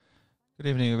Good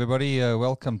evening, everybody.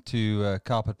 Welcome to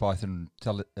Carpet Python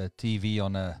TV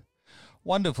on a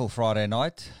wonderful Friday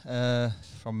night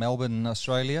from Melbourne,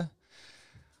 Australia.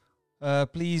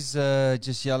 Please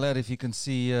just yell out if you can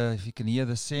see, if you can hear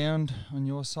the sound on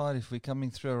your side, if we're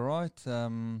coming through all right.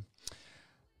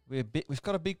 We've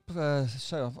got a big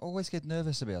show. I always get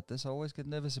nervous about this. I always get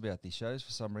nervous about these shows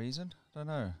for some reason. I don't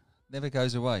know. Never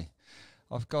goes away.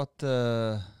 I've got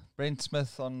Brent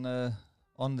Smith on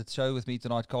the show with me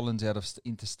tonight. Colin's out of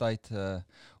interstate, well,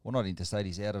 not interstate.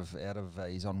 He's out of.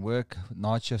 He's on work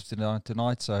night shift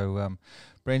tonight. So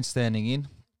Brent's standing in.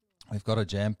 We've got a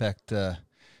jam-packed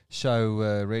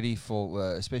show ready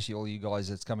for, especially all you guys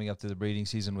that's coming up to the breeding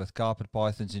season with carpet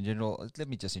pythons in general. Let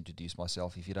me just introduce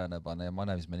myself if you don't know by name. My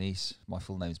name is Manish. My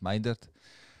full name is Meindert,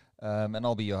 and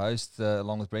I'll be your host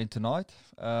along with Brent tonight.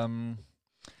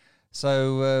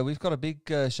 So we've got a big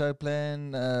show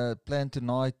planned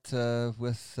tonight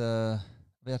with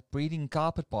about breeding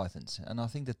carpet pythons, and I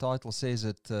think the title says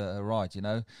it right. You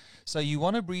know, so you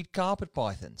want to breed carpet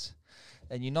pythons,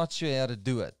 and you're not sure how to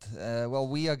do it. Well,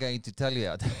 we are going to tell you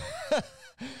how.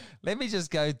 Let me just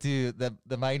go to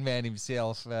the main man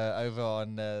himself over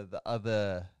on the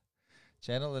other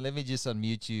channel, and let me just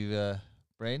unmute you,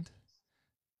 Brent.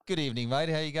 Good evening, mate.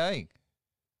 How are you going?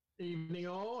 Evening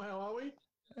all. How are we?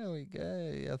 There we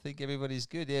go. I think everybody's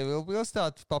good. Yeah, we'll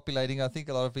start populating. I think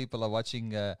a lot of people are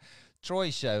watching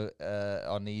Troy's show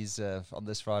on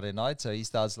this Friday night, so he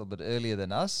starts a little bit earlier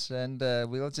than us, and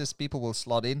people will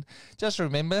slot in. Just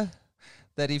remember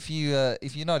that if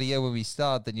you're not here when we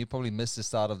start, then you probably missed the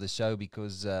start of the show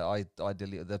because I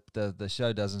delete the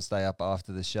show doesn't stay up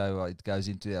after the show. It goes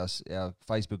into our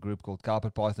Facebook group called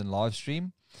Carpet Python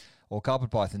Livestream, or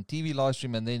Carpet Python TV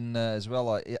livestream, and then as well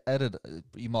I added,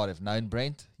 you might have known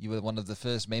Brent, you were one of the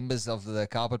first members of the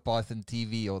Carpet Python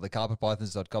TV or the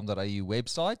carpetpythons.com.au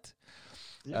website.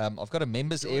 Yep. I've got a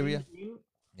members area.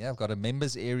 Yeah, I've got a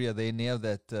members area there now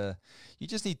that you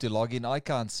just need to log in. I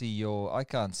can't see your, oh,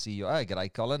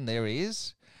 g'day Colin, there he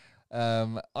is.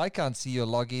 I can't see your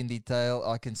login detail.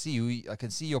 I can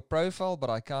see your profile, but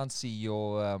I can't see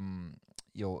your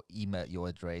email, your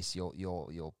address,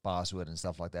 your password and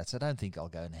stuff like that. So I don't think I'll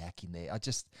go and hack in there. I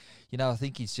just, I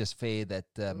think it's just fair that,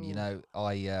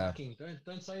 hacking.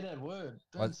 Don't say that word.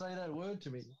 Don't say that word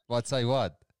to me. What? Say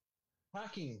what?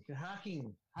 Hacking.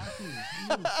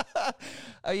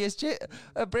 Oh yes,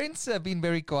 Brent's been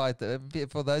very quiet.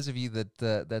 For those of you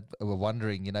that were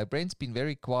wondering, Brent's been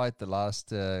very quiet the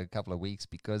last couple of weeks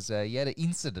because he had a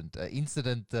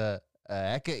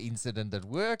hacker incident at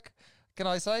work. Can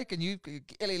I say? Can you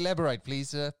elaborate,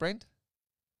 please, Brent?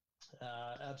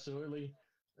 Absolutely.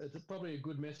 It's probably a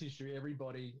good message to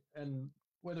everybody, and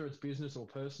whether it's business or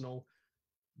personal,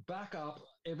 back up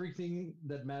everything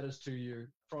that matters to you,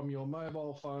 from your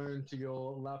mobile phone to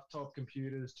your laptop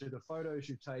computers to the photos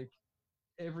you take,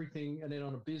 everything. And then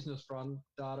on a business front,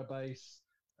 database,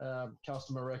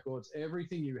 customer records,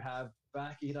 everything you have,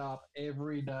 back it up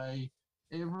every day.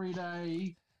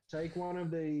 Take one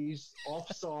of these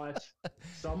off-site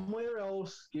somewhere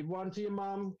else. Give one to your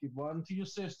mum. Give one to your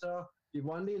sister. Give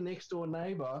one to your next-door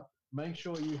neighbour. Make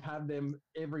sure you have them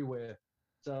everywhere.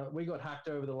 So we got hacked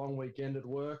over the long weekend at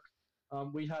work.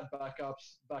 We had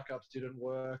backups. Backups didn't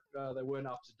work. They weren't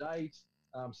up to date.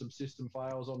 Some system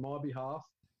fails on my behalf,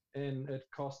 and it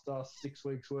cost us 6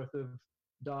 weeks worth of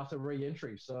data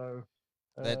re-entry. So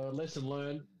lesson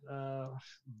learned.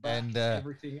 Back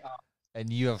everything up. And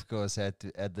you, of course, had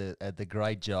the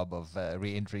great job of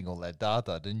re-entering all that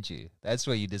data, didn't you? That's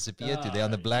where you disappeared to, there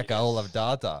on the black hole of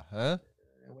data, huh?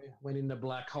 We went in the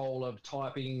black hole of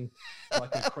typing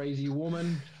like a crazy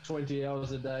woman, 20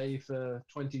 hours a day for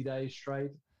 20 days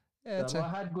straight. Yeah, I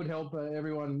had good help.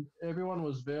 Everyone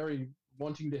was very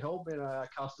wanting to help, and our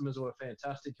customers were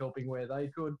fantastic, helping where they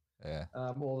could. Yeah.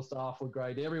 All the staff were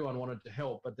great. Everyone wanted to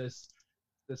help, but there's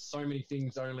so many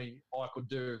things only I could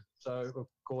do. So, of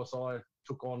course, I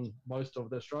took on most of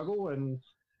the struggle, and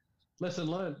lesson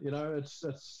learned.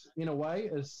 It's in a way,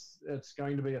 it's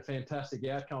going to be a fantastic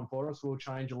outcome for us. We'll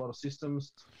change a lot of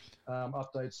systems,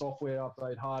 update software,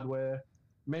 update hardware.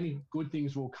 Many good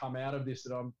things will come out of this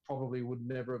that I probably would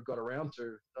never have got around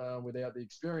to without the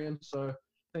experience. So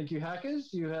thank you, hackers.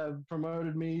 You have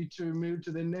promoted me to move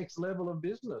to the next level of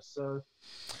business. So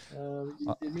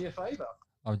you did me a favor.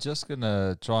 I'm just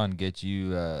gonna try and get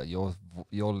you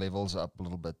your levels up a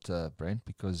little bit, Brent,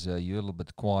 because you're a little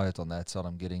bit quiet on that side.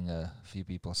 I'm getting a few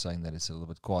people saying that it's a little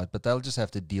bit quiet, but they'll just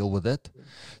have to deal with it.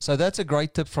 So that's a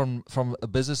great tip from a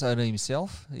business owner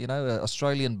himself. An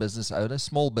Australian business owner,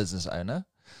 small business owner.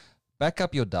 Back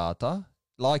up your data.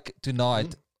 Like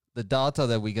tonight, the data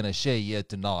that we're going to share here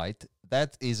tonight,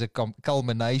 that is a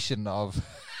culmination of.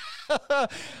 I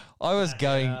was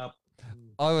going.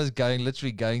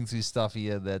 Literally going through stuff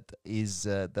here that is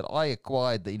that I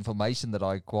acquired. The information that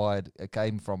I acquired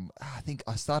came from. I think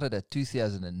I started at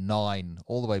 2009,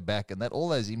 all the way back, and that all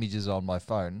those images are on my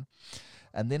phone.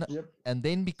 And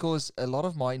then because a lot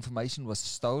of my information was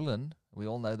stolen, we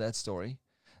all know that story.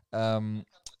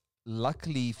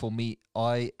 Luckily for me,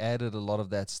 I added a lot of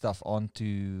that stuff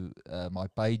onto my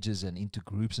pages and into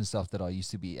groups and stuff that I used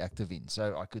to be active in,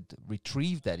 so I could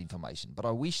retrieve that information. But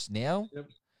I wish now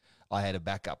I had a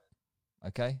backup.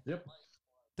 Okay. Yep.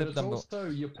 But it's also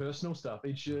your personal stuff.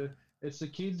 It's the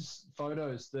kids'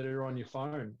 photos that are on your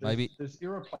phone. There's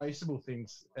irreplaceable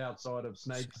things outside of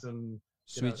snakes and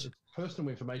personal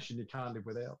information you can't live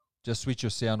without. Just switch your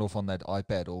sound off on that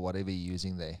iPad or whatever you're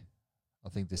using there. I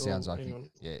think the sound's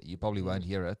you probably won't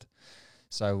hear it.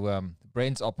 So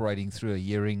Brent's operating through a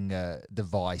hearing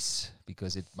device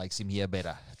because it makes him hear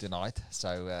better tonight.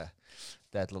 So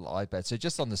that little iPad. So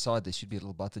just on the side there should be a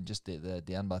little button, just the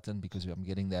down button, because I'm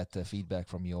getting that feedback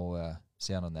from your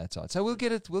sound on that side. So we'll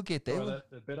get there.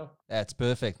 That's better. That's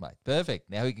perfect, mate. Perfect.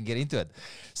 Now we can get into it.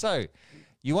 So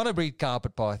you want to breed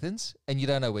carpet pythons and you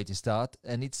don't know where to start,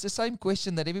 and it's the same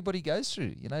question that everybody goes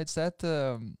through. It's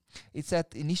that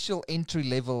initial entry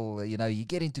level. You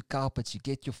get into carpets, you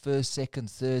get your first, second,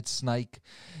 third snake,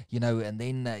 and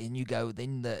then you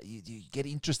get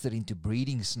interested into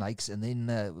breeding snakes, and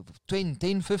then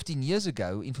 10, 15 years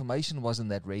ago, information wasn't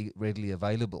that readily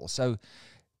available. So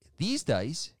these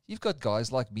days, you've got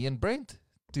guys like me and Brent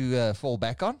to fall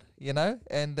back on,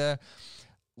 and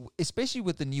especially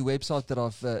with the new website that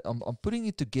I'm putting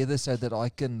it together so that I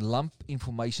can lump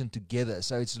information together.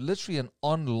 So it's literally an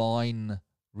online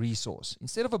resource.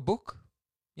 Instead of a book,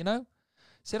 you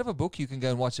can go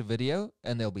and watch a video,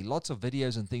 and there'll be lots of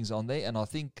videos and things on there. And I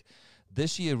think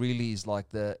this year really is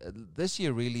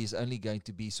only going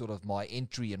to be sort of my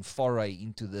entry and foray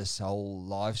into this whole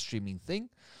live streaming thing.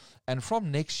 And from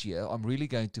next year, I'm really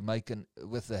going to make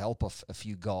with the help of a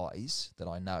few guys that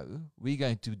I know, we're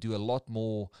going to do a lot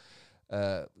more,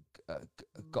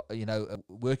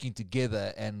 working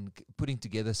together and putting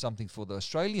together something for the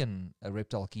Australian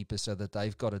reptile keepers, so that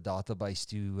they've got a database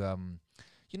to,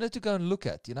 to go and look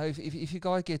at. If your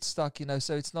guy gets stuck,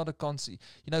 so it's not a constant,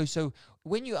 so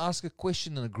when you ask a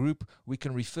question in a group, we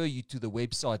can refer you to the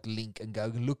website link and go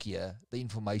and look here. The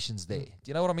information's there. Do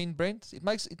you know what I mean, Brent? It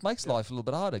makes life a little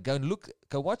bit harder. Go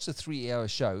watch the 3-hour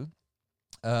show,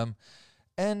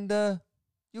 and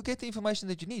you'll get the information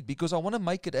that you need, because I want to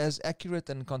make it as accurate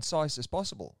and concise as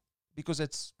possible, because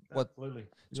it's what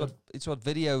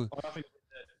video. I think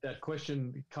that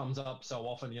question comes up so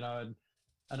often,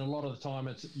 and a lot of the time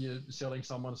it's you're selling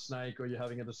someone a snake, or you're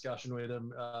having a discussion with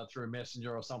them through a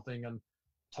messenger or something, and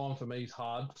time for me is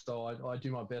hard. So I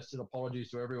do my best, and apologies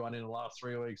to everyone in the last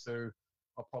 3 weeks who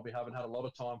I probably haven't had a lot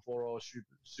of time for, or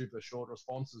super short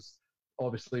responses,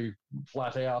 obviously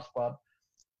flat out. But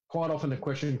quite often the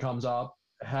question comes up,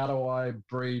 how do I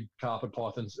breed carpet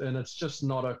pythons? And it's just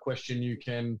not a question you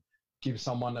can give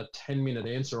someone a 10-minute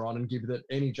answer on and give it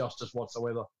any justice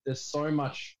whatsoever. There's so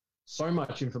much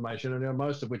information, and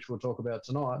most of which we'll talk about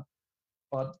tonight.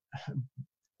 But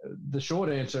the short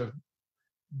answer,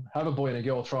 have a boy and a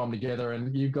girl, throw them together,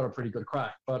 and you've got a pretty good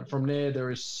crack. But from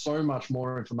there is so much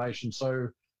more information, so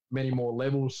many more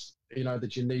levels,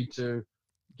 that you need to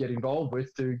get involved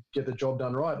with to get the job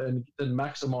done right and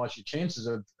maximize your chances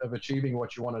of achieving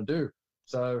what you want to do.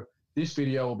 So this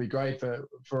video will be great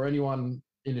for anyone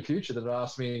in the future that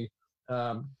asks me,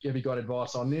 have you got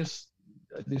advice on this?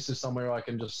 This is somewhere I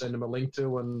can just send them a link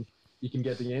to, and you can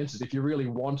get the answers. If you really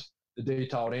want the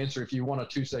detailed answer, if you want a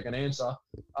 2-second answer,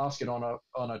 ask it on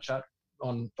a chat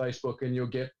on Facebook, and you'll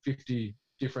get 50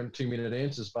 different 2-minute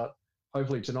answers. But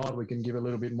hopefully tonight we can give a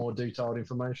little bit more detailed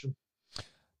information.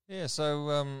 Yeah,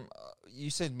 so you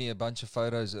sent me a bunch of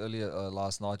photos earlier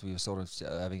last night. We were sort of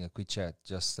having a quick chat,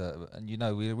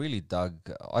 and we really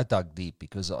I dug deep,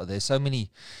 because there's so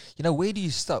many. Where do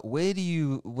you start? Where do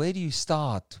you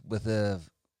start with a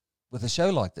show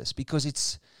like this?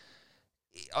 Because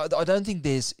I don't think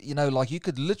there's, you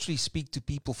could literally speak to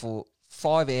people for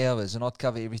 5 hours and not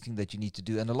cover everything that you need to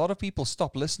do. And a lot of people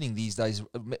stop listening these days.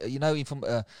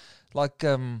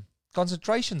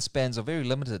 Concentration spans are very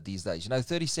limited these days.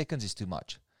 30 seconds is too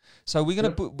much. So we're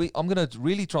gonna I'm gonna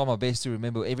really try my best to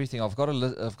remember everything. I've got a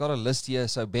list here,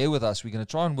 so bear with us. We're gonna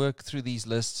try and work through these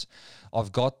lists.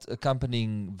 I've got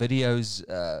accompanying videos,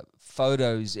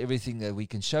 photos, everything that we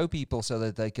can show people, so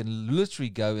that they can literally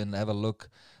go and have a look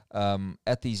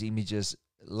at these images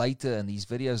later and these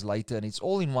videos later, and it's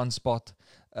all in one spot.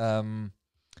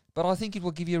 but I think it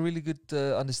will give you a really good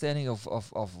understanding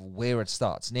of where it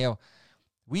starts. Now,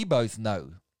 we both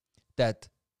know that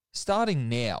starting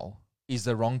now is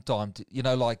the wrong time to,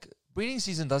 like breeding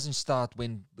season doesn't start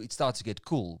when it starts to get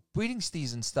cool. Breeding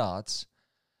season starts.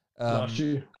 Last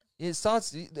year. It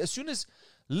starts as soon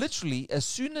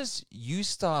as you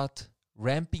start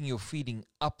ramping your feeding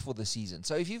up for the season.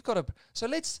 So if you've got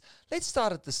let's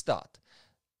start at the start.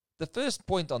 The first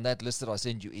point on that list that I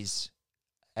send you is,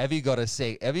 have you got a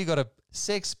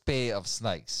sex pair of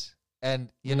snakes? And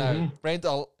Brent,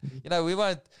 we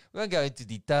won't go into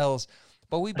details,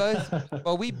 but we both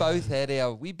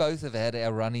have had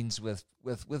our run-ins with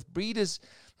breeders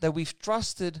that we've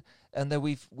trusted and that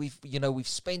we've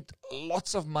spent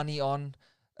lots of money on.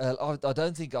 I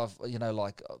don't think I've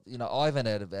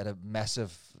had a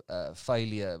massive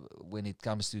failure when it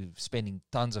comes to spending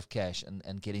tons of cash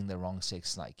and getting the wrong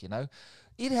sex snake.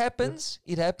 It happens.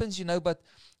 Yep. It happens. But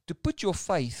to put your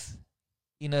faith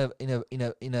in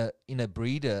a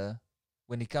breeder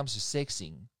when it comes to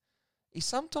sexing is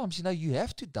sometimes you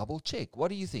have to double check. What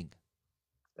do you think?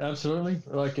 Absolutely.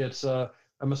 Like it's a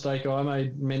mistake I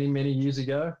made many years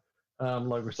ago.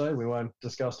 Like we say, we won't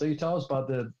discuss details, but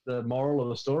the moral of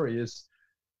the story is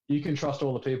you can trust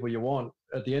all the people you want.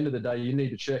 At the end of the day, you need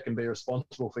to check and be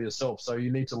responsible for yourself. So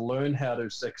you need to learn how to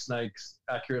sex snakes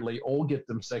accurately or get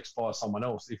them sexed by someone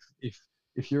else.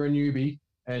 If you're a newbie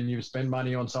and you've spent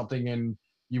money on something and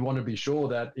you want to be sure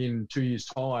that in 2 years'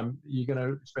 time, you're going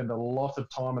to spend a lot of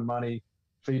time and money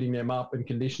feeding them up and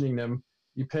conditioning them.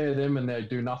 You pair them and they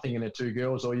do nothing and they're two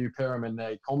girls, or you pair them and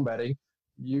they're combating,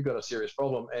 you've got a serious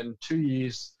problem. And 2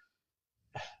 years,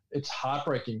 it's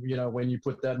heartbreaking, when you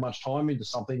put that much time into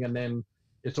something and then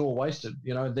it's all wasted,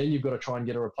 then you've got to try and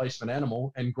get a replacement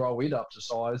animal and grow it up to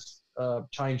size,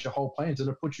 change your whole plans, and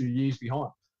it puts you years behind.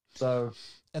 So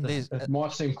it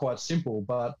might seem quite simple,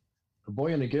 but a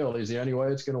boy and a girl is the only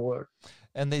way it's going to work.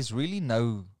 And there's really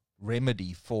no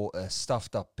remedy for a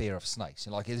stuffed up pair of snakes.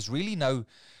 Like there's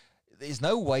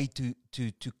no way to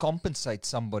compensate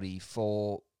somebody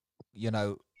for,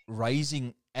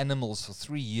 raising animals for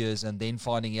 3 years and then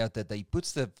finding out that they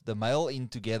puts the male in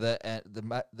together and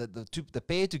the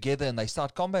pair together and they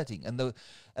start combating and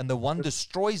the one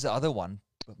destroys the other one,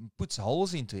 puts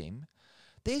holes into him.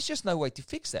 There's just no way to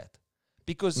fix that,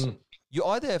 because you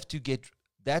either have to get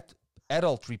that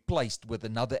adult replaced with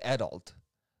another adult.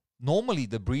 Normally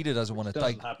the breeder doesn't want to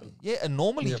take happen. And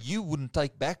normally you wouldn't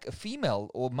take back a female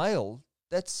or male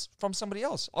that's from somebody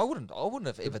else. I wouldn't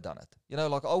have ever done it.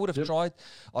 I would have tried.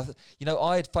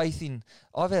 I had faith in.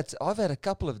 I've had a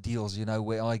couple of deals.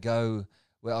 Where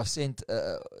I've sent.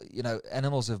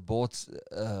 Animals have bought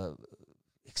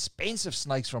expensive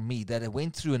snakes from me that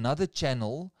went through another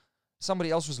channel. Somebody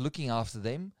else was looking after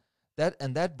them.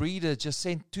 That breeder just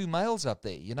sent 2 males up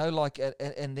there.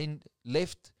 And then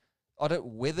left. I don't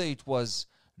whether it was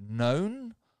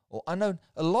known or unknown.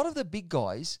 A lot of the big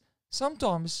guys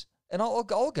sometimes. And I'll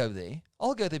go there.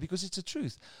 I'll go there because it's the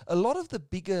truth. A lot of the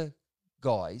bigger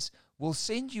guys will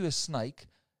send you a snake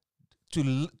to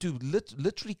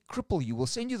literally cripple you. Will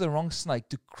send you the wrong snake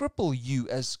to cripple you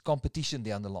as competition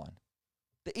down the line.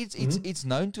 It's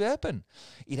known to happen.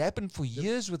 It happened for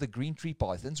years with the green tree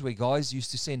pythons, where guys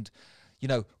used to send,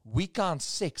 we can't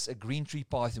sex a green tree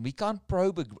python. We can't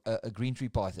probe a green tree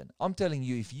python. I'm telling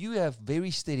you, if you have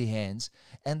very steady hands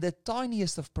and the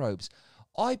tiniest of probes.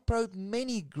 I probed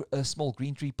many small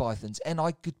green tree pythons, and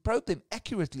I could probe them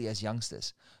accurately as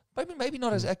youngsters. Maybe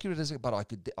not as accurate as, but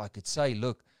I could say,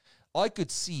 look, I could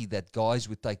see that guys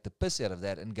would take the piss out of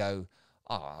that and go,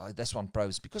 that's one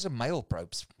probes, because a male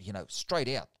probes, straight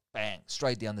out, bang,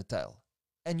 straight down the tail.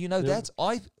 And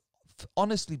I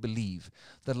honestly believe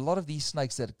that a lot of these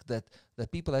snakes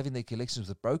that people have in their collections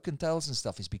with broken tails and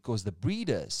stuff is because the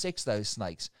breeder sexed those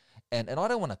snakes. And I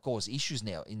don't want to cause issues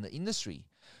now in the industry.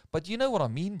 But you know what I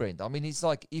mean, Brent? I mean, it's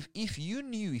like if you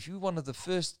were one of the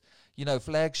first,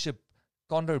 flagship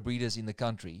condo breeders in the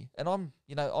country, and I'm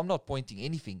not pointing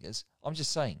any fingers, I'm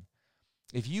just saying,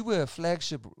 if you were a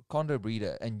flagship condo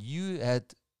breeder and you had,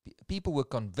 people were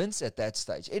convinced at that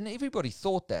stage, and everybody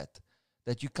thought that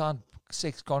you can't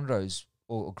sex chondros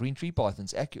or green tree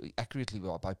pythons accurately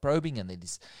by probing, and then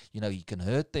you can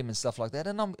hurt them and stuff like that.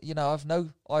 And I have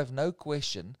no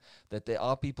question that there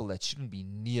are people that shouldn't be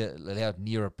allowed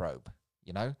near a probe,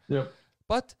 Yep.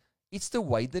 But it's the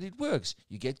way that it works.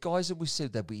 You get guys that we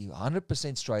said that be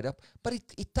 100% straight up, but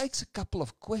it takes a couple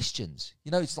of questions.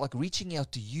 It's like reaching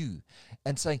out to you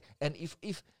and saying, and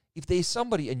if there's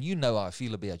somebody, and how I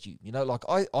feel about you,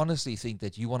 I honestly think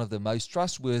that you're one of the most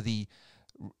trustworthy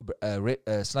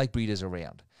snake breeders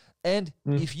around. And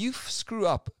if you screw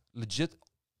up legit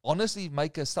honestly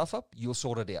make a stuff up, you'll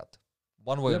sort it out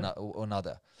one way or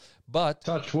another. But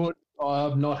touch wood,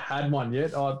 I've not had one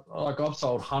yet. I've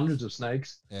sold hundreds of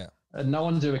snakes. Yeah. And no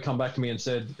one's ever come back to me and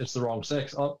said it's the wrong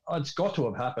sex. It's got to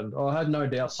have happened. I had no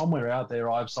doubt somewhere out there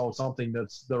I've sold something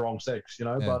that's the wrong sex,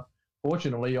 But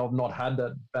fortunately, I've not had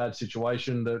that bad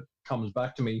situation that comes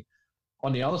back to me.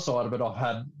 On the other side of it, I've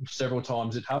had several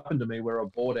times it happened to me where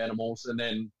I've bought animals and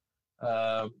then,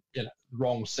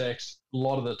 wrong sex. A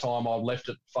lot of the time I've left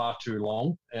it far too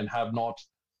long and have not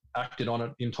acted on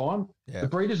it in time. Yeah. The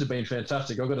breeders have been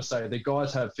fantastic. I've got to say, the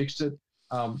guys have fixed it.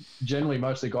 Generally,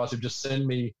 most of the guys have just sent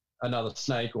me another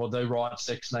snake or the right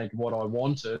sex snake, what I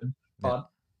wanted, but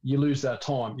you lose that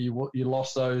time. You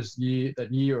lost that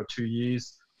year or 2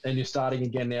 years, and you're starting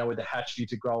again now with a hatchery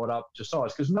to grow it up to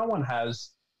size, because no one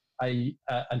has a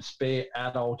spare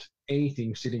adult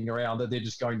anything sitting around that they're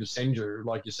just going to send you,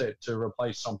 like you said, to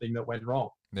replace something that went wrong.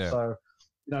 Yeah. So,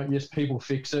 yes, people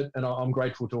fix it, and I'm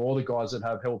grateful to all the guys that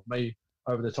have helped me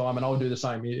over the time, and I'll do the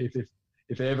same.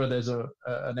 If ever there's an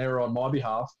error on my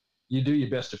behalf, you do your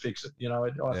best to fix it.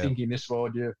 I think in this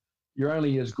world, you're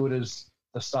only as good as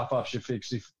the stuff-ups you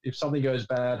fix. If something goes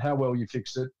bad, how well you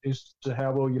fix it is to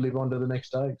how well you live on to the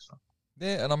next day. So.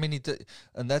 Yeah, and I mean,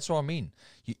 and that's what I mean.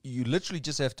 You literally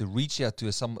just have to reach out to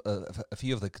a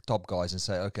few of the top guys and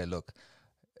say, okay, look,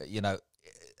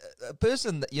 a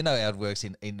person, how it works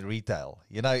in retail.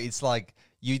 It's like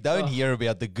you don't hear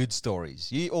about the good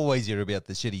stories. You always hear about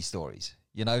the shitty stories.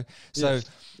 So yes.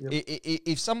 Yep.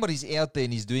 If somebody's out there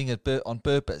and he's doing it on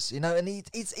purpose, and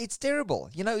it's terrible.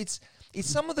 It's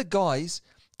some of the guys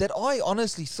that I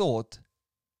honestly thought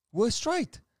were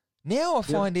straight. Now I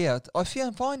find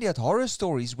out horror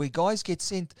stories where guys get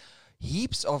sent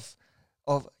heaps of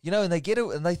and they get it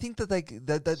and they think that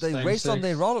they rest on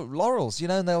their laurels,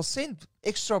 and they'll send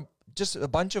extra, just a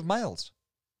bunch of males,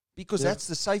 because that's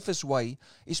the safest way,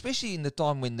 especially in the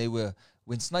time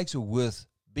when snakes were worth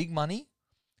big money.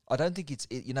 I don't think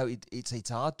it's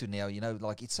hard to now,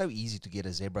 like it's so easy to get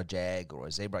a zebra jag or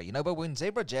a zebra, but when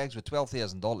zebra jags were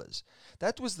 $12,000,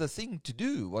 that was the thing to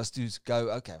do, was to go,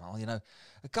 okay, well,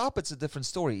 a carpet's a different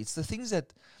story. It's the things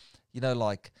that,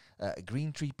 like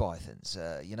green tree pythons,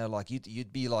 like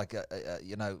you'd be like,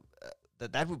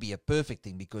 that would be a perfect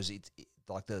thing, because it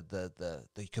like the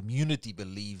community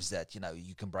believes that,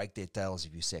 you can break their tails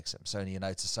if you sex them. So,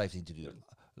 it's a safe thing to do.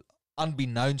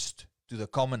 Unbeknownst to the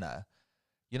commoner,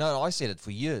 I said it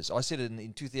for years. I said it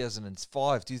in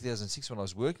 2005, 2006 when I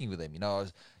was working with them.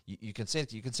 You can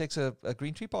sex a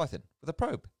green tree python with a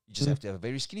probe. You just have to have a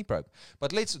very skinny probe.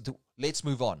 But let's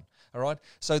move on. All right.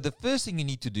 So the first thing you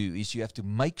need to do is you have to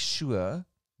make sure.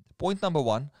 Point number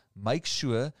one: make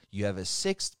sure you have a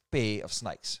sexed pair of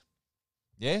snakes.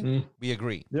 Yeah, we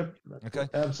agree. Yep. Okay.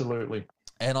 Absolutely.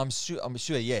 And I'm sure,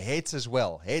 heads as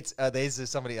well. Heads, there's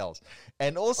somebody else.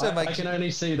 And also I can only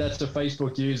see that's the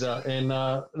Facebook user, and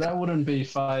that wouldn't be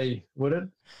Faye, would it?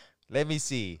 Let me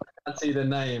see. I can't see the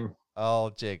name.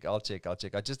 I'll check. I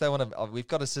just don't want to, we've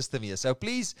got a system here. So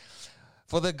please,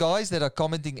 for the guys that are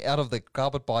commenting out of the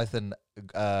Carpet Python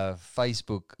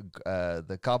Facebook,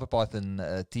 the Carpet Python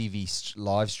TV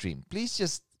live stream, please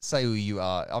just say who you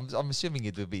are. I'm assuming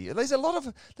it will be. There's a lot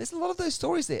of those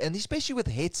stories there, and especially with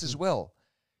hets as well.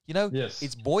 Yes.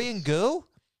 It's boy and girl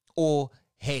or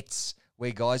hets,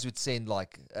 where guys would send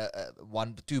like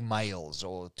two males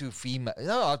or two females.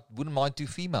 I wouldn't mind two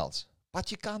females,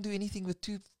 but you can't do anything with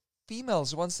two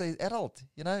females once they're adult.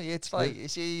 It's like,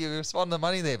 you're on the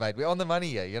money there, mate. We're on the money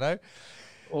here,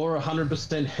 Or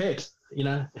 100% het,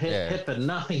 het for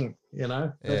nothing,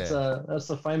 That's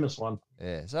the famous one.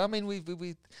 Yeah. So I mean, we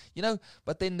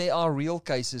but then there are real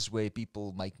cases where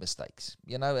people make mistakes,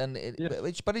 and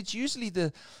but it's usually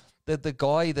the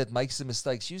guy that makes the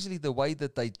mistakes. Usually the way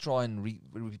that they try and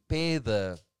repair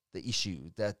the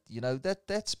issue, that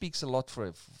that speaks a lot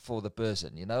for the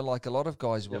person. Like a lot of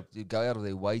guys will go out of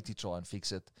their way to try and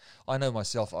fix it. I know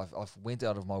myself. I've went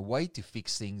out of my way to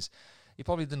fix things. It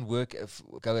probably didn't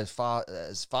go as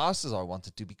fast as I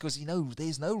wanted to, because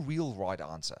there's no real right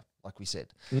answer, like we said.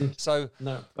 So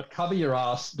no, but cover your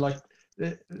ass. Like,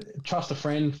 trust a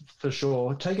friend for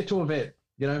sure. Take it to a vet.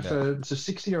 For it's a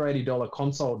 $60 or $80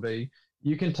 consult fee.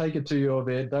 You can take it to your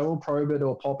vet. They will probe it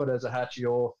or pop it as a hatchie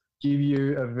or give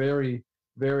you a very,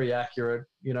 very accurate,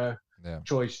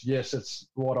 choice. Yes, it's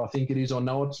what I think it is, or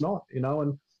no, it's not.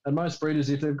 And most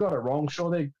breeders, if they've got it wrong, sure,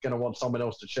 they're going to want someone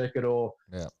else to check it, or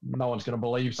no one's going to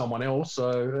believe someone else.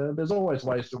 So there's always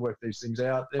ways to work these things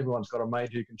out. Everyone's got a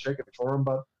mate who can check it for them,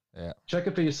 but check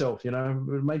it for yourself.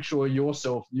 Make sure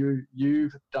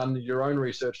you've done your own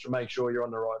research to make sure you're on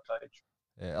the right page.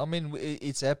 Yeah, I mean,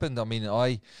 it's happened. I mean,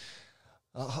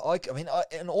 I mean,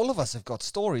 and all of us have got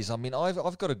stories. I mean,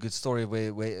 I've got a good story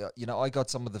where you know, I got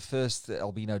some of the first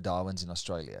albino Darwins in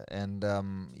Australia, and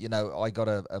you know, I got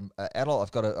a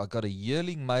adult. I got a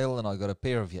yearling male, and I got a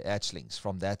pair of hatchlings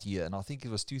from that year, and I think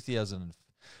it was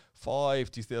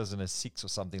 2005, 2006, or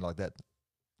something like that.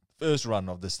 First run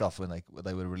of the stuff when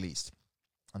they were released,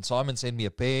 and Simon sent me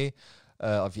a pair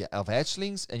of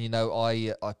hatchlings, and you know,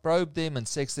 I probed them and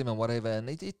sexed them and whatever, and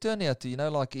it turned out to, you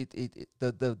know, like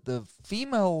the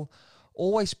female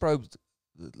always probed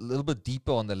a little bit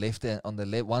deeper on the left hand, on the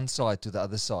one side to the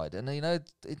other side, and you know,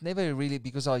 it never really,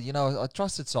 because I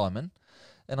trusted Simon,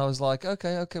 and I was like,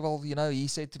 okay, well, you know, he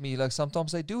said to me, like,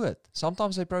 sometimes they do it,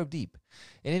 sometimes they probe deep.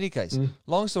 In any case,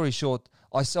 long story short,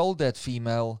 I sold that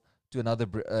female to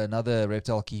another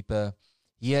reptile keeper.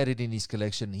 He had it in his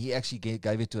collection. He actually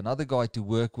gave it to another guy to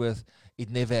work with.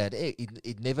 It never had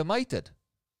it never mated.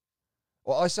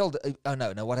 Well, I sold it. Oh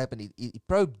no! What happened? It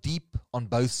probed deep on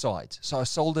both sides. So I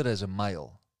sold it as a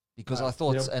male because I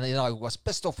thought, and you know, I was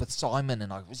pissed off with Simon,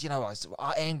 and I was, you know, I was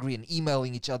angry and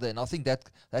emailing each other, and I think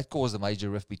that caused a major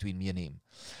rift between me and him.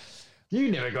 You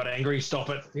never got angry. Stop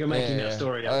it. You're making that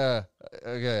story up.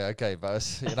 Okay,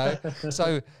 boss. You know,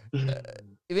 so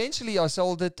eventually I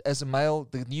sold it as a male.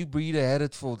 The new breeder had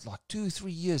it for like 2-3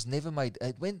 years, never made.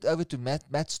 It went over to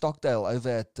Matt Stockdale over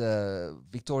at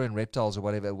Victorian Reptiles or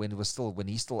whatever, when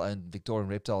he still owned Victorian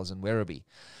Reptiles in Werribee,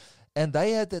 and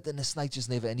they had that, and the snake just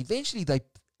never. And eventually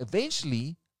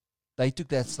they took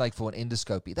that snake for an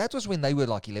endoscopy. That was when they were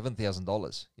like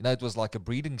 $11,000. You know, it was like a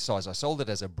breeding size. I sold it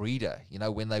as a breeder, you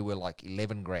know, when they were like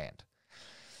 11 grand.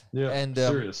 Yeah, and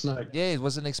serious snake. Yeah, it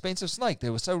was an expensive snake. They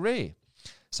were so rare.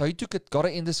 So he took it, got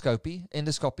an endoscopy,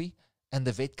 and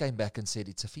the vet came back and said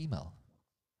it's a female.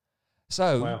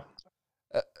 So wow.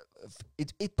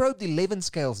 It probed 11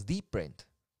 scales deep, Brent.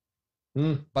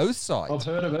 Both sides. I've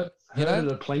heard of it. Heard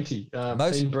of it plenty.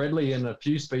 In Bradley and a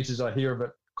few species, I hear of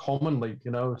it commonly.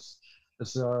 You know, it's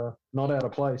not out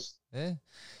of place. Yeah.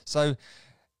 So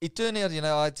it turned out, you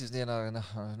know,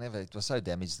 it was so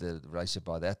damaged, the relationship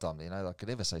by that time, you know, I could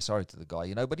never say sorry to the guy,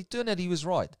 you know, but it turned out he was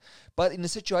right. But in a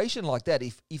situation like that,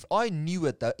 if I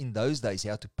knew in those days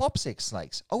how to pop sex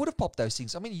snakes, I would have popped those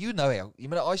things. I mean, you know how, you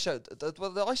know, I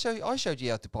showed you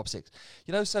how to pop sex,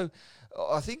 you know, so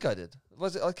I think I did.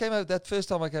 I came over, that first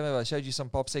time I came over, I showed you some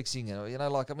pop sexing, you know,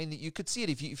 like, I mean, you could see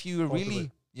it if you were really,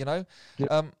 you know,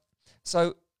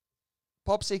 so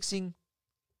pop sexing.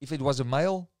 If it was a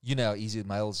male, you know how easy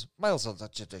males are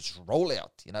just roll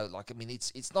out, you know, like, I mean,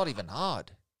 it's not even hard.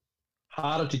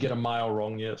 Harder to get a male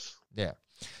wrong, yes. Yeah.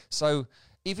 So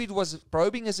if it was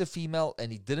probing as a female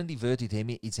and it didn't invert its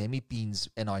hemipenes,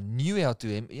 and I knew how to,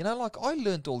 you know, like, I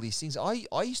learned all these things.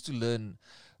 I used to learn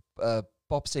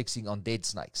pop sexing on dead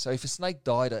snakes. So if a snake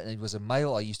died and it was a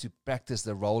male, I used to practice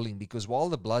the rolling, because while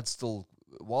the blood's still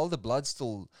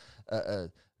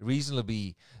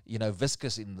reasonably, you know,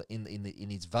 viscous in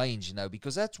its veins, you know,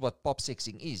 because that's what pop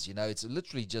sexing is, you know, it's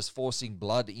literally just forcing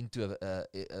blood into a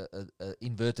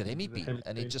inverted hemipene,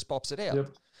 and it just pops it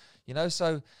out, you know.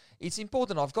 So it's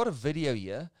important. I've got a video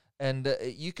here, and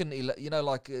you can, you know,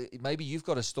 like, maybe you've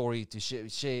got a story to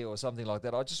share or something like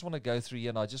that. I just want to go through here,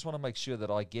 and I just want to make sure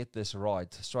that I get this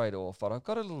right straight off. But I've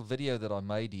got a little video that I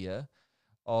made here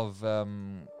of, let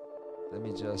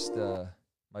me just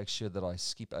make sure that I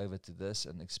skip over to this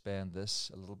and expand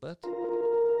this a little bit.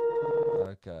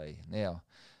 Okay, now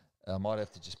I might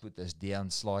have to just put this down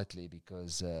slightly,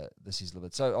 because this is a little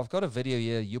bit. So I've got a video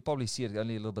here. You'll probably see it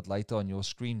only a little bit later on your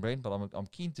screen, Brent, but I'm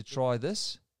keen to try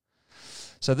this.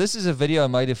 So this is a video I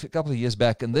made a couple of years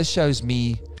back, and this shows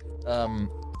me pop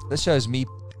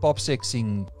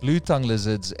sexing blue tongue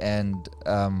lizards and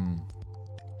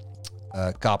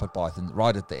carpet python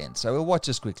right at the end. So we'll watch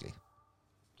this quickly.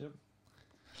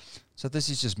 So this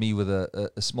is just me with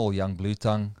a small young blue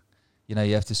tongue. You know,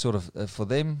 you have to sort of, for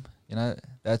them, you know,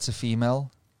 that's a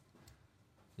female.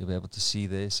 You'll be able to see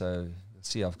there. So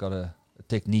see, I've got a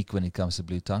technique when it comes to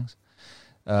blue tongues.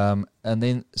 And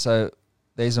then, so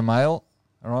there's a male,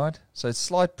 all right? So it's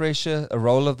slight pressure, a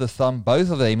roll of the thumb.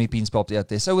 Both of the hemipenes popped out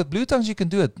there. So with blue tongues, you can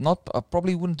do it. I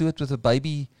probably wouldn't do it with a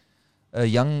baby, a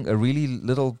really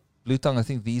little blue tongue. I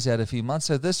think these had a few months.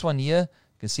 So this one here,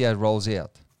 you can see how it rolls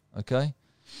out, okay?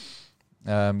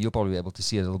 You'll probably be able to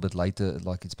see it a little bit later.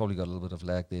 Like, it's probably got a little bit of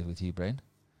lag there with you, Brent.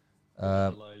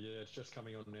 Yeah, it's just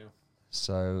coming on now.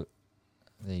 So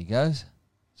there you go.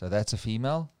 So that's a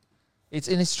female. It's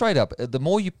straight up. The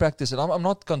more you practice it, I'm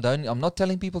not condoning. I'm not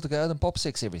telling people to go out and pop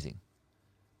sex everything.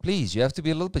 Please, you have to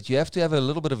be you have to have a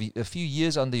little bit of a few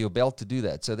years under your belt to do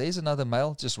that. So there's another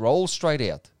male. Just roll straight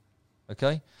out.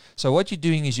 Okay. So what you're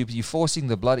doing is you're forcing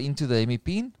the blood into the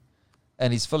hemipene,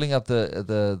 and it's filling up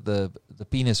the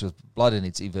penis with blood and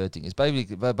it's everting. It's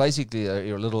basically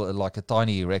a little, like a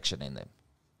tiny erection in them.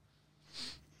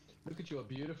 Look at your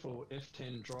beautiful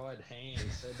F10 dried hands.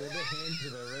 So they're the hands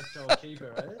of a reptile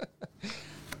keeper, eh?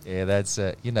 Yeah, that's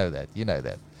you know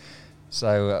that. So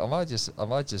I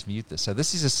might just mute this. So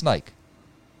this is a snake.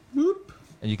 Whoop.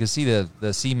 And you can see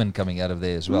the semen coming out of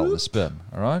there as well, the sperm.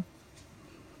 All right.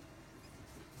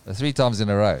 3 times in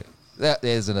a row.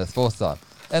 There's a 4th time.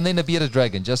 And then a bearded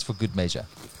dragon, just for good measure.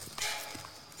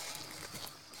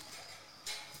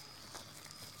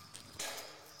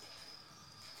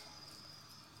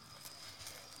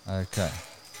 Okay.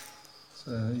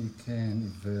 So you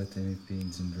can invert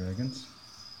hemipenes and dragons.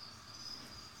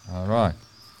 All right.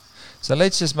 So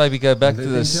let's just maybe go back to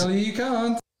this. Tell you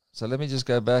can't. So let me just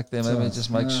go back there. Maybe just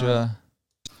make sure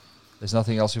there's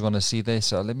nothing else we want to see there.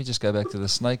 So let me just go back to the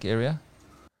snake area.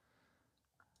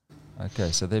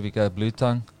 Okay, so there we go, blue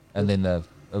tongue, and then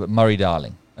Murray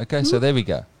darling. Okay, so there we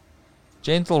go.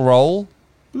 Gentle roll,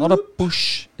 not a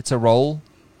push, it's a roll.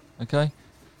 Okay,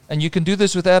 and you can do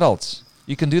this with adults.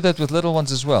 You can do that with little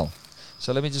ones as well.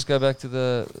 So let me just go back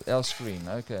to our screen.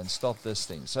 Okay, and stop this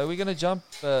thing. So we're gonna jump.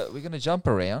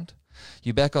 Around.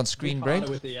 You back on screen, Brent?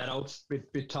 With the adults,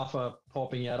 bit tougher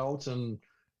popping adults, and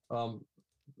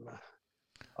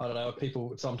I don't know,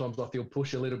 people sometimes I feel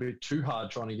push a little bit too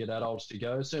hard trying to get adults to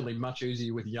go. Certainly much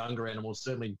easier with younger animals,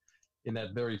 certainly in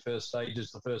that very first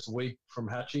stages, the first week from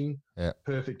hatching. Yeah.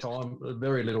 Perfect time,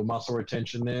 very little muscle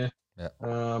retention there.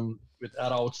 Yeah. With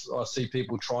adults, I see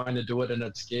people trying to do it and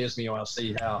it scares me. I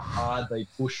see how hard they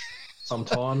push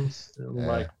sometimes. Yeah.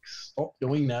 Like, stop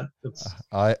doing that.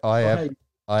 I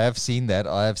have seen that.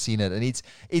 I have seen it. And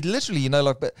it literally,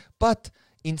 but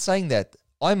in saying that,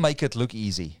 I make it look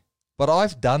easy. But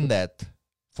I've done that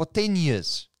for 10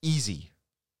 years, easy.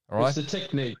 All right. It's the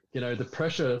technique. The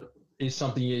pressure is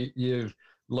something you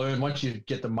learn once you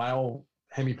get the male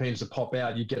hemipenes to pop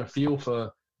out. You get a feel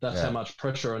for how much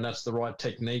pressure, and that's the right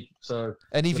technique. So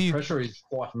and if the pressure is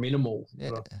quite minimal.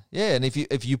 Yeah, and if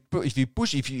you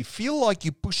push, if you feel like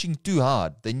you're pushing too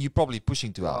hard, then you're probably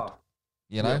pushing too hard.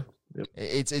 Yep.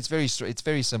 It's very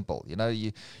simple.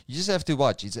 You just have to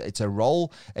watch. It's a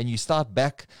roll, and you start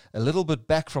a little bit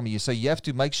back from you. So you have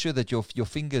to make sure that your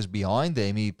fingers behind the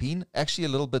hemipene, actually a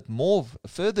little bit more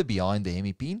further behind the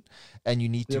hemipene, and you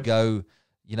need to go.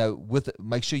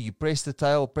 Make sure you press the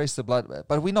tail, press the blood.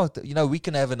 But we're not. We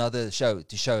can have another show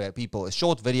to show our people a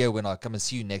short video when I come and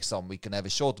see you next time. We can have a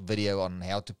short video on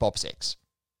how to pop sex.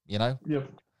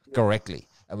 Correctly,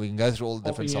 and we can go through all the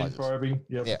different sizes. Probing.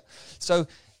 Yeah. So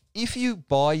if you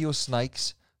buy your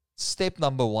snakes, step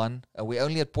number 1, and we're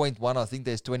only at point 1, I think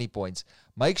there's 20 points.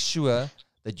 Make sure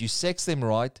that you sex them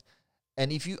right.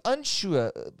 And if you're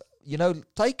unsure,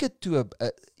 take it to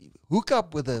hook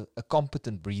up with a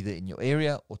competent breeder in your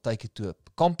area, or take it to a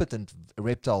competent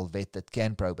reptile vet that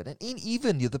can probe it. And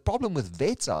even the problem with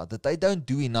vets are that they don't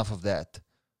do enough of that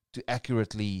to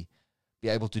accurately be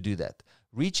able to do that.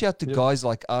 Reach out to guys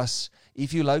like us.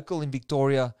 If you're local in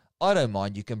Victoria, I don't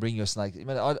mind. You can bring your snakes.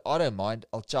 I don't mind.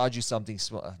 I'll charge you something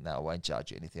small. No, I won't charge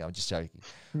you anything. I'm just joking.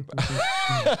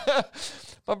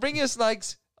 But bring your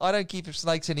snakes. I don't keep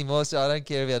snakes anymore, so I don't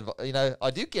care about,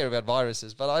 I do care about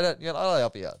viruses, but I don't, I'll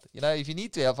help you out. If you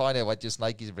need to find out what your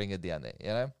snake is, bring it down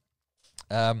there,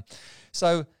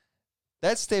 So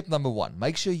that's step number 1.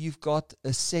 Make sure you've got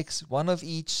a sex, one of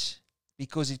each,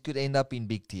 because it could end up in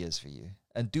big tears for you.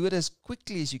 And do it as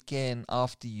quickly as you can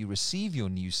after you receive your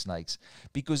new snakes,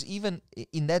 because even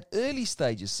in that early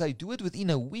stages, say do it within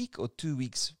a week or 2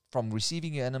 weeks from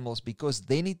receiving your animals, because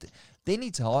then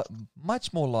it's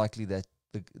much more likely that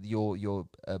your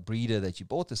breeder that you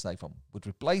bought the snake from would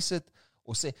replace it,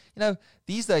 or say,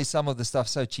 these days some of the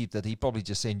stuff's so cheap that he probably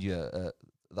just send you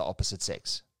the opposite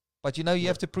sex. But you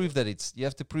have to prove that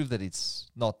it's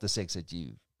not the sex that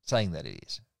you saying that it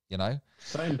is.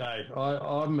 Same day.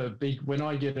 I'm a big, when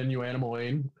I get a new animal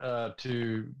in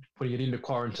to putting it into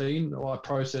quarantine, my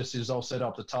process is I'll set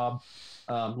up the tub,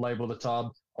 label the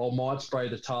tub, I'll mite spray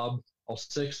the tub, I'll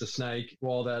sex the snake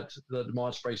while the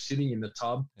mite spray's sitting in the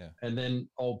tub, and then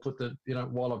I'll put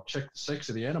while I've checked the sex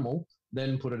of the animal,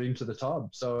 then put it into the tub.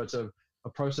 So it's a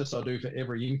process I do for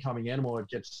every incoming animal. It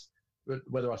gets,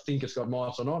 whether I think it's got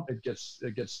mites or not, it gets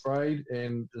sprayed,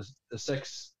 and the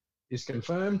sex is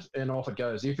confirmed, and off it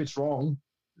goes. If it's wrong,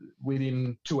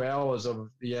 within 2 hours of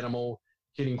the animal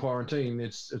hitting quarantine,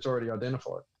 it's already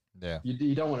identified. Yeah.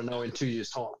 You don't want to know in 2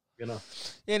 years' time. you know.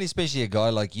 Yeah, and especially a guy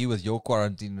like you with your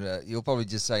quarantine, you'll probably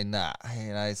just say, nah,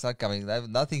 it's not coming.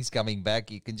 Nothing's coming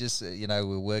back. You can just,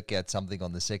 we'll work out something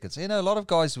on the second. So, a lot of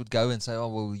guys would go and say, oh,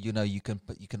 well,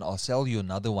 I'll sell you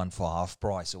another one for half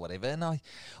price or whatever. And I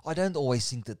don't always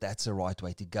think that that's the right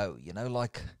way to go.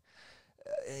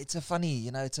 It's a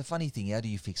funny thing. How do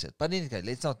you fix it? But anyway,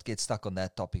 let's not get stuck on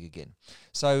that topic again.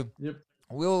 So, Yep.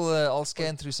 I'll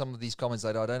scan through some of these comments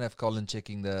later. I don't have Colin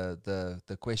checking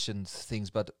the questions things,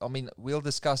 but I mean, we'll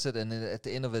discuss it, and then at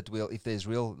the end of it, if there's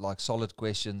real solid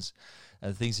questions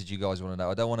and things that you guys want to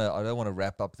know. I don't want to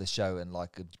wrap up the show and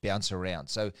bounce around.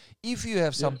 So if you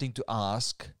have something to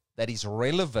ask that is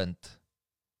relevant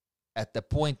at the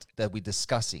point that we're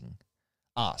discussing,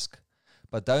 ask,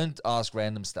 but don't ask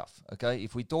random stuff. Okay,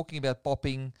 if we're talking about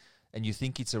popping and you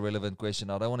think it's a relevant question,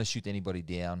 I don't want to shoot anybody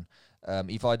down.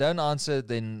 If I don't answer,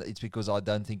 then it's because I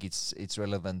don't think it's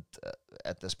relevant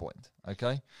at this point.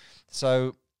 Okay,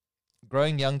 so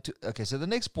growing young. So the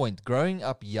next point, growing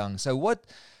up young. So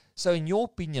in your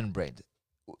opinion, Brent,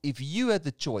 if you had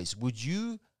the choice, would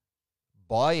you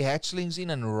buy hatchlings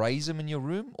in and raise them in your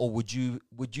room, or would you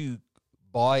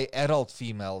buy adult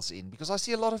females in? Because I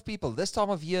see a lot of people this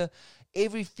time of year,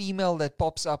 every female that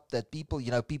pops up that people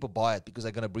buy it because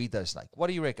they're going to breed those snake. What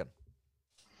do you reckon?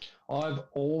 I've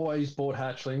always bought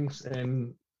hatchlings,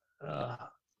 and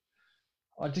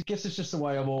I guess it's just the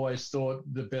way I've always thought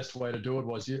the best way to do it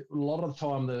was. A lot of the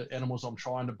time, the animals I'm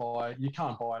trying to buy, you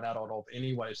can't buy an adult of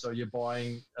anyway. So you're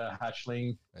buying a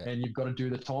hatchling, and you've got to do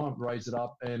the time, raise it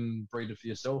up, and breed it for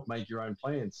yourself, make your own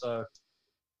plan. So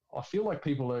I feel like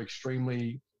people are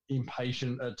extremely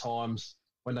impatient at times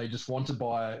when they just want to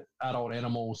buy adult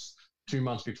animals 2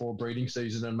 months before breeding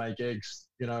season and make eggs,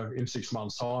 in 6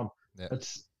 months' time. Yeah.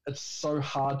 It's so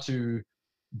hard to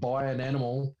buy an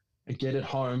animal and get it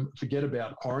home, forget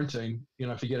about quarantine,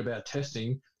 forget about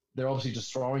testing. They're obviously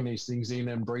just throwing these things in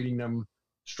and breeding them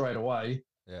straight away.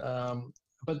 Yeah.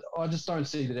 But I just don't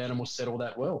see that animals settle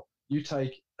that well. You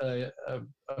take a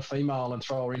female and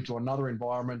throw her into another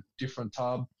environment, different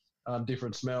tub,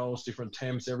 different smells, different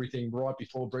temps, everything right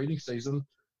before breeding season.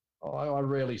 I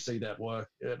rarely see that work.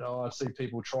 I see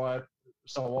people try it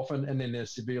so often, and then they're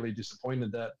severely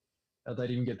disappointed that they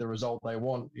didn't get the result they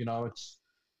want.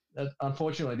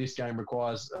 Unfortunately, this game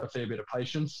requires a fair bit of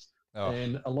patience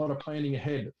and a lot of planning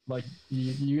ahead. Like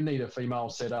you need a female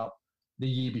set up the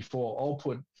year before. I'll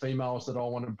put females that I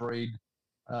want to breed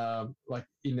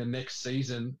in the next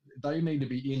season. They need to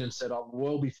be in and set up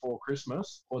well before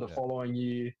Christmas or the following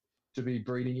year to be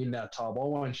breeding in that tub. I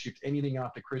won't shift anything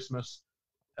after Christmas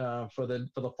for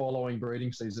the following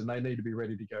breeding season. They need to be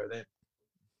ready to go then.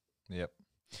 Yep.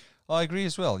 I agree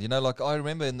as well. I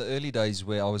remember in the early days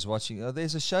where I was watching.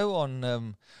 There's a show on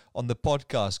the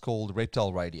podcast called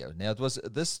Reptile Radio. Now it was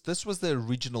this was the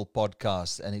original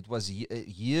podcast, and it was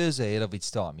years ahead of its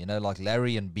time. Like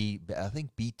Larry and I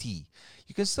think BT.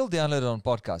 You can still download it on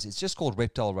podcast. It's just called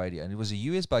Reptile Radio, and it was a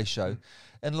US-based show,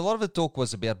 and a lot of the talk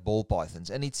was about ball pythons.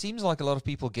 And it seems like a lot of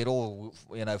people get all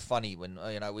funny when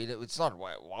it's not.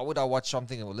 Why would I watch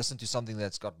something or listen to something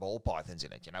that's got ball pythons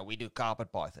in it? We do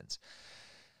carpet pythons.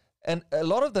 And a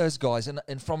lot of those guys,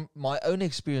 and from my own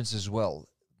experience as well,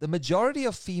 the majority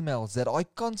of females that I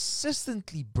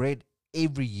consistently bred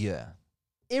every year,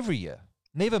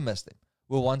 never missed them,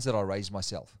 were ones that I raised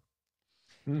myself.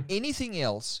 Anything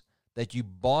else that you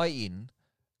buy in,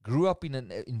 grew up in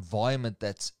an environment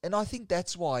and I think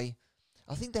that's why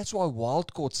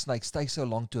wild-caught snakes take so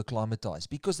long to acclimatize,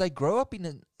 because they grow up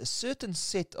in a certain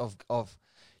set of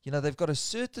they've got a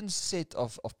certain set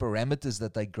of parameters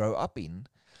that they grow up in,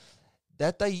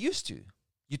 that they used to.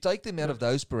 You take them out of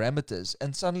those parameters,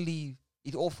 and suddenly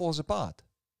it all falls apart.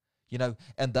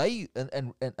 And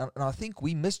I think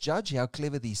we misjudge how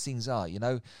clever these things are.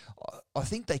 I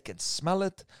think they can smell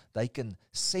it, they can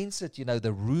sense it.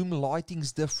 The room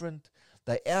lighting's different.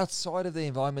 They're outside of the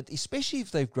environment, especially if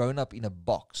they've grown up in a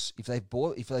box. If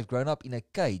they've grown up in a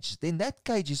cage, then that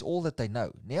cage is all that they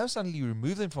know. Now suddenly you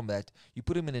remove them from that, you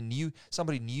put them in a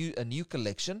new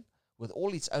collection, with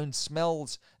all its own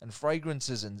smells and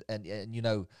fragrances and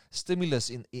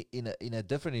stimulus in a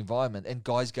different environment, and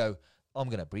guys go, I'm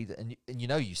going to breathe it, and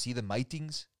you see the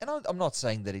matings, and I'm not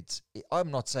saying that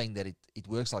it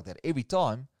works like that every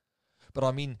time, but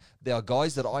I mean there are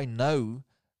guys that I know,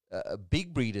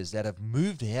 big breeders that have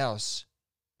moved house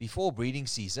before breeding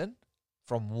season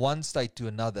from one state to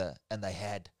another, and they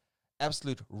had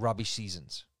absolute rubbish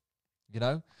seasons.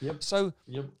 So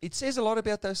it says a lot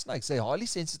about those snakes. They're highly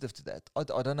sensitive to that. I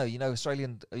don't know,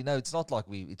 Australian, it's not like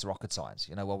it's rocket science,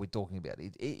 what we're talking about.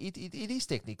 It is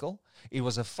technical. It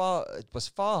was far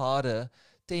harder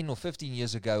 10 or 15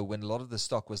 years ago, when a lot of the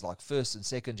stock was like first and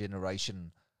second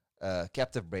generation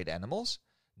captive bred animals.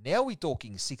 Now we're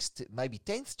talking maybe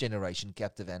 10th generation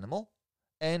captive animal,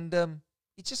 and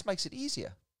it just makes it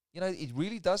easier. It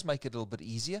really does make it a little bit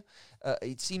easier.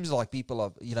 It seems like people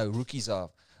are, rookies are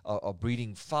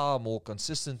breeding far more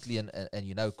consistently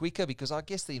and quicker, because I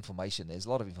guess there's a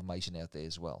lot of information out there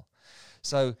as well.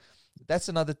 So that's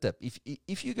another tip.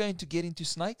 If you're going to get into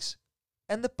snakes,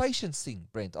 and the patience thing,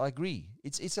 Brent, I agree.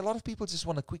 It's a lot of people just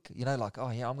want a quick, like, oh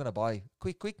yeah, I'm going to buy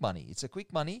quick money. It's a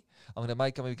quick money. I'm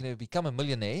going to become a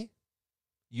millionaire.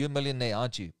 You're a millionaire,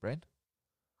 aren't you, Brent?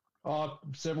 Oh,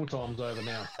 several times over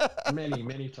now.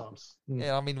 many times.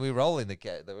 Yeah, I mean, we roll in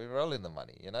the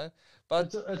money,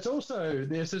 But it's also,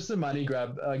 this is the money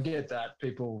grab. I get that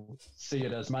people see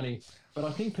it as money, but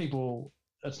I think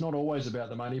it's not always about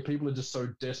the money. People are just so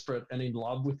desperate and in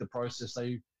love with the process.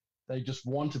 They just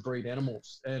want to breed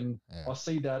animals. And I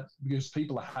see that because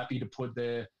people are happy to put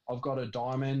I've got a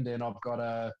diamond and I've got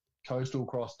a coastal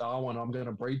cross Darwin, I'm going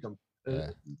to breed them.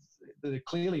 Yeah. They're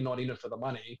clearly not in it for the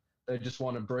money. They just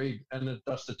want to breed, and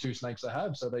that's the two snakes they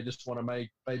have. So they just want to make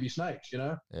baby snakes,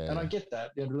 Yeah, and I get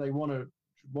that. They want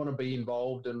to be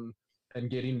involved and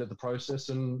get into the process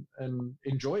and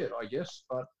enjoy it, I guess.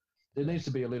 But there needs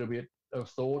to be a little bit of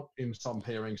thought in some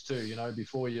pairings too,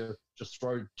 before you just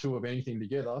throw two of anything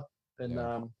together. And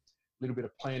a little bit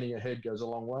of planning ahead goes a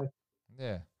long way.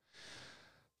 Yeah,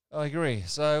 I agree.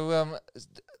 So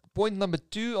point number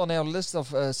 2 on our list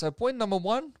of so point number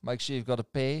 1, make sure you've got a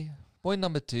pair. Point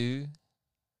number 2,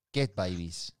 get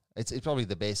babies. It's probably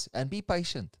the best, and be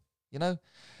patient.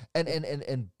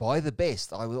 And buy the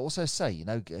best. I would also say,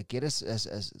 get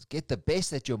get the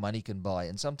best that your money can buy,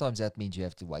 and sometimes that means you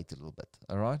have to wait a little bit.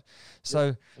 All right.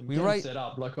 So we set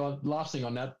up. Like last thing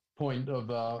on that point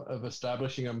of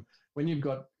establishing them, when you've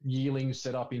got yearlings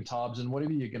set up in tubs and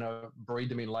whatever you're going to breed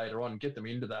them in later on, get them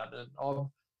into that. And I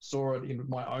saw it in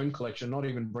my own collection, not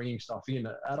even bringing stuff in.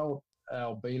 An adult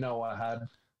albino I had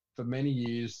for many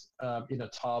years in a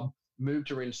tub, moved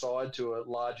her inside to a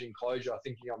large enclosure,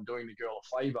 thinking I'm doing the girl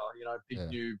a favor, big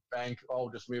new bank, I'll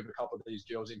just move a couple of these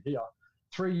girls in here.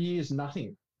 3 years,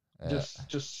 nothing.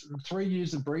 Just 3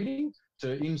 years of breeding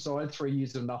to inside 3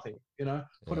 years of nothing,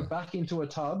 put it back into a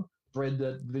tub, bred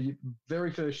the very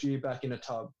first year back in a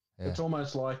tub. It's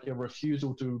almost like a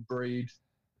refusal to breed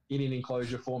in an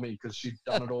enclosure for me because she'd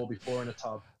done it all before in a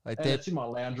tub. And it's in my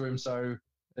lounge room, so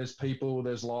there's people,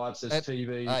 there's lights, there's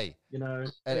TV,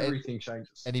 everything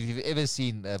changes. And if you've ever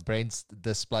seen Brent's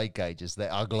display cages, they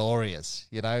are glorious,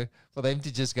 for them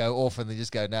to just go off and they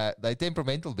just go, no, they're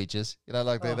temperamental bitches,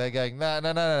 they're going,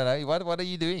 no, what are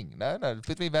you doing? No,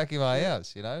 put me back in my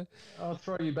house, I'll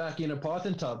throw you back in a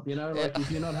python tub,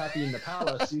 if you're not happy in the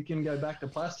palace, you can go back to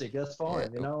plastic, that's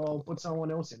fine, I'll put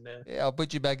someone else in there. Yeah, I'll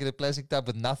put you back in a plastic tub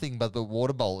with nothing but the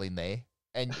water bowl in there.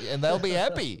 And they'll be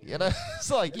happy,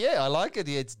 It's like, I like it.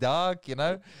 It's dark,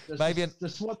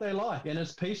 That's what they like, and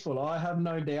it's peaceful. I have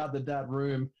no doubt that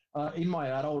room, in my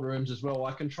adult rooms as well,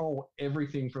 I control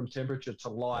everything from temperature to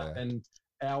light, and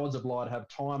hours of light. Have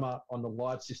timer on the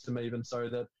light system, even so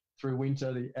that through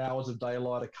winter the hours of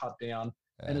daylight are cut down,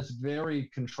 and it's very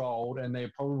controlled, and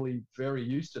they're probably very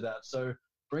used to that. So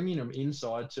bringing them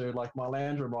inside to like my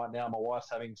lounge room right now, my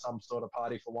wife's having some sort of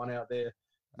party for one out there.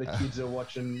 The kids are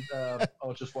watching, I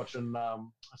was just watching,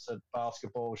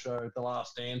 basketball show, The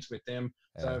Last Dance with them.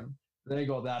 So they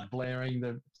got that blaring,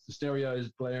 the stereo is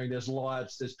blaring, there's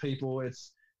lights, there's people,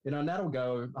 it's, and that'll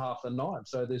go half the night.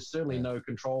 So there's certainly no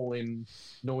control in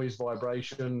noise,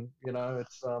 vibration,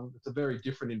 it's a very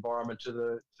different environment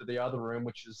to the other room,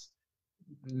 which has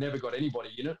never got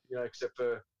anybody in it, except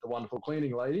for the wonderful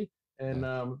cleaning lady. And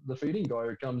the feeding guy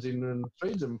who comes in and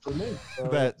feeds them for me. So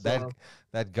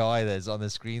that guy that's on the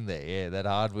screen there, that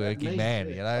hard-working man,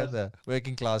 the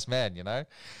working class man,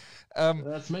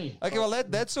 That's me. Okay, well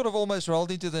that sort of almost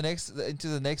rolled into the next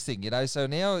thing, So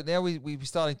now we're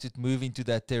starting to move into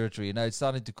that territory. It's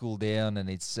starting to cool down, and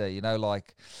it's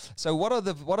so what are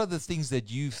the things that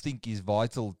you think is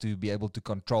vital to be able to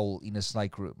control in a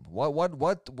snake room?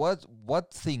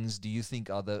 What things do you think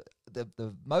are the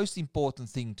most important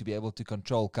thing to be able to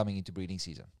control coming into breeding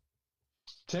season?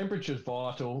 Temperature's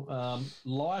vital.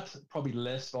 Light, probably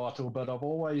less vital, but I've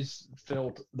always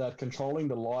felt that controlling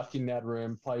the light in that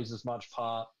room plays as much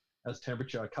part as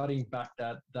temperature. Cutting back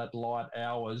that light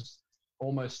hours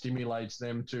almost stimulates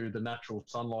them to the natural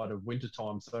sunlight of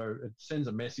wintertime. So it sends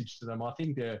a message to them. I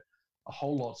think they're a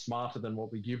whole lot smarter than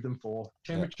what we give them for.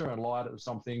 Temperature and light are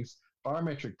some things.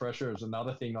 Barometric pressure is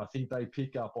another thing I think they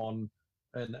pick up on,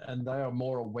 and they are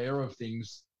more aware of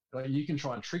things. You can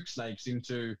try and trick snakes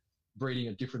into breeding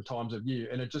at different times of year,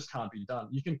 and it just can't be done.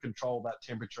 You can control that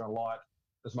temperature and light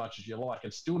as much as you like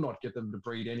and still not get them to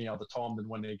breed any other time than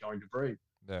when they're going to breed.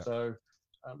 Yeah. So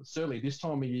certainly this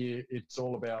time of year, it's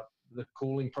all about the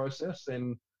cooling process.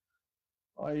 And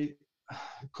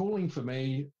cooling for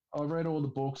me, I've read all the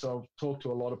books, I've talked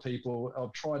to a lot of people,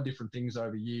 I've tried different things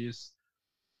over years.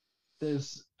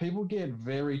 People get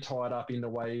very tied up in the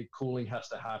way cooling has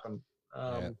to happen.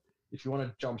 If you want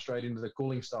to jump straight into the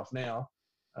cooling stuff now,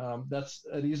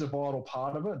 it is a vital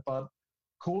part of it, but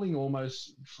cooling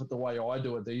almost, for the way I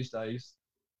do it these days,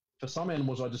 for some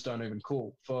animals I just don't even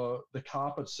cool. For the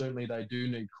carpets, certainly they do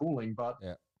need cooling, but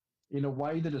in a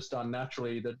way that it's done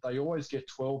naturally, that they always get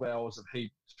 12 hours of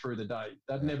heat through the day.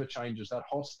 That never changes. That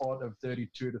hot spot of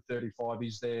 32 to 35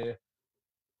 is there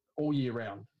all year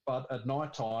round. But at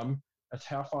night time, it's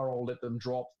how far I'll let them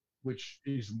drop, which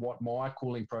is what my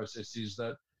cooling process is,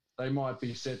 that they might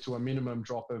be set to a minimum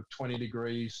drop of 20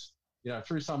 degrees.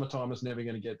 Through summertime, it's never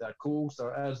going to get that cool.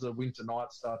 So as the winter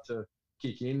nights start to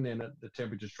kick in, then the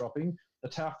temperature's dropping.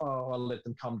 That's how far I let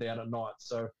them come down at night.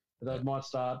 So they might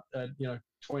start at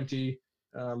 20,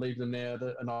 leave them there,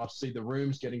 and I see the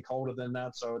rooms getting colder than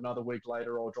that. So another week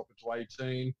later, I'll drop it to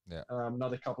 18.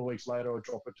 Another couple of weeks later, I'll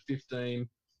drop it to 15.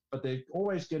 But they're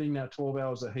always getting that 12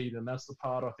 hours of heat, and that's the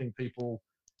part I think people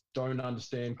don't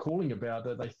understand cooling about,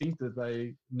 that they think that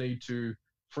they need to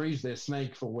freeze their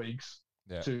snake for weeks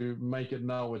to make it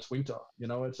know it's winter.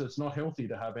 It's not healthy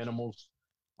to have animals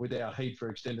without heat for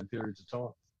extended periods of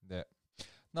time. Yeah.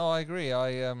 No, I agree.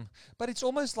 But it's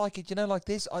almost like it, like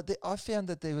this. I found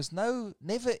that there was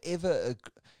never ever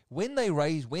when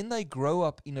they grow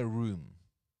up in a room,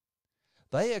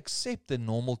 they accept the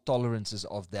normal tolerances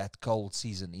of that cold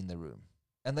season in the room,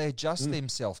 and they adjust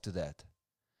themselves to that.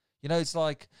 It's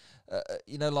like,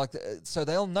 so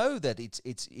they'll know that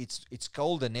it's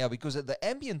colder now, because at the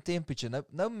ambient temperature,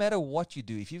 no matter what you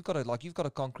do, if you've got a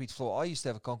concrete floor, I used to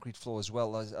have a concrete floor as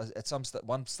well. At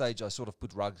one stage, I sort of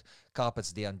put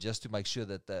carpets down just to make sure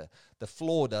that the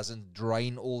floor doesn't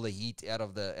drain all the heat out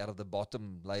of the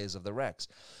bottom layers of the racks.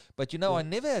 But I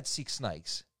never had 6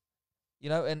 snakes,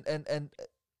 and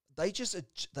they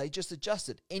just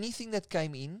adjusted anything that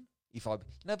came in.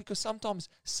 Because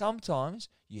sometimes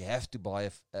you have to buy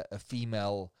a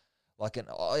female,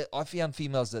 I found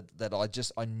females that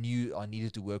I knew I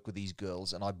needed to work with these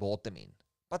girls, and I bought them in.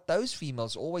 But those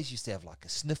females always used to have like a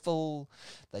sniffle.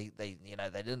 They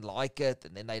didn't like it,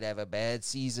 and then they'd have a bad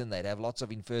season. They'd have lots of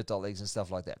infertile eggs and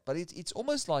stuff like that. But it's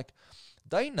almost like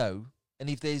they know, and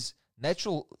if there's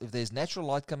natural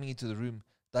light coming into the room,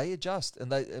 they adjust.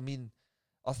 And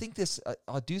I think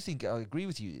I agree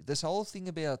with you. This whole thing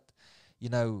about,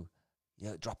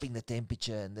 dropping the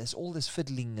temperature, and there's all this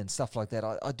fiddling and stuff like that.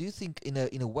 I do think in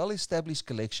a well-established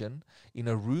collection, in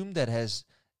a room that has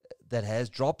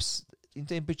drops in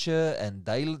temperature, and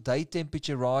day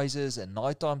temperature rises and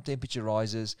nighttime temperature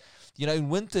rises. In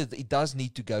winter it does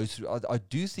need to go through. I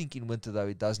do think in winter though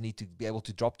it does need to be able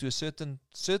to drop to a certain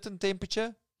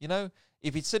temperature.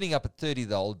 If it's sitting up at 30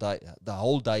 the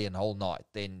whole day and whole night,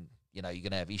 then you're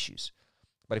going to have issues.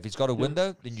 But if it's got a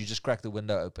window, then you just crack the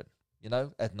window open,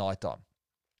 at nighttime.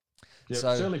 Yeah,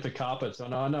 so, certainly for carpets.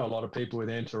 I know a lot of people with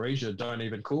Antaresia don't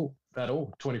even cool at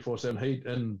all, 24/7 heat,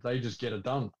 and they just get it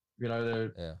done.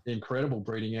 They're incredible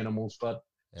breeding animals. But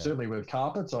certainly with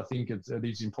carpets, I think it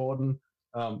is important,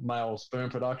 male sperm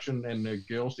production and the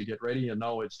girls to get ready and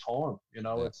know it's time.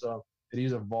 It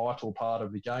is a vital part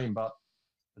of the game, but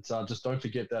it's just don't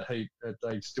forget that heat.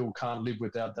 They still can't live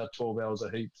without that 12 hours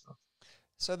of heat.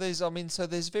 So there's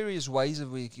various ways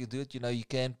of where you can do it. You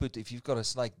can put, if you've got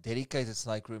a dedicated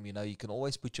snake room, you can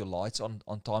always put your lights on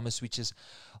timer switches.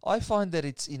 I find that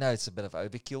it's a bit of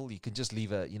overkill. You can just leave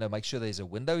make sure there's a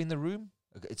window in the room.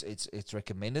 It's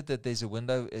recommended that there's a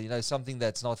window, something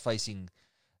that's not facing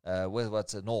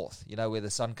what's the north, where the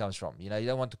sun comes from. You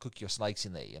don't want to cook your snakes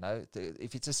in there.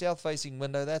 If it's a south-facing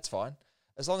window, that's fine.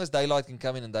 As long as daylight can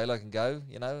come in and daylight can go,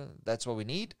 that's what we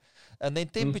need. And then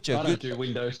temperature. I don't do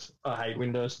windows. I hate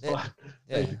windows. Yeah.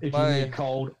 If you get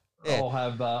cold, I'll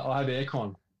have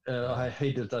aircon.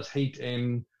 It does heat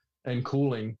and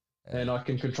cooling, and I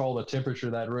can control the temperature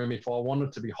of that room if I want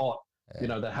it to be hot.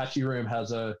 The hatchie room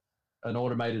has an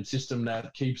automated system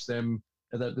that keeps them,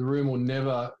 that the room will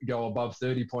never go above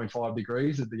 30.5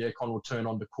 degrees. The aircon will turn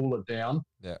on to cool it down.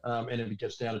 And if it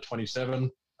gets down to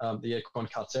 27, the aircon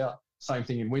cuts out. Same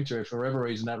thing in winter. If for whatever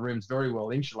reason that room's very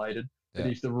well insulated, but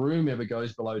if the room ever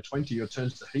goes below 20 or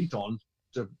turns the heat on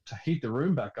to heat the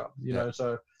room back up,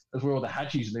 so that's where all the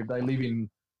hatchies live. They live in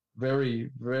very,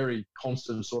 very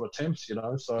constant sort of temps,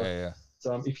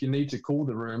 So if you need to cool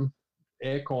the room,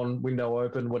 aircon window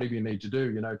open, whatever you need to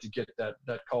do, to get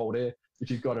that cold air. If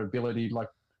you've got an ability, like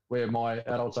where my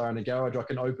adults are in the garage, I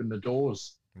can open the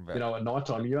doors, Right. at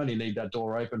nighttime. You only need that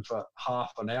door open for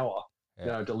half an hour,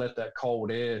 to let that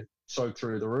cold air soak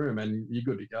through the room, and you're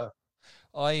good to go.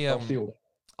 I feel that.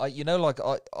 I'm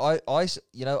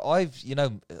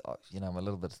a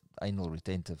little bit anal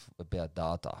retentive about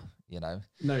data,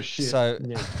 No shit. So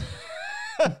yeah.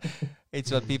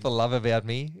 it's what people love about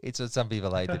me. It's what some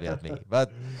people hate about me.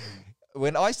 But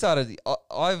when I started,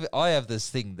 I have this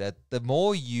thing that the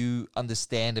more you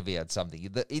understand about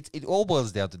something, it all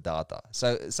boils down to data.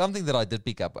 So something that I did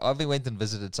pick up, I went and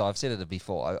visited, so I've said it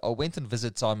before, I went and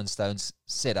visited Simon Stone's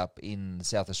setup in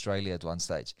South Australia at one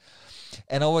stage.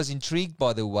 And I was intrigued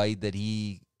by the way that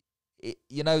you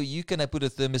can put a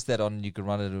thermostat on and you can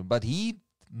run it, but he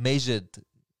measured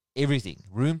everything,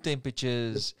 room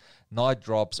temperatures, night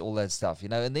drops, all that stuff,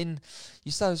 and then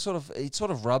you start it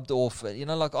sort of rubbed off,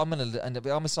 like I'm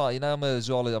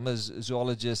a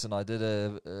zoologist, and I did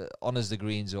a honors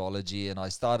degree in zoology, and I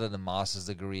started a master's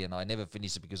degree, and I never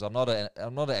finished it because I'm not an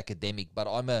academic, but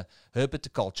I'm a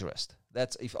herpetoculturist.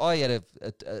 That's if I had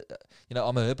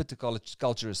I'm a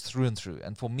herpetoculturist through and through,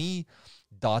 and for me,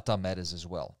 data matters as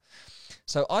well.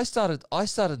 So I started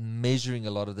measuring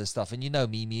a lot of this stuff, and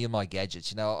me and my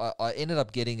gadgets. I ended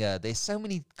up getting there's so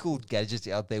many cool gadgets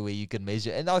out there where you can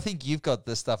measure, and I think you've got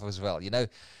this stuff as well. You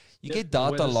get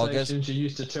data loggers. You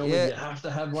used to tell me you have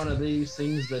to have one of these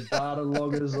things, the data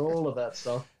loggers, all of that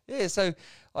stuff. Yeah, so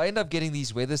I end up getting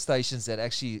these weather stations that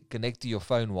actually connect to your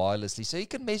phone wirelessly, so you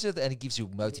can measure that, and it gives you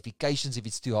notifications if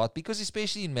it's too hot. Because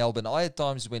especially in Melbourne, I had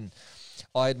times when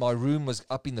my room was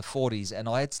up in the 40s, and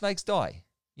I had snakes die.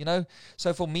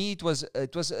 So for me, it was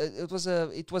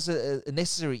a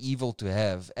necessary evil to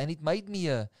have, and it made me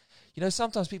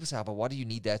sometimes people say, but what do you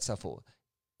need that stuff for?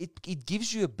 It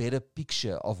gives you a better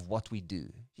picture of what we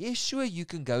do. Yeah, sure, you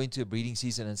can go into a breeding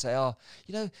season and say, I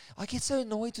get so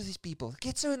annoyed with these people. I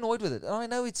get so annoyed with it. And I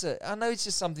know it's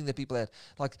just something that people have,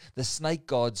 like the snake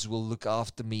gods will look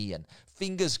after me and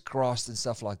fingers crossed and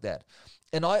stuff like that.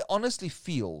 And I honestly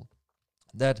feel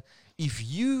that if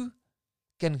you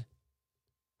can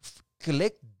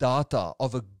collect data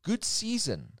of a good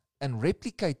season and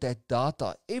replicate that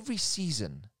data every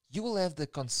season, you will have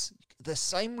the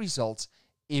same results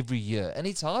every year. And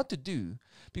it's hard to do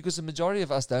because the majority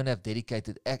of us don't have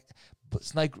dedicated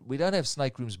we don't have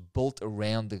snake rooms built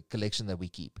around the collection that we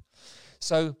keep.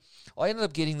 So I ended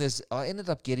up getting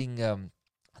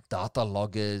data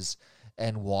loggers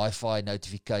and Wi-Fi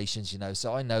notifications,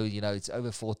 so I know, it's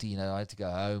over 40, I have to go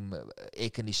home, air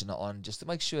conditioner on, just to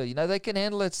make sure, they can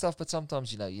handle that stuff, but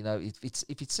sometimes,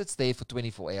 if it sits there for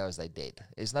 24 hours, they're dead.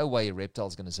 There's no way a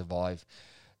reptile's going to survive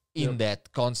in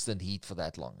that constant heat for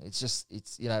that long. It's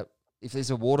if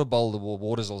there's a water bowl, the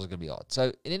water's also going to be hot.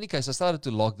 So in any case, I started to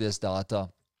log this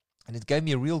data, and it gave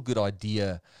me a real good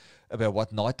idea about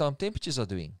what nighttime temperatures are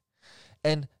doing.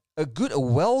 And a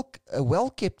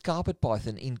well-kept carpet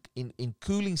python in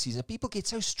cooling season, people get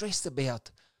so stressed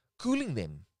about cooling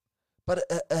them. But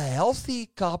a healthy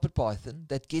carpet python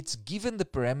that gets given the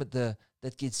parameter,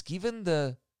 that gets given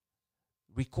the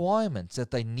requirements that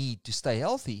they need to stay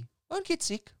healthy, won't get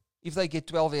sick if they get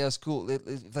 12 hours cool.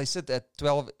 If they sit at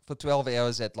 12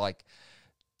 hours at like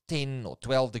 10 or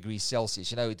 12 degrees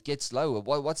Celsius, it gets lower.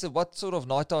 What sort of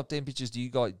nighttime temperatures do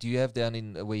you have down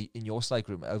in your snake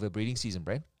room over breeding season,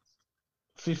 Brent?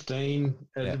 15.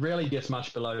 It rarely gets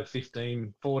much below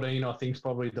 15. 14, I think, is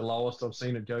probably the lowest I've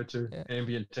seen it go to,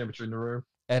 ambient temperature in the room.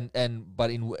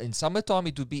 But in summertime,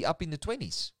 it would be up in the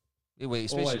 20s.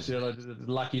 Always,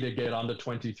 lucky to get under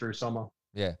 20 through summer.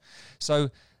 Yeah. So,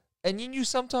 and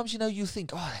sometimes, you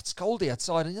think, it's cold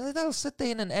outside, and they'll sit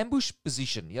there in an ambush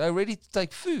position, ready to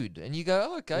take food. And you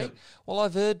go, okay, well,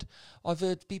 I've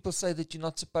heard people say that you're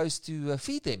not supposed to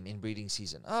feed them in breeding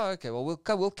season. Oh, okay, well,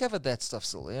 we'll cover that stuff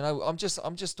still. I'm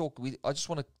just talking. I just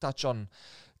want to touch on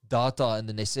data and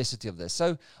the necessity of this.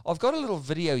 So I've got a little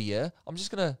video here. I'm just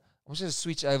gonna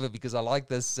switch over because I like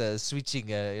this switching.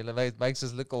 It makes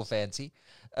us look all fancy.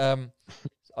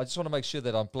 I just want to make sure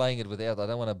that I'm playing it without. I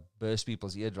don't want to burst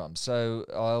people's eardrums. So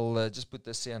I'll just put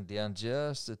the sound down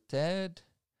just a tad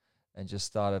and just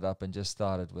start it up and just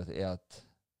start it without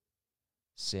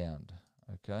sound.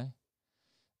 Okay?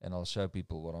 And I'll show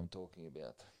people what I'm talking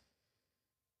about.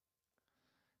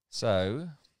 So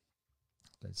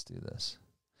let's do this.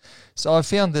 So I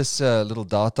found this little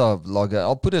data logger.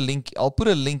 I'll put a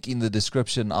link in the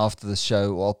description after the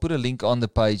show. Or I'll put a link on the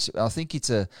page. I think it's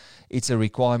a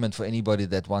requirement for anybody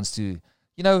that wants to,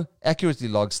 accurately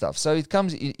log stuff. So it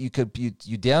comes. You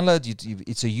download.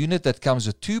 It's a unit that comes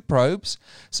with 2 probes.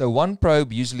 So one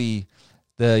probe usually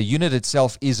the unit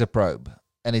itself is a probe,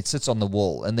 and it sits on the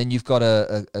wall. And then you've got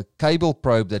a cable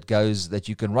probe that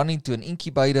you can run into an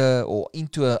incubator or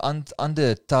into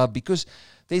under a tub, because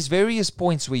there's various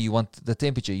points where you want the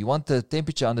temperature. You want the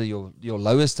temperature under your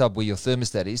lowest tub where your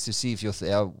thermostat is, to see if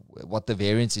what the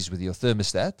variance is with your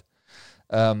thermostat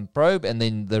probe, and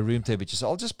then the room temperature. So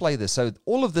I'll just play this. So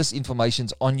all of this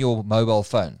information's on your mobile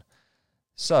phone.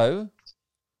 So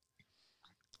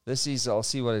this is, I'll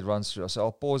see what it runs through. So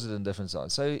I'll pause it in different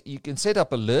sides. So you can set up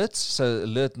alerts. So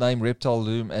alert name, reptile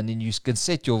room, and then you can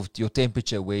set your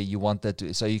temperature where you want that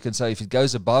to. So you can say if it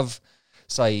goes above,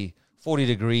 say, 40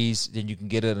 degrees, then you can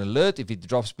get an alert. If it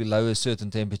drops below a certain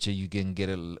temperature, you can get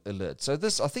an alert. So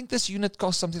I think this unit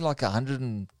costs something like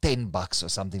 $110 or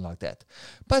something like that.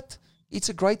 But it's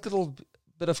a great little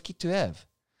bit of kit to have.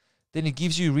 Then it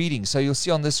gives you readings. So you'll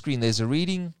see on this screen, there's a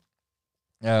reading.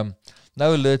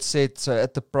 No alert set. So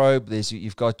at the probe,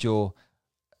 you've got the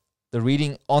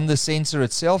reading on the sensor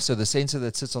itself, so the sensor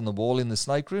that sits on the wall in the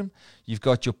snake room. You've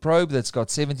got your probe that's got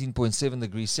 17.7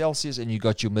 degrees Celsius, and you've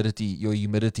got your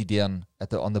humidity down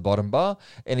on the bottom bar,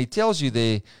 and it tells you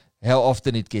there how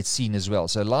often it gets seen as well.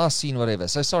 So last seen, whatever.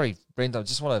 So sorry, Brent, I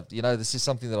just want to, this is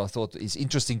something that I thought is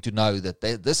interesting to know, that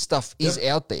this stuff is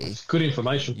out there. It's good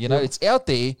information. It's out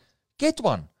there. Get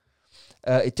one.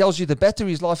 It tells you the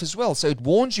battery's life as well, so it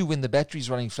warns you when the battery's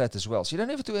running flat as well. So you don't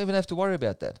even have to worry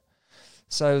about that.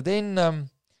 So then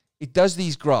it does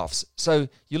these graphs. So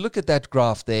you look at that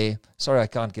graph there. Sorry, I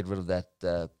can't get rid of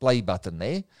that play button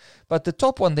there. But the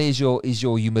top one there is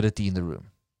your humidity in the room,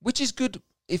 which is good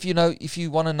if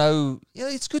you want to know.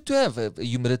 It's good to have a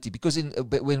humidity, because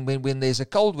when there's a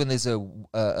cold, when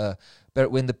the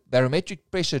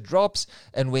barometric pressure drops,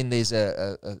 and when there's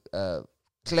a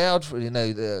cloud,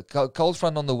 the cold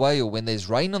front on the way, or when there's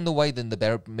rain on the way, then the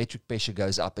barometric pressure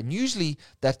goes up, and usually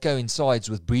that coincides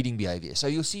with breeding behavior. So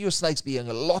you'll see your snakes being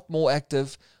a lot more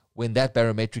active when that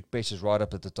barometric pressure is right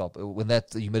up at the top, when the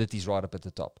humidity is right up at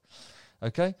the top.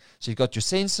 Okay, so you've got your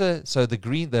sensor. So the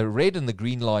red and the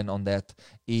green line on that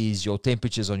is your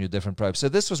temperatures on your different probes. So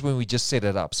this was when we just set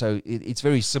it up. So it's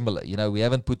very similar. We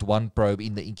haven't put one probe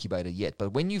in the incubator yet.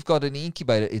 But when you've got an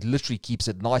incubator, it literally keeps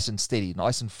it nice and steady,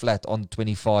 nice and flat on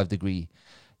 25 degree,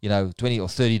 20 or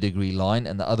 30 degree line.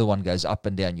 And the other one goes up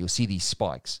and down. You'll see these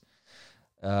spikes.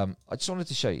 I just wanted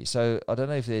to show you. So I don't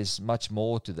know if there's much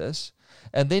more to this.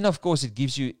 And then, of course, it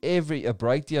gives you a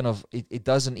breakdown of it. It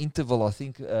does an interval, I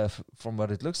think, from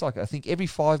what it looks like. I think every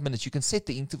 5 minutes you can set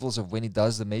the intervals of when it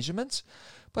does the measurements.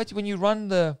 But when you run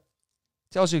it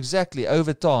tells you exactly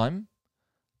over time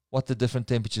what the different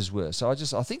temperatures were. So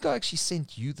I think I actually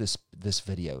sent you this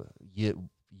video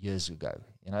years ago,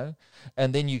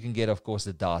 And then you can get, of course,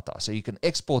 the data. So you can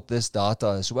export this data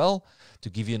as well to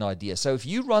give you an idea. So if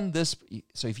you run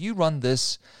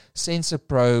this sensor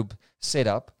probe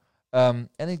setup, and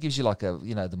it gives you like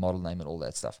the model name and all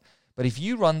that stuff. But if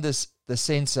you run the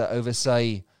sensor over,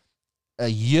 say, a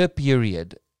year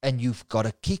period, and you've got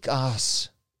a kick-ass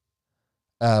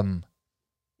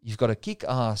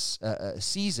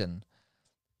season,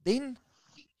 then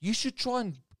you should try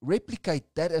and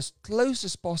replicate that as close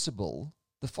as possible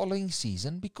the following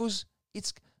season, because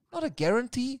it's not a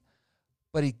guarantee,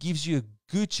 but it gives you a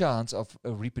good chance of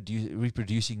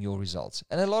reproducing your results.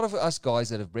 And a lot of us guys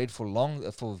that have bred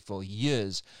for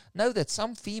years know that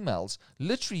some females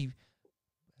literally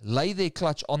lay their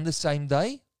clutch on the same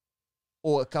day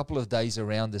or a couple of days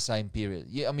around the same period.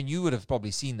 Yeah, I mean, you would have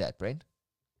probably seen that, Brent.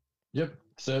 Yep,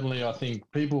 certainly. I think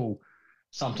people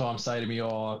sometimes say to me,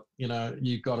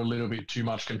 you've got a little bit too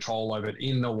much control over it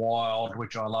in the wild,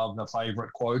 which I love, the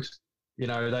favorite quote.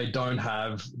 They don't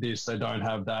have this, they don't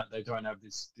have that, they don't have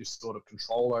this sort of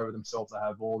control over themselves. They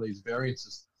have all these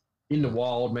variances. In the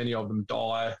wild, many of them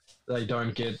die. They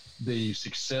don't get the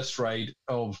success rate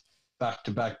of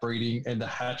back-to-back breeding and the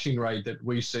hatching rate that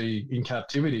we see in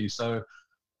captivity. So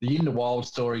the in the wild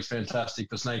story is fantastic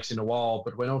for snakes in the wild,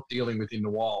 but we're not dealing with in the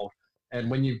wild.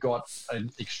 And when you've got an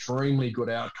extremely good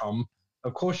outcome,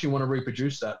 of course you want to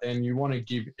reproduce that, and you want to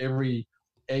give every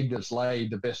egg that's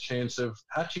laid the best chance of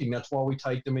hatching. That's why we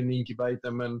take them and incubate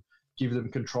them and give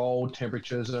them controlled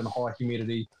temperatures and high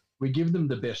humidity. We give them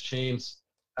the best chance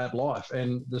at life.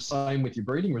 And the same with your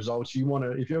breeding results. You want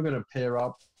to, if you're going to pair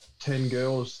up 10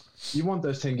 girls, you want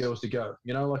those 10 girls to go.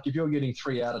 Like if you're getting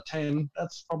 3 out of 10,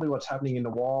 that's probably what's happening in the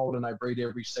wild, and they breed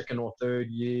every second or third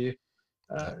year.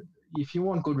 If you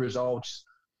want good results,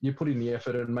 you put in the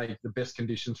effort and make the best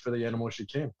conditions for the animals you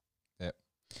can. Yeah.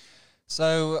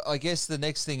 So I guess the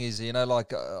next thing is,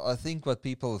 I think what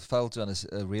people fail to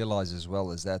realize as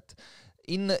well is that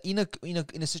in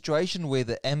a situation where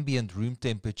the ambient room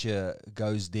temperature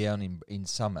goes down in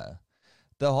summer,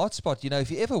 the hot spot, if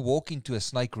you ever walk into a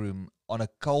snake room on a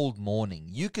cold morning,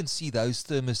 you can see those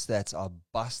thermostats are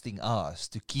busting ass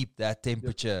to keep that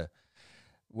temperature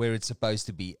where it's supposed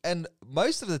to be. And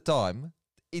most of the time,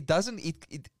 it doesn't.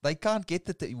 They can't get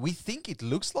we think it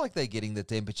looks like they're getting the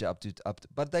temperature up to,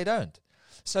 but they don't.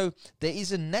 So there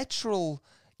is a natural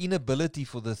inability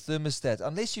for the thermostat,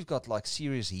 unless you've got like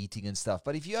serious heating and stuff.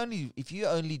 But if you're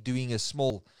only doing a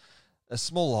small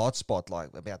hotspot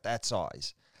like about that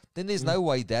size, then there's no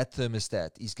way that thermostat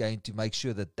is going to make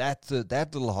sure that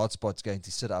little hotspot's going to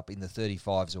sit up in the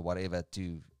 35s or whatever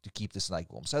to keep the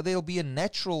snake warm. So there'll be a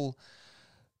natural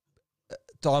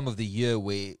time of the year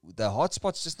where the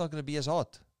hotspot's just not going to be as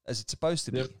hot as it's supposed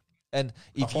to be. And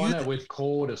if I find that with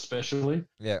cord especially,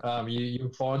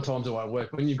 you find times it won't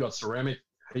work. When you've got ceramic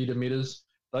heat emitters,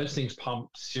 those things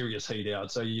pump serious heat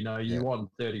out. So, you want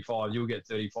 35, you'll get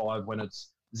 35 when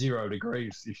it's 0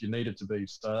 degrees if you need it to be.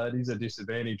 So that is a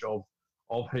disadvantage of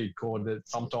heat cord, that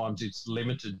sometimes it's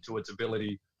limited to its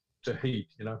ability to heat,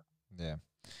 Yeah.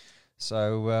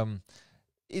 So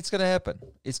it's going to happen.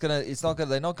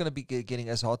 They're not going to be getting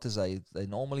as hot as they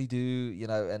normally do,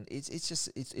 and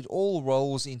it all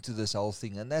rolls into this whole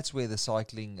thing. And that's where the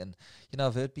cycling, and,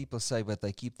 I've heard people say, but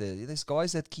there's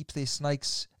guys that keep their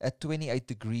snakes at 28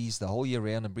 degrees the whole year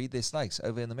round and breed their snakes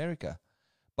over in America.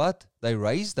 But they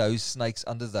raise those snakes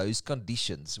under those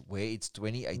conditions where it's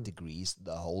 28 degrees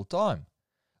the whole time.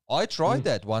 I tried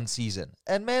that one season,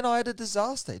 and man, I had a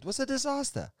disaster. It was a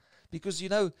disaster because,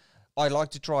 I like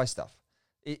to try stuff.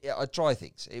 I try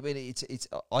things. I mean,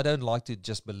 I don't like to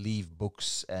just believe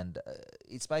books, and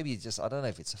it's maybe just, I don't know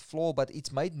if it's a flaw, but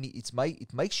it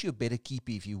makes you a better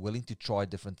keeper if you're willing to try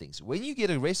different things. When you get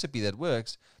a recipe that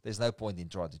works, there's no point in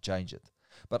trying to change it.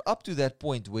 But up to that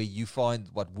point where you find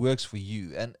what works for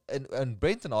you, and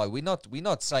Brent and I, we're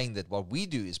not saying that what we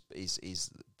do is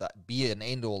that be an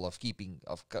end all of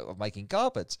making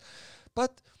carpets,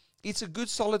 but it's a good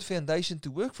solid foundation to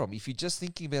work from. If you're just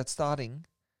thinking about starting,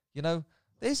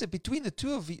 between the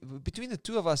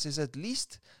two of us is at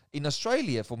least in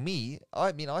Australia. For me,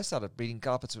 I started breeding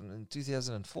carpets in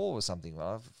 2004 or something,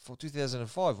 for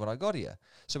 2005 when I got here.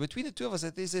 So between the two of us,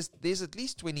 there's at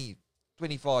least 20.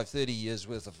 25, 30 years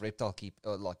worth of reptile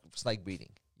like snake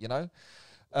breeding,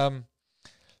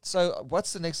 So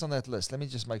what's the next on that list? Let me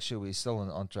just make sure we're still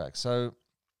on track. So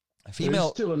female.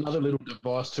 There's still another little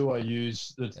device too I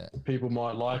use that people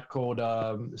might like called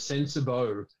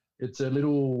Sensibo. It's a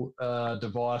little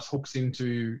device, hooks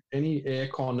into any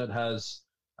aircon that has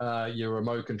your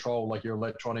remote control, like your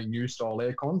electronic new style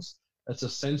aircons. It's a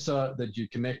sensor that you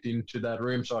connect into that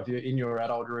room. So if you're in your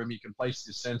adult room, you can place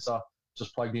this sensor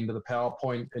just plugged into the power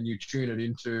point, and you tune it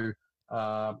into,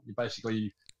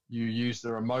 you use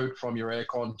the remote from your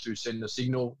aircon to send the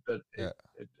signal that it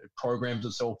programs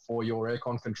itself for your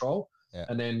aircon control. Yeah.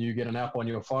 And then you get an app on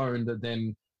your phone that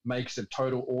then makes a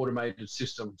total automated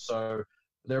system. So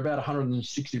they're about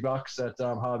 $160 at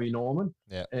Harvey Norman.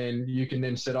 Yeah. And you can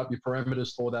then set up your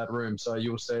parameters for that room. So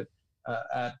you'll set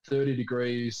at 30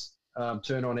 degrees,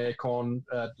 turn on aircon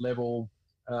at level,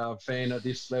 fan at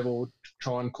this level,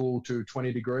 try and cool to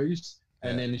 20 degrees.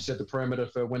 And then you set the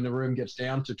parameter for when the room gets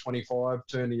down to 25,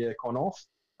 turn the aircon off.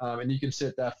 And you can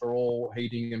set that for all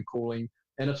heating and cooling.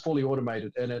 And it's fully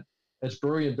automated. And it's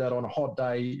brilliant that on a hot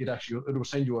day, it'll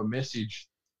send you a message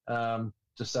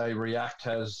to say React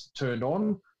has turned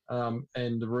on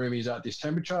and the room is at this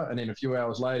temperature. And then a few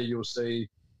hours later, you'll see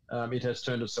it has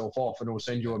turned itself off, and it will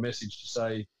send you a message to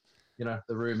say, the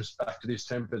room is back to this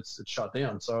temp, it's shut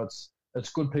down. So it's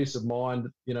good peace of mind,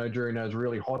 during those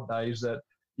really hot days that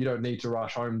you don't need to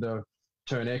rush home to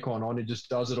turn aircon on. It just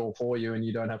does it all for you, and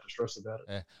you don't have to stress about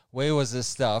it. Where was this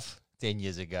stuff 10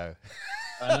 years ago?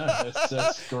 I know,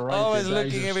 that's great. I was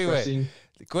looking everywhere.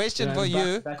 The question for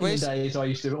you. Back in the days, I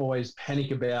used to always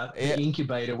panic about the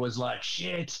incubator was like,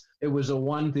 shit. It was the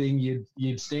one thing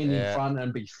you'd stand in front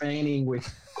and be fanning with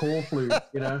core fluid,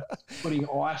 putting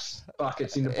ice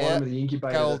buckets in the bottom of the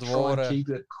incubator cold to water. Try and keep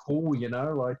it cool,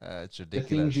 like it's ridiculous.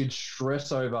 The things you'd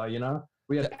stress over,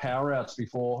 We had power outs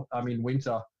before,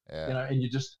 winter, and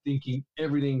you're just thinking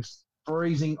everything's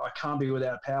freezing. I can't be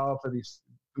without power for this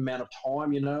amount of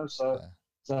time,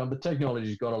 So the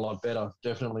technology's got a lot better,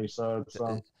 definitely. So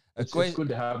it's good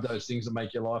to have those things that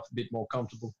make your life a bit more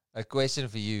comfortable. A question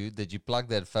for you: did you plug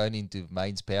that phone into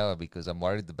mains power? Because I'm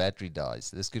worried the battery dies.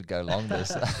 This could go long.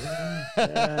 This.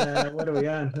 What are we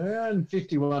on? We're on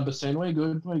 51%. We're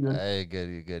good.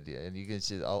 You're good. Yeah, and you can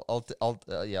see.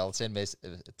 I'll send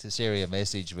to Siri a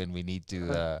message when we need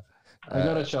to I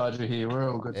got a charger here.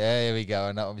 We're all good. Yeah, here we go.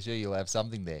 And I'm sure you'll have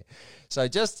something there. So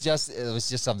just it was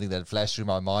just something that flashed through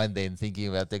my mind then, thinking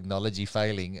about technology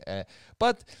failing.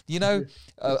 But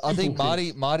I think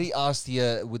Marty asked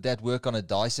here, would that work on a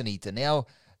Dyson heater? Now,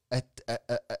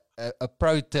 a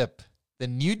pro tip: the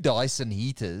new Dyson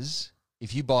heaters,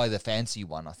 if you buy the fancy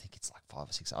one, I think it's like 5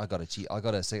 or 6. I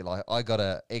got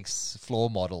a X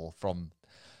floor model from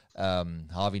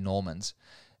Harvey Norman's.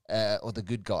 Or the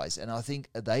good guys, and I think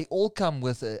they all come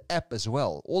with an app as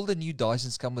well. All the new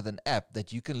Dysons come with an app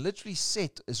that you can literally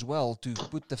set as well to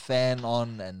put the fan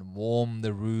on and warm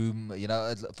the room.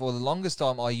 For the longest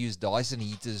time, I used Dyson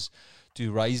heaters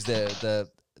to raise the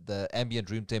ambient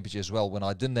room temperature as well when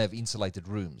I didn't have insulated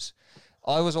rooms.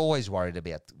 I was always worried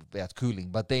about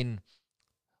cooling, but then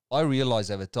I realized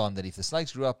over time that if the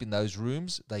snakes grew up in those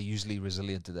rooms, they're usually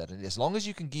resilient to that. And as long as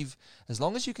you can give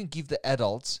the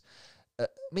adults,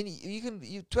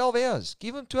 12 hours.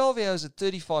 Give them 12 hours at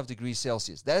 35 degrees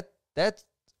Celsius. That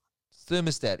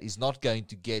thermostat is not going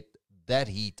to get that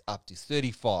heat up to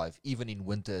 35, even in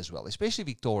winter as well, especially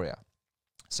Victoria.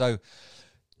 So,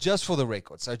 just for the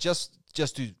record, so just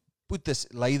to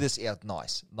lay this out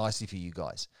nicely for you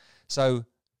guys. So,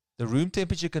 the room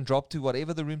temperature can drop to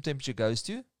whatever the room temperature goes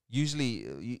to. Usually,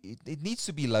 it needs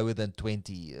to be lower than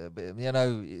 20.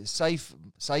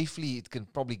 Safely, it can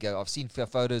probably go. I've seen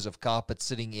photos of carpet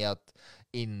sitting out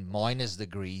in minus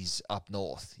degrees up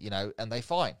north, and they're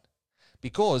fine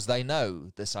because they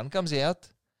know the sun comes out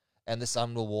and the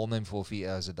sun will warm them for a few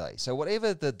hours a day. So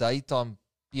whatever the daytime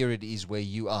period is where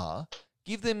you are,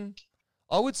 give them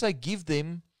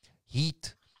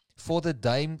heat for the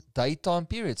daytime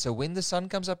period. So when the sun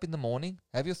comes up in the morning,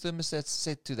 have your thermostat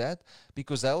set to that,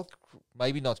 because they'll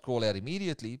maybe not crawl out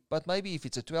immediately, but maybe if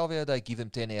it's a 12-hour day, give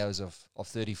them 10 hours of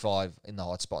 35 in the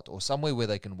hot spot or somewhere where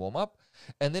they can warm up.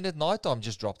 And then at nighttime,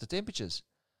 just drop the temperatures.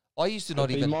 I used to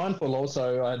be mindful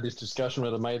also. I had this discussion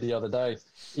with a mate the other day.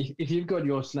 If you've got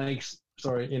your snakes,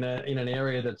 in an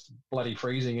area that's bloody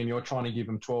freezing and you're trying to give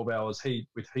them 12 hours heat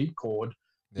with heat cord,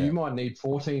 you might need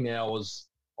 14 hours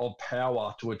of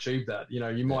power to achieve that.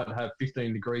 You might have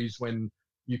 15 degrees when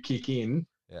you kick in,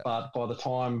 but by the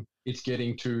time it's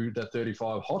getting to the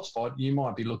 35 hotspot, you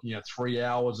might be looking at 3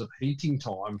 hours of heating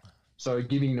time. So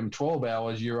giving them 12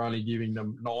 hours, you're only giving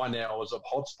them 9 hours of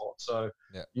hotspot. So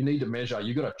you need to measure.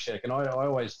 You got to check. And I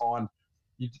always find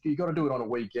you got to do it on a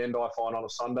weekend. I find on a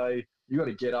Sunday, you got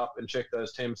to get up and check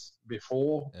those temps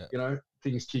before,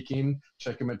 things kick in,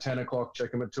 check them at 10 o'clock,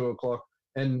 check them at 2 o'clock.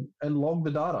 And log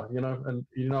the data, and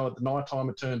at the night time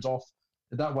it turns off.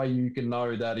 That way you can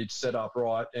know that it's set up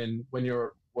right. And when you're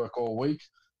at work all week,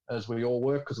 as we all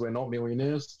work because we're not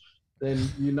millionaires, then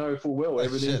full well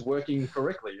everything's working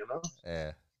correctly.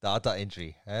 Yeah, data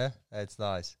entry. That's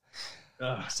nice.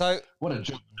 So what a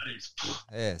job that is.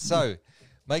 Yeah. So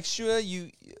make sure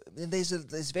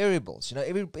there's variables.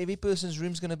 Every person's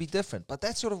room's going to be different, but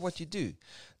that's sort of what you do.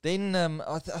 Then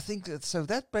I think so.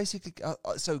 That basically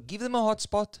so give them a hot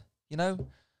spot.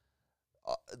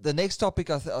 The next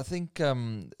topic I think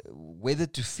whether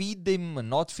to feed them or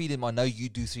not feed them. I know you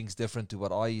do things different to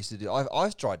what I used to do.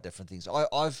 I've tried different things.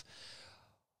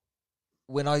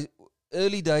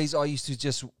 Early days I used to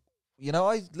just.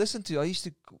 I used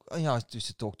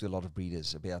to talk to a lot of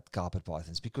breeders about carpet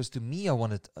pythons because to me,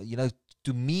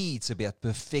 it's about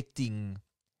perfecting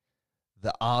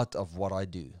the art of what I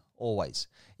do. Always.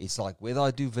 It's like whether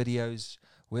I do videos,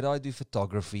 whether I do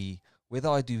photography, whether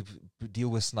I deal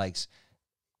with snakes,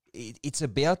 it's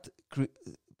about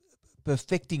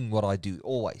perfecting what I do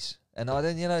always. And I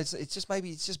don't, it's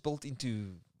just built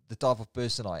into the type of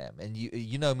person I am. And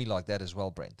you know me like that as well,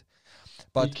 Brent.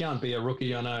 But you can't be a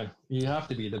rookie, I know. You have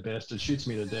to be the best. It shoots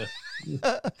me to death.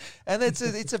 And it's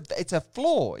a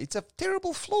flaw. It's a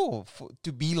terrible flaw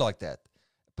to be like that.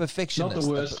 Perfectionist. Not the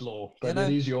worst flaw, but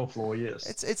it is your flaw.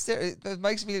 Yes. It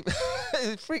makes me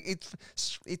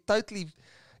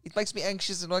it makes me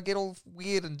anxious, and I get all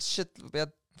weird and shit about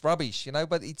rubbish,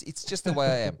 But it's just the way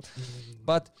I am.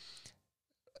 But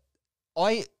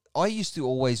I used to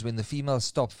always, when the females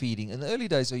stop feeding, in the early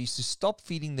days, I used to stop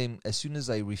feeding them as soon as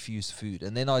they refuse food.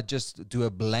 And then I just do a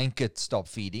blanket stop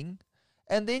feeding.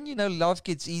 And then, life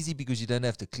gets easy because you don't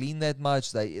have to clean that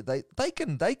much. They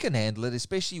can handle it,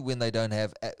 especially when they don't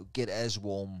get as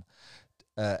warm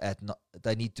at night.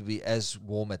 They need to be as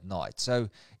warm at night. So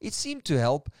it seemed to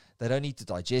help. They don't need to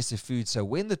digest the food. So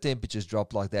when the temperatures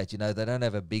drop like that, they don't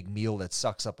have a big meal that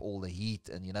sucks up all the heat,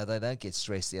 and they don't get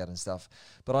stressed out and stuff.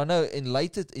 But I know in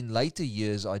later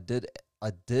years, I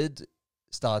did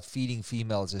start feeding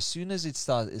females as soon as it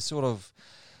started. It's sort of,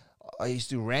 I used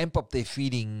to ramp up their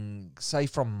feeding, say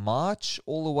from March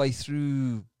all the way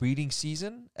through breeding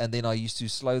season, and then I used to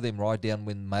slow them right down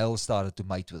when males started to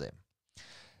mate with them.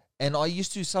 And I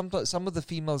used to, some of the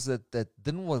females that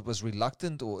didn't, was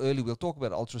reluctant or early, we'll talk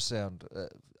about ultrasound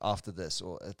after this,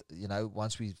 or,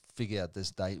 once we figure out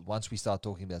this day, once we start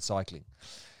talking about cycling.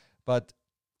 But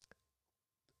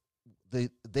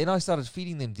then I started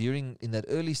feeding them in that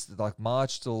early, like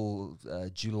March till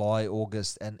July,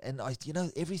 August, and I,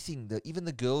 everything, even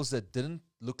the girls that didn't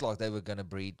look like they were going to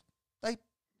breed, they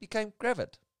became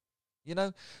gravid,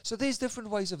 So there's different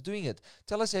ways of doing it.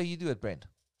 Tell us how you do it, Brent.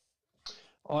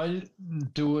 I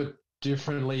do it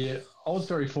differently. I was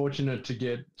very fortunate to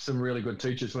get some really good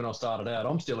teachers when I started out.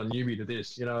 I'm still a newbie to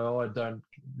this. I don't,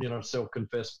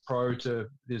 self-confess pro to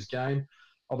this game.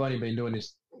 I've only been doing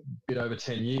this a bit over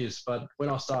 10 years. But when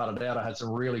I started out, I had some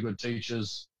really good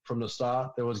teachers from the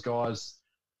start. There was guys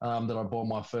that I bought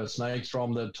my first snakes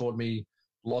from that taught me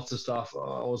lots of stuff.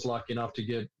 I was lucky enough to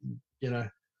get, a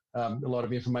lot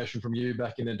of information from you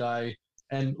back in the day.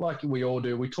 And like we all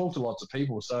do, we talk to lots of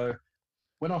people. So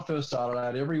when I first started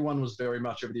out, everyone was very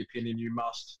much of the opinion you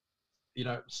must,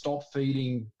 stop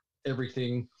feeding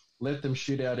everything, let them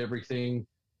shit out everything,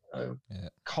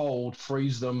 cold,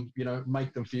 freeze them,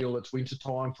 make them feel it's winter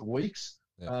time for weeks,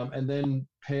 and then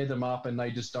pair them up and they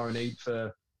just don't eat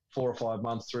for 4 or 5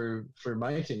 months through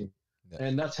mating. Yeah.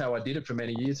 And that's how I did it for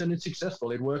many years, and it's successful.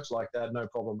 It works like that, no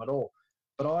problem at all.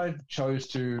 But I chose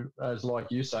to, as like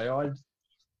you say, I,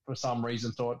 for some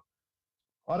reason, thought,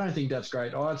 I don't think that's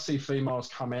great. I'd see females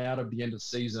come out of the end of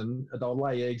season, they'll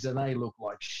lay eggs and they look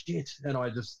like shit. And I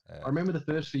remember the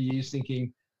first few years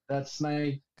thinking, that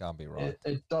snake can't be right.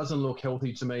 It doesn't look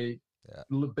healthy to me,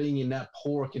 being in that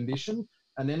poor condition.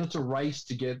 And then it's a race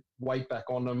to get weight back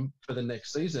on them for the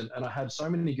next season. And I had so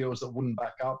many girls that wouldn't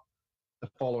back up the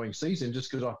following season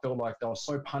just because I felt like they were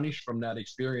so punished from that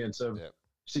experience of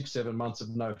 6-7 months of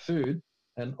no food.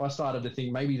 And I started to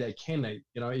think maybe they can eat.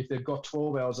 If they've got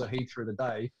 12 hours of heat through the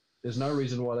day, there's no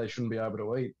reason why they shouldn't be able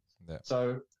to eat. Yeah.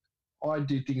 So I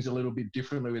do things a little bit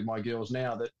differently with my girls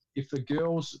now, that if the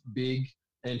girl's big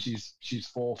and she's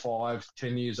 4, 5,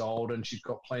 10 years old and she's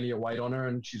got plenty of weight on her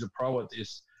and she's a pro at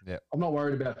this, I'm not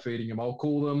worried about feeding them. I'll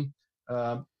call them.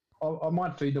 I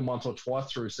might feed them once or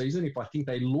twice through a season. If I think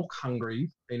they look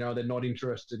hungry, they're not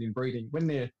interested in breeding. When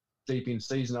they're deep in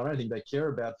season, I don't think they care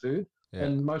about food. Yeah.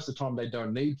 And most of the time they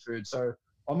don't need food. So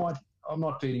I'm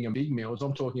not feeding them big meals.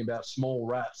 I'm talking about small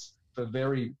rats for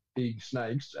very big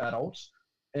snakes, adults,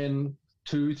 and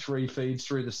 2-3 feeds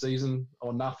through the season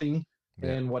or nothing.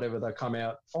 Yeah. And whatever they come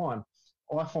out, fine.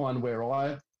 I find where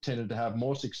I tended to have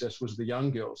more success was the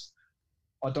young girls.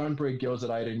 I don't breed girls at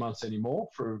 18 months anymore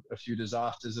for a few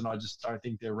disasters, and I just don't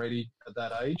think they're ready at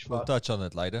that age. We'll touch on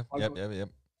it later. Yep.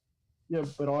 Yeah,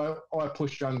 but I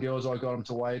pushed young girls. I got them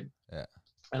to weight. Yeah.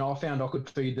 And I found I could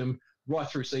feed them right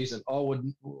through season. I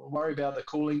wouldn't worry about the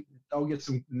cooling. They'll get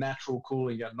some natural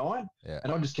cooling at night,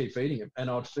 and I'll just keep feeding them. And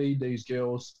I'd feed these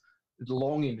girls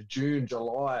long into June,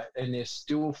 July, and they're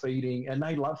still feeding, and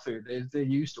they love food. They're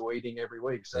used to eating every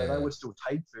week, so they would still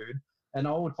take food. And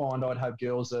I would find I'd have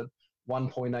girls at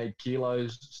 1.8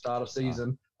 kilos start of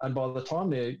season, and by the time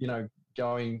they're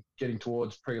getting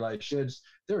towards pre-lay sheds,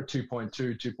 they're at 2.2,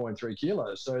 2.3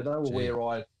 kilos. So they were where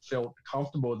I felt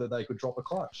comfortable that they could drop a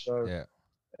clutch. So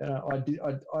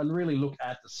I really look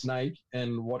at the snake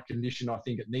and what condition I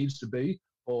think it needs to be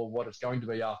or what it's going to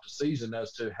be after season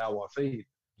as to how I feed.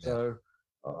 Yeah. So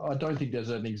I don't think there's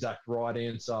an exact right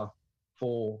answer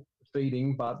for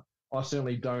feeding, but I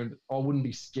wouldn't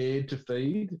be scared to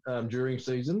feed during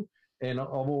season. And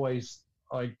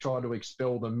I try to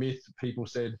expel the myth. People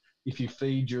said, if you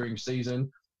feed during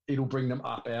season, it'll bring them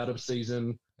up out of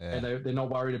season, and they're not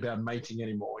worried about mating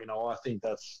anymore. I think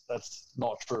that's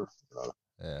not true.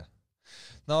 Yeah.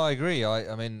 No, I agree.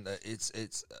 I mean,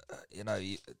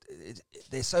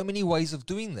 there's so many ways of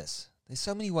doing this.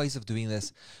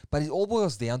 But it all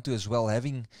boils down to as well I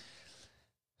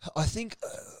think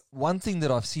one thing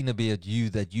that I've seen about you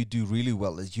that you do really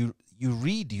well is you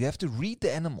have to read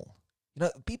the animal.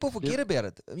 People forget about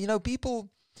it.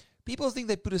 People think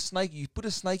you put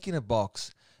a snake in a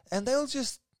box and they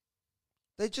just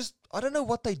I don't know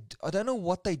what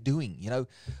they're doing.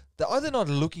 They're either not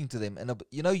looking to them, and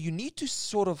you need to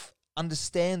sort of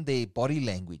understand their body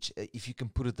language, if you can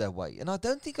put it that way. And I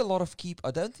don't think a lot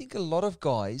of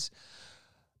guys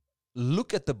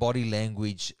look at the body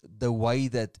language the way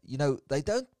that they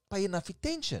don't pay enough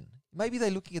attention. Maybe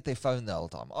they're looking at their phone the whole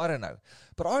time. I don't know,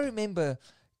 but I remember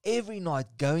every night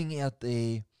going out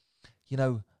there,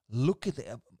 look at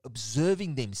them,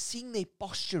 observing them, seeing their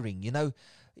posturing,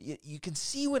 you can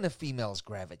see when a female's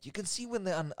grab it. You can see when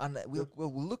they're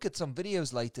we'll look at some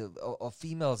videos later of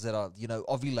females that are,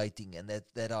 ovulating and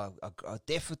that are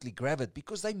definitely grab it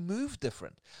because they move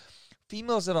different.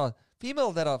 A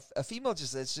female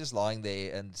that's just lying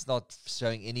there and it's not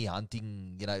showing any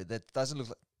hunting, that doesn't look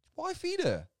like, why feed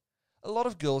her? A lot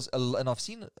of girls, and I've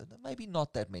seen maybe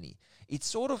not that many. It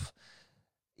sort of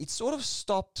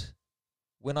stopped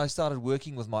when I started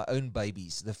working with my own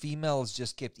babies. The females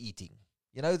just kept eating.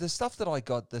 The stuff that I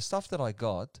got,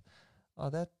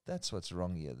 that's what's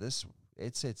wrong here. This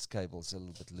headset's cable's a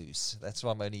little bit loose. That's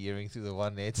why I'm only hearing through the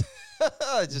one net.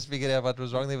 I just figured out what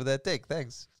was wrong there with that tech.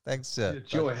 Thanks, sir.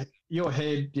 It's your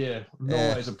head, yeah.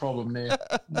 Always a problem there.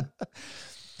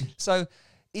 So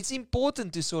it's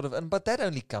important to but that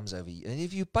only comes over you. And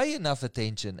if you pay enough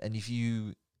attention and if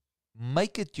you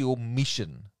make it your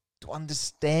mission to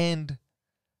understand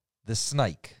the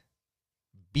snake,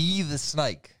 be the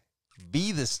snake.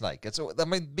 That's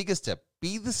my biggest tip.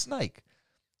 Be the snake.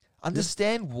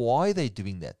 Understand why they're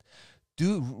doing that.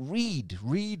 Read,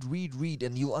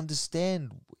 and you'll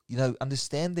understand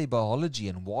their biology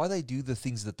and why they do the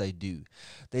things that they do.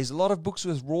 There's a lot of books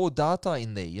with raw data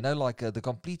in there, like the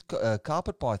complete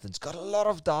carpet python's got a lot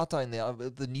of data in there.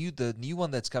 The new one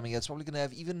that's coming out is probably going to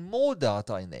have even more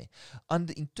data in there.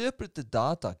 Interpret the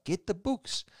data, get the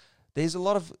books. There's a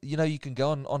lot of, you can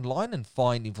go online and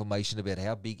find information about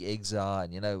how big eggs are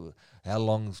and, how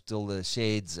long till the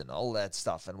sheds and all that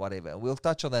stuff and whatever. And we'll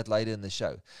touch on that later in the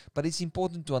show. But it's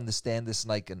important to understand the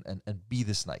snake and be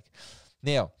the snake.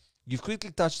 Now, you've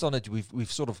quickly touched on it. We've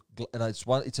sort of, and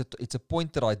it's a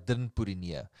point that I didn't put in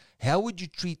here. How would you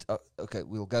treat,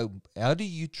 how do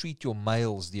you treat your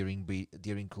males during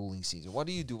cooling season? What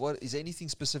do you do? Is there anything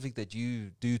specific that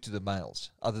you do to the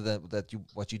males other than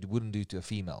what you wouldn't do to a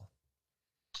female?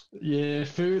 Yeah,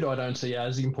 food I don't see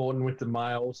as important with the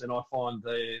males, and I find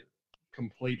they're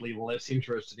completely less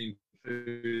interested in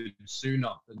food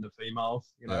sooner than the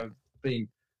females. Being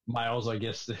males, I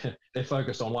guess they're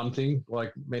focused on one thing,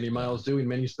 like many males do in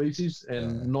many species,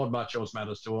 and not much else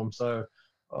matters to them. So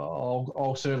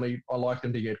I like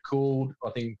them to get cooled.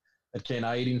 I think it can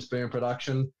aid in sperm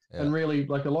production, and really,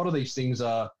 like a lot of these things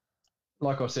are,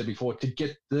 like I said before, to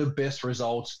get the best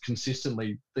results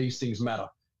consistently. These things matter.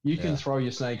 You can throw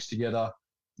your snakes together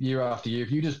year after year.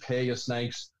 If you just pair your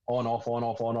snakes on, off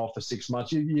for 6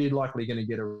 months, you're likely going to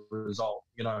get a result,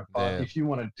 But if you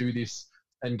want to do this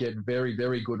and get very,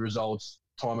 very good results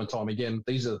time and time again,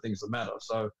 these are the things that matter.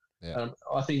 So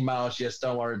I think males,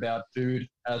 don't worry about food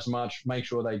as much. Make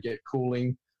sure they get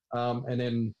cooling. And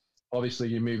then obviously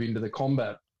you move into the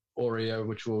combat area,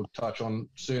 which we'll touch on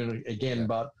soon again.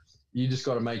 But you just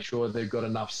got to make sure they've got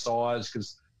enough size,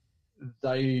 because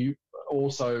they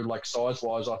also, like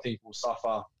size-wise, I think will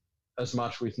suffer as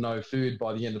much with no food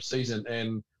by the end of season.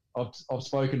 And I've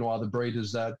spoken to other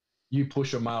breeders that you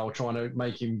push a male trying to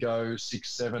make him go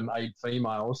 6, 7, 8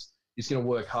 females, he's going to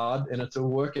work hard, and it's a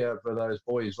workout for those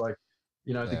boys. Like,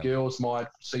 the girls might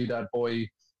see that boy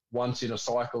once in a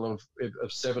cycle of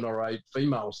 7 or 8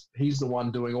 females. He's the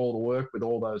one doing all the work with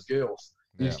all those girls.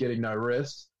 He's getting no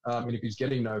rest. And if he's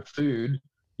getting no food,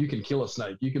 you can kill a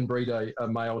snake. You can breed a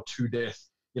male to death.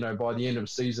 By the end of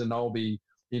season, they'll be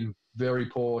in very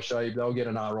poor shape. They'll get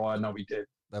an RI and they'll be dead.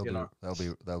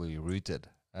 They'll be rooted.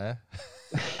 Eh?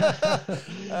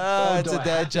 It's a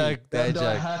dad joke. They'll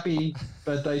die happy,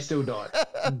 but they still die.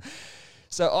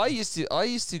 So I used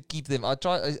to keep them. I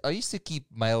used to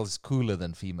keep males cooler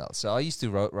than females. So I used to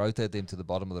rotate them to the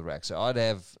bottom of the rack. So I'd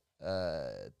have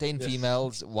 10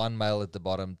 females, 1 male at the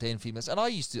bottom, 10 females, and I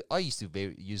used to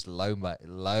use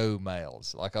low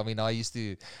males. Like, I used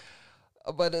to.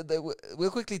 But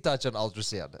we'll quickly touch on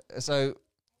ultrasound. So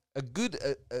a good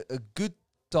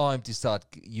time to start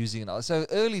using it. So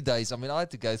early days, I had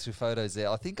to go through photos there.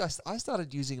 I think I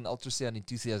started using an ultrasound in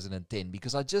 2010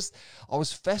 because I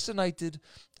was fascinated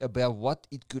about what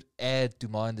it could add to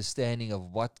my understanding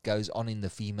of what goes on in the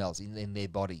females, in their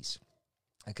bodies.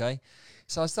 Okay,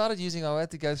 so I started using. I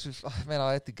had to go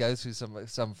through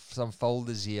some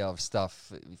folders here of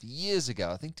stuff years ago.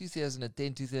 I think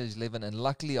 2010, 2011, and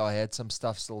luckily I had some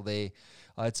stuff still there.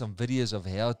 I had some videos of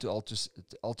how to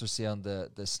ultrasound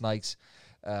the snakes.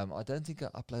 I don't think I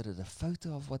uploaded a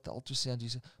photo of what the ultrasound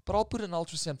is, but I'll put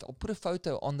a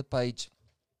photo on the page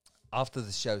after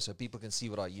the show so people can see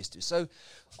what I used to. So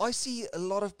I see a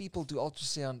lot of people do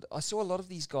ultrasound. I saw a lot of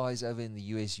these guys over in the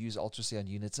US use ultrasound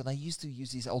units, and I used to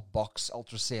use these old box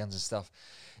ultrasounds and stuff.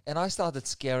 And I started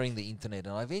scouring the internet,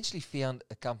 and I eventually found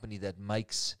a company that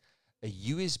makes a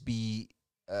USB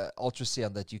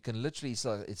ultrasound that you can literally,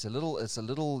 it's a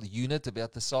little unit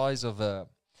about the size of a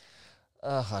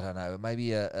I don't know,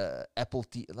 maybe a Apple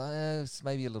it's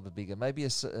maybe a little bit bigger, maybe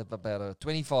about a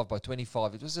 25 by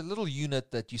 25. It was a little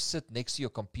unit that you sit next to your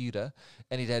computer,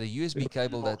 and it had a USB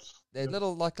cable that a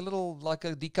little like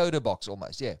a decoder box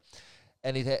almost, yeah.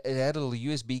 And it had a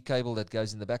little USB cable that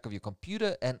goes in the back of your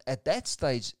computer, and at that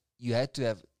stage you had to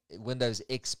have Windows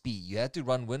XP. You had to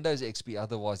run Windows XP,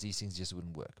 otherwise these things just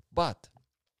wouldn't work. But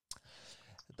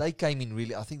they came in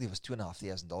really, I think there was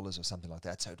 $2,500 or something like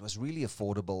that. So it was really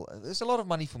affordable. There's a lot of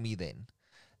money for me then.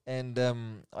 And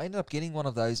I ended up getting one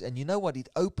of those. And you know what? It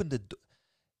opened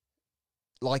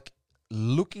like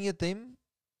looking at them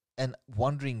and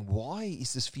wondering, why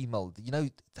is this female? You know,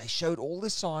 they showed all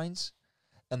the signs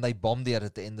and they bombed out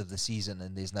at the end of the season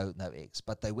and there's no eggs.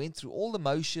 But they went through all the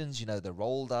motions, you know, they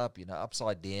rolled up, you know,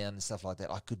 upside down and stuff like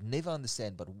that. I could never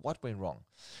understand, but what went wrong?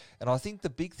 And I think the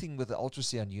big thing with the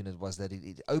ultrasound unit was that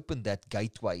it opened that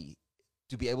gateway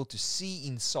to be able to see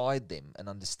inside them and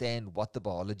understand what the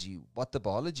biology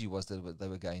was that they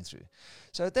were going through.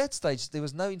 So at that stage, there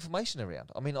was no information around.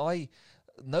 I mean,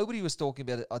 nobody was talking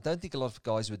about it. I don't think a lot of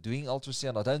guys were doing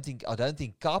ultrasound. I don't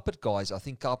think carpet guys. I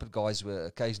think carpet guys were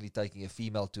occasionally taking a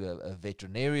female to a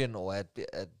veterinarian or at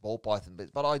ball python,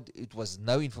 but it was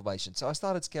no information. So I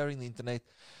started scouring the internet.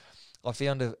 I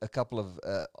found a couple of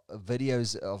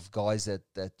videos of guys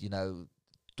that you know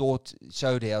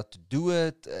showed how to do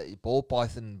it. Ball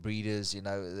python breeders, you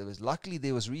know, luckily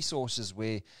there was resources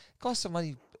where it cost some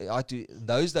money. In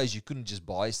those days you couldn't just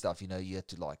buy stuff. You know, you had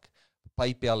to like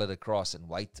PayPal it across and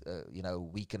wait, you know, a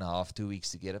week and a half, 2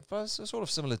 weeks to get it. It was sort of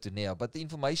similar to now, but the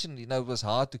information, you know, was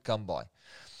hard to come by.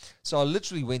 So I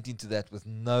literally went into that with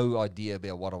no idea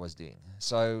about what I was doing.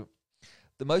 So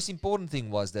the most important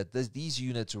thing was that these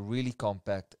units were really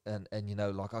compact, and you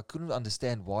know, like I couldn't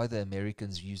understand why the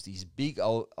Americans use these big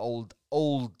old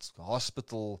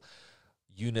hospital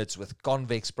units with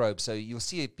convex probes. So you'll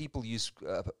see people use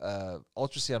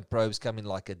ultrasound probes come in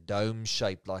like a dome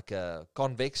shape, like a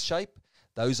convex shape.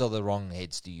 Those are the wrong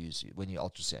heads to use when you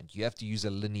ultrasound. You have to use a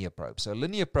linear probe. So a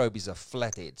linear probe is a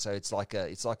flat head. So it's like a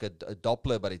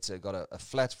Doppler, but it's got a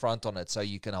flat front on it, so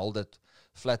you can hold it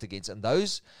flat against. And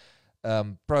those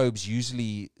probes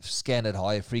usually scan at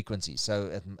higher frequencies, so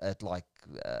at like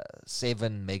 5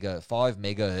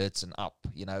 megahertz and up.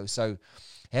 You know, so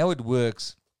how it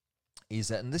works is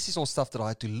that, and this is all stuff that I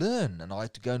had to learn, and I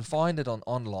had to go and find it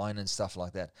online and stuff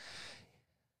like that.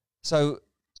 So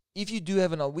if you do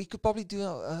have we could probably do,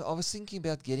 I was thinking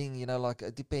about getting, you know, like,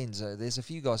 it depends. There's a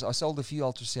few guys, I sold a few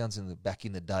ultrasounds back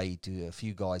in the day to a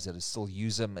few guys that still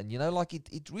use them. And, you know, like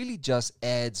it really just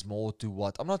adds more to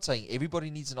what, I'm not saying everybody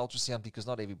needs an ultrasound, because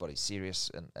not everybody's serious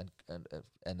and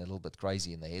a little bit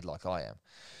crazy in the head like I am.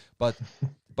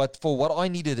 But for what I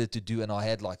needed it to do, and I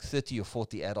had like 30 or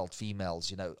 40 adult females,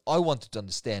 you know, I wanted to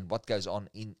understand what goes on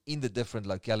in the different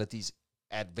localities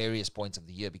at various points of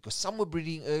the year, because some were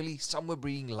breeding early, some were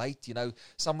breeding late, you know,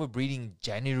 some were breeding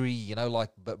January, you know, like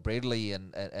Bredley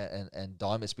and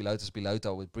Dimus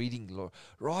pilota were breeding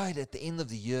right at the end of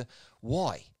the year.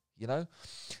 Why? You know?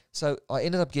 So I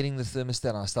ended up getting the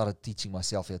thermostat, and I started teaching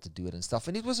myself how to do it and stuff.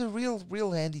 And it was a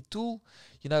real handy tool,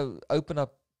 you know, open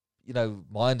up, you know,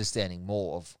 my understanding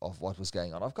more of what was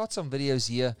going on. I've got some videos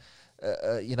here,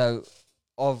 you know,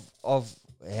 of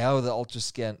how the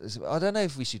ultrascan is. I don't know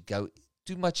if we should go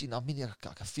too much in. I mean,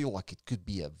 I feel like it could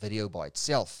be a video by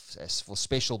itself as for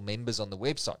special members on the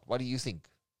website. What do you think,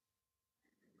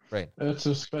 Brent? It's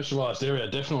a specialised area,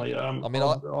 definitely. I mean,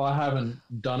 I haven't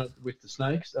done it with the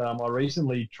snakes. I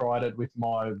recently tried it with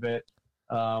my vet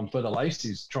for the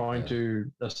laces, trying to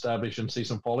establish and see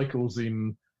some follicles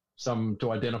to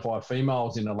identify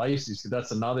females in the laces, because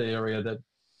that's another area that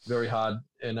very hard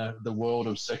in the world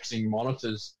of sexing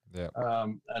monitors. Yeah.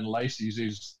 And laces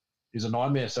is a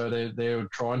nightmare. So they're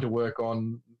trying to work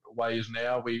on ways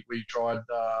now. We tried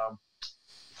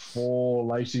 4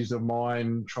 laces of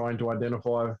mine trying to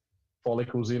identify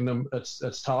follicles in them.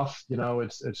 It's tough, you know.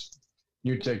 It's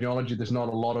new technology. There's not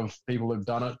a lot of people who've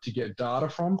done it to get data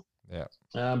from. Yeah.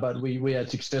 But we had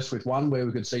success with one where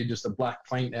we could see just the black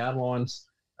faint outlines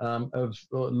of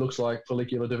what looks like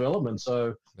follicular development.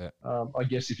 So I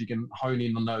guess if you can hone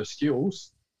in on those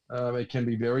skills, it can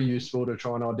be very useful to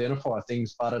try and identify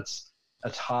things. But it's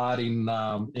hard in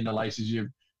the laces.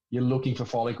 You're looking for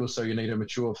follicles, so you need a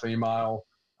mature female,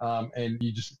 and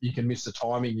you can miss the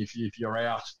timing if you're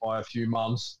out by a few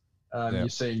months. You're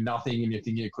seeing nothing, and you're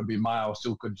thinking it could be male,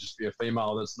 still could just be a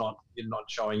female that's not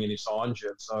showing any signs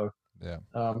yet. So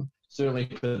certainly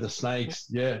for the snakes,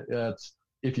 it's.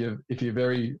 If you're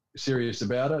very serious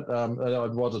about it, there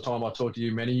was a time I talked to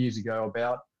you many years ago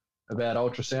about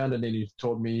ultrasound, and then you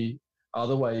taught me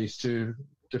other ways to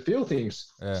feel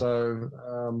things. Yeah.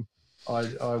 So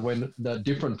I went a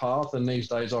different path, and these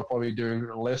days I probably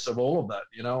do less of all of that.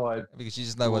 Because you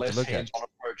just know what to look at. Less hands-on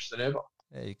approach than ever.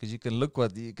 Yeah, because you can look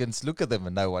at them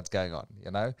and know what's going on,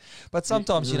 But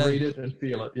sometimes you read it and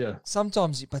feel it, yeah.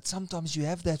 Sometimes you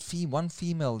have that one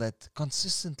female that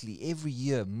consistently every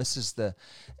year misses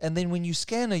and then when you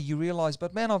scan her, you realize,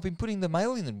 but man, I've been putting the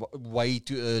male in way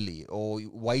too early or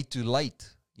way too late.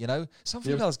 Some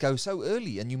females go so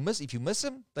early, and if you miss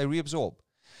them, they reabsorb.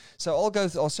 So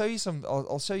I'll show you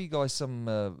I'll show you guys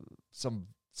some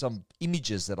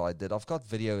images that I did. I've got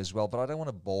video as well, but I don't want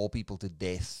to bore people to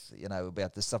death,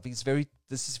 about this stuff.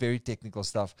 This is very technical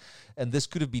stuff, and this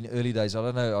could have been early days. I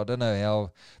don't know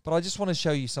how, but I just want to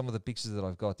show you some of the pictures that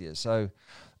I've got here. So,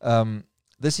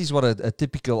 this is what a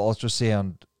typical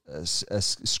ultrasound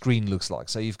screen looks like.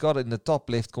 So you've got in the top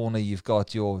left corner, you've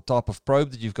got your type of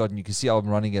probe that you've got, and you can see I'm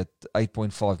running at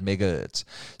 8.5 megahertz.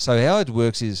 So how it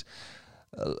works is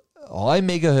high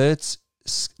megahertz,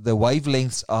 the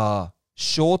wavelengths are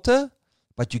shorter,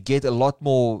 but you get a lot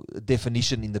more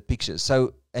definition in the pictures.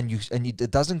 So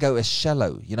it doesn't go as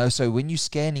shallow, So when you're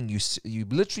scanning, you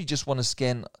literally just want to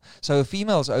scan. So a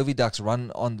female's oviducts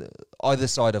run on either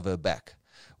side of her back,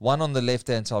 one on the left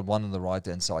hand side, one on the right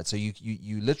hand side. So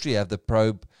you literally have the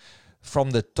probe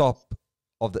from the top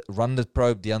of run the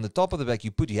probe down the top of the back.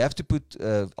 You have to put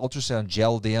ultrasound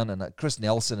gel down, and Chris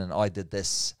Nelson and I did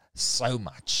this so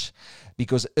much.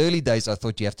 Because early days, I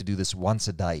thought you have to do this once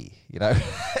a day,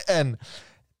 and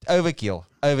overkill.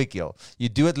 You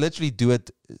literally do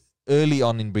it early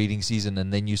on in breeding season,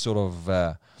 and then you sort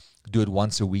of do it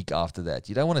once a week after that.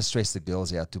 You don't want to stress the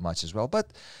girls out too much as well.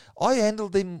 But I handle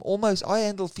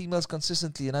females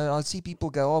consistently. I see people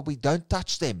go, we don't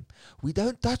touch them. We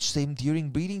don't touch them during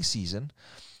breeding season,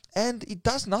 and it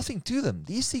does nothing to them.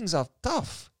 These things are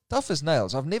tough as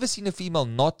nails. I've never seen a female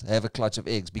not have a clutch of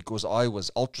eggs because I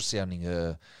was ultrasounding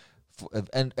her.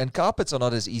 And carpets are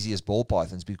not as easy as ball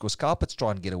pythons because carpets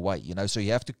try and get away, so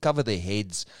you have to cover their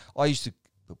heads. I used to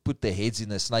put their heads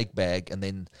in a snake bag and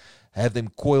then have them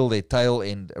coil their tail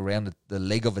end around the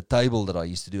leg of a table that I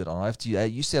used to do it on. I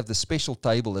used to have the special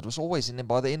table that was always, and then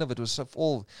by the end of it was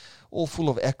all full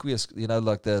of aqueous,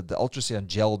 like the ultrasound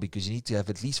gel, because you need to have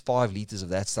at least 5 liters of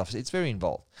that stuff. It's very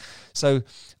involved. So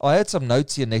I had some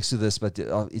notes here next to this, but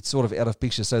it's sort of out of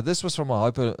picture. So this was from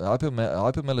a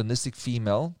hypomelanistic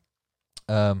female.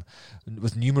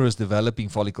 With numerous developing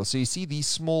follicles. So you see these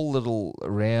small little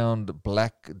round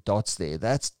black dots there.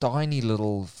 That's tiny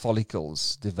little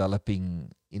follicles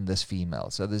developing in this female.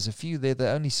 So there's a few there.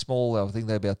 They're only small. I think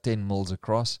they're about 10 mils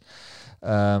across.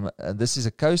 And this is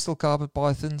a coastal carpet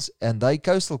pythons. And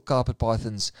coastal carpet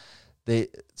pythons, they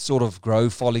sort of grow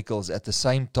follicles at the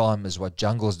same time as what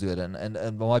jungles do it.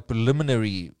 And my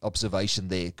preliminary observation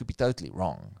there could be totally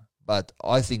wrong. But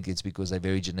I think it's because they're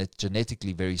very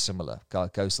genetically very similar,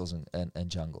 coastals and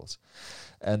jungles.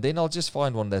 And then I'll just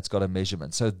find one that's got a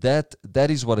measurement. So that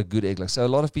is what a good egg looks. So a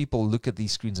lot of people look at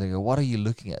these screens and go, what are you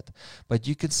looking at? But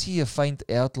you can see a faint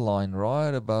outline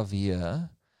right above here.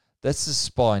 That's the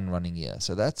spine running here.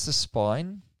 So that's the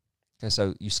spine. Okay,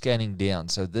 so you're scanning down.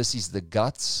 So this is the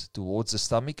guts towards the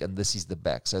stomach, and this is the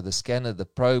back. So the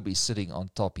probe is sitting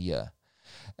on top here.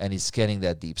 And it's scanning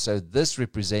that deep. So this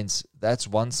represents, that's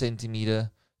 1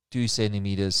 centimeter, 2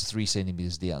 centimeters, 3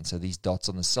 centimeters down. So these dots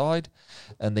on the side,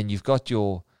 and then you've got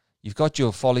your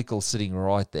follicle sitting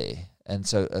right there. And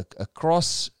so a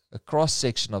cross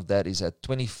section of that is at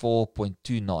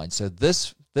 24.29. So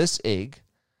this egg,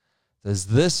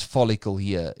 this follicle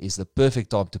here is the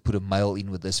perfect time to put a male in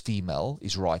with this female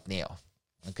is right now.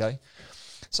 Okay.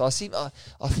 So I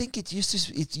think it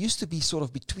used to be sort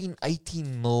of between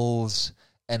 18 mils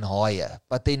and higher,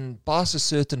 but then past a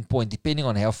certain point, depending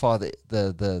on how far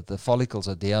the follicles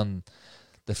are down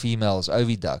the female's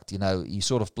oviduct, you're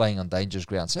sort of playing on dangerous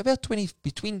ground. So about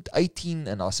between 18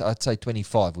 and I'd say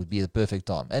 25 would be the perfect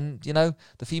time. And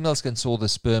the females can soar the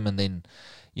sperm, and then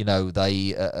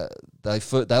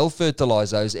they'll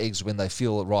fertilize those eggs when they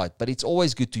feel right. But it's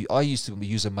always good I used to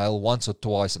use a male once or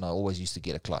twice, and I always used to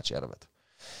get a clutch out of it.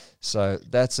 So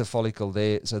that's a follicle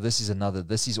there. So this is another.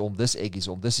 This is almost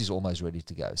ready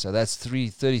to go. So that's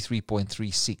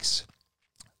 33.36.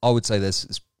 I would say this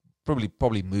is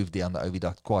probably moved down the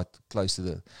oviduct quite close to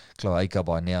the cloaca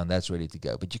by now, and that's ready to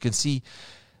go. But you can see,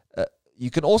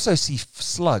 you can also see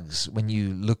slugs when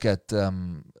you look at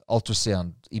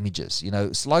ultrasound images.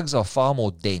 Slugs are far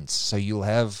more dense, so you'll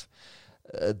have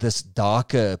this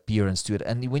darker appearance to it.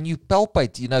 And when you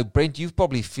palpate, Brent, you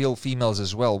probably feel females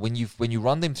as well. When you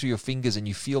run them through your fingers and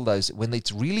you feel those, when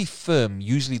it's really firm,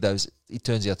 usually it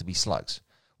turns out to be slugs.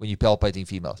 when you're palpating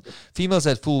females. Females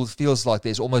that feels like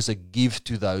there's almost a give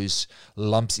to those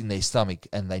lumps in their stomach,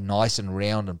 and they're nice and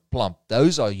round and plump.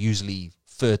 Those are usually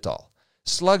fertile.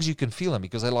 Slugs, you can feel them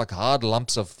because they're like hard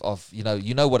lumps of you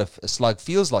know what a slug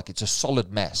feels like. It's a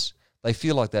solid mass. They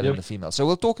feel like that in the female. So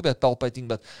we'll talk about palpating,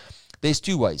 but there's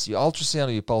two ways. You ultrasound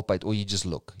or you palpate, or you just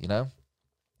look, you know.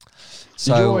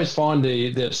 So, did you always find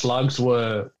the slugs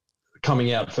were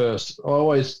coming out first? I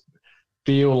always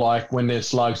feel like when there's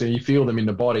slugs, and you feel them in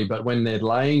the body, but when they're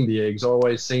laying the eggs, I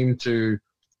always seem to,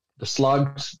 the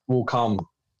slugs will come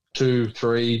 2,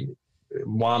 3,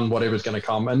 1, whatever's going to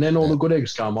come, and then all the good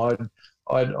eggs come. I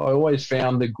always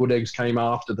found the good eggs came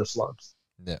after the slugs.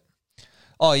 Yeah.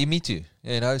 Oh, me too.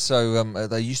 You know, so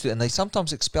they used to, and they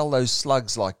sometimes expel those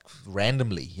slugs like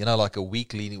randomly. You know, like a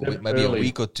week leading, maybe early. A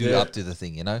week or two up to the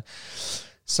thing. You know,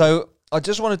 so I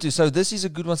just wanted to. So this is a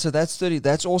good one. So that's 30.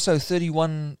 That's also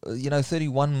 31.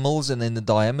 31 mils, and then the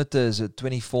diameter is at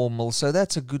 24 mils. So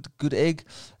that's a good egg.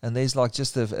 And there's like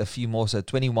just a few more. So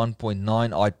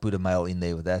 21.9. I'd put a male in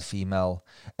there with that female,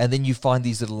 and then you find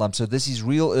these little lumps. So this is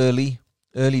real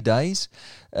early days.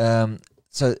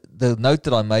 So the note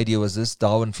that I made here was this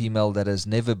Darwin female that has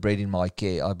never bred in my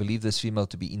care. I believe this female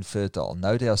to be infertile.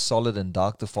 Note how solid and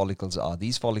dark the follicles are.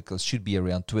 These follicles should be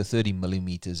around 30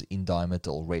 millimeters in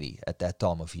diameter already at that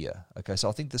time of year. Okay, so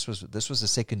I think this was the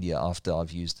second year after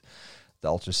I've used the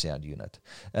ultrasound unit.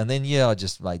 And then, I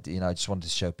just made, I just wanted to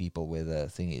show people where the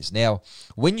thing is. Now,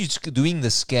 when you're doing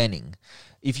the scanning,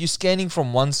 if you're scanning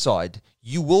from one side,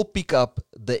 you will pick up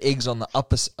the eggs on the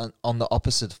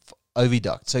opposite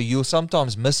oviduct, so you'll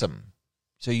sometimes miss them.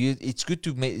 So it's good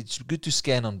to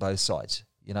scan on both sides,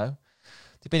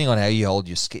 depending on how you hold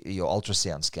your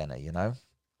ultrasound scanner,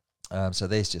 So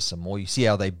there's just some more. You see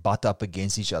how they butt up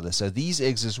against each other. So these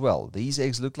eggs as well. These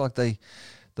eggs look like they're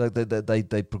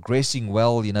progressing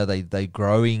well. They're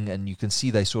growing, and you can see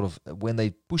they sort of, when they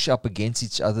push up against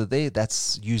each other there,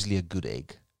 that's usually a good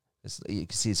egg. You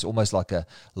can see it's almost like a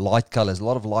light colors, a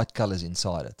lot of light colors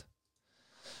inside it.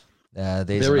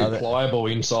 There's very pliable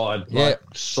inside, like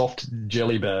soft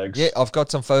jelly bags. Yeah, I've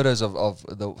got some photos of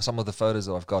some of the photos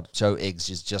that I've got show eggs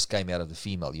just came out of the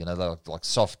female. They're like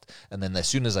soft, and then as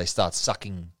soon as they start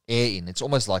sucking air in, it's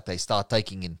almost like they start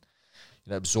taking in,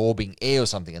 absorbing air or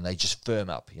something, and they just firm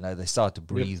up. They start to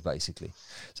breathe basically.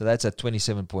 So that's at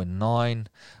 27.9.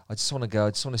 I just want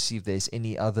to see if there's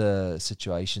any other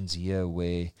situations here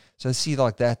where. So see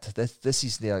like that.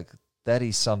 That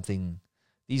is something.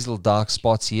 These little dark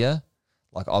spots here,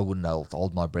 like I wouldn't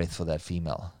hold my breath for that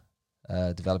female.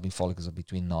 Developing follicles are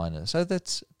between 9 and so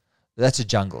that's a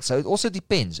jungle. So it also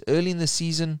depends. Early in the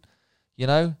season,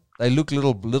 they look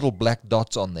little black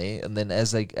dots on there, and then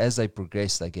as they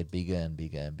progress, they get bigger and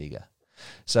bigger and bigger.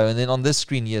 So and then on this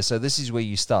screen here, so this is where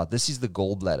you start. This is the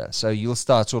gallbladder. So you'll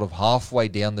start sort of halfway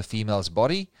down the female's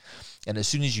body, and as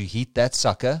soon as you hit that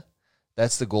sucker,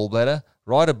 that's the gallbladder.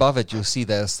 Right above it, you'll see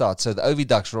they'll start. So the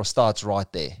oviduct starts right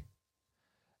there.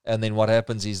 And then what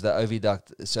happens is the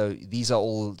oviduct, so these are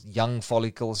all young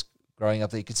follicles growing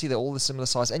up there. You can see they're all the similar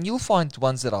size. And you'll find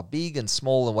ones that are big and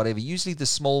small and whatever. Usually the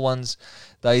small ones,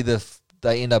 they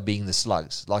end up being the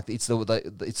slugs. Like it's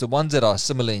the ones that are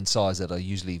similar in size that are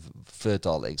usually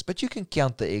fertile eggs. But you can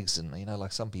count the eggs, and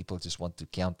like some people just want to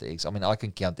count the eggs. I mean, I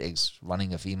can count the eggs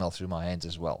running a female through my hands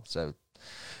as well. So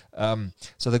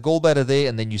the gallbladder there,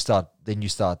 and then you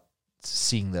start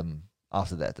seeing them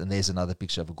after that. And there's another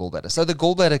picture of a gallbladder. So the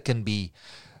gallbladder can be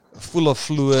full of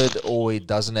fluid, or it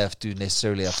doesn't have to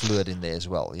necessarily have fluid in there as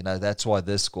well. That's why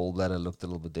this gallbladder looked a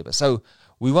little bit different. So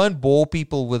we won't bore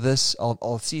people with this.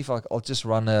 I'll see if I'll just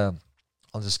I'll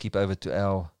just keep over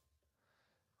to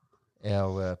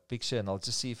our picture, and I'll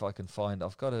just see if I can find.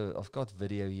 I've got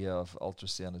video here of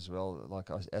ultrasound as well. Like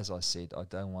as I said, I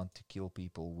don't want to kill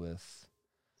people with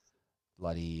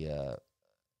bloody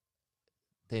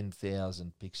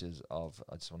 10,000 pictures of.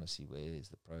 I just want to see where is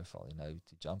the profile,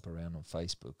 to jump around on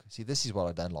Facebook. See, this is what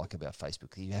I don't like about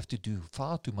Facebook. You have to do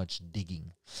far too much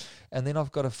digging. And then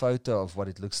I've got a photo of what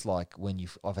it looks like when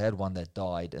I've had one that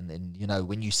died, and then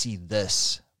when you see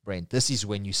this, Brent, this is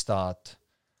when you start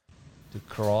to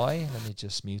cry. Let me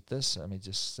just mute this. Let me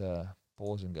just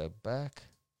pause and go back.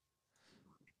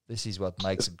 This is what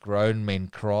makes grown men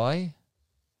cry.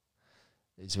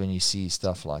 Is when you see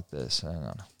stuff like this. Hang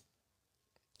on.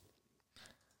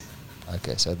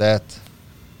 Okay, so that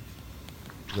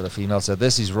got a female. So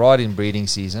this is right in breeding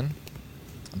season.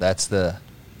 That's the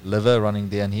liver running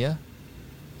down here.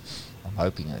 I'm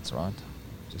hoping that's right.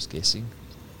 Just guessing.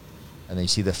 And then you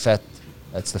see the fat.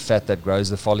 That's the fat that grows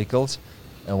the follicles.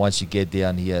 And once you get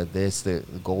down here, there's the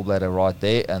gallbladder right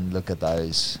there. And look at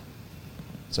those.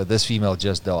 So this female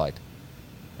just died.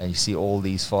 and you see all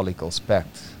these follicles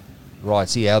packed. Right,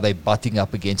 see how they're butting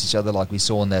up against each other like we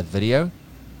saw in that video?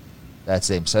 That's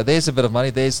them. So there's a bit of money.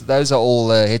 Those are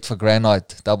all head for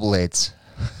granite double heads.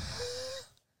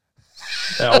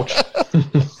 Ouch.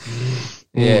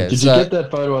 Yeah. Did you get that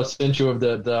photo I sent you of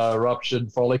the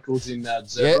ruptured follicles in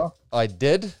that zebra? Yeah, I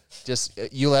did. Just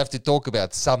you'll have to talk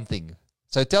about something.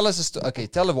 So tell us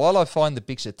while I find the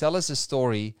picture, tell us a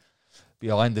story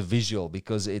behind the visual,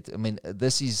 because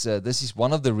this is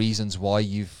one of the reasons why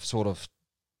you've sort of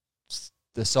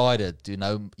decided to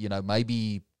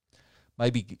maybe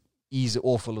ease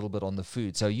off a little bit on the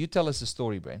food. So you tell us the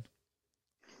story, Brent.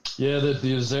 Yeah,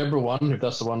 the zebra one, if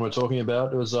that's the one we're talking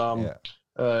about, it was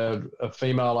a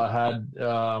female I had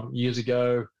years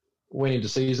ago, went into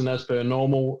season as per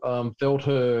normal, felt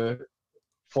her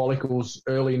follicles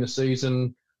early in the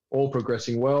season, all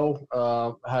progressing well,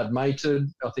 had mated.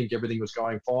 I think everything was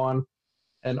going fine.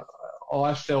 And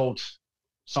I felt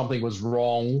something was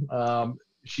wrong.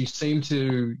 She seemed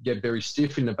to get very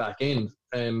stiff in the back end.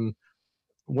 And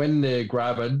when they're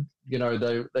gravid,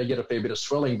 they get a fair bit of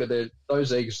swelling, but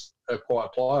those eggs are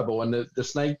quite pliable. And the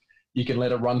snake, you can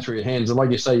let it run through your hands. And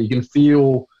like you say, you can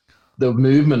feel the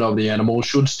movement of the animal,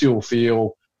 should still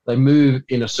feel they move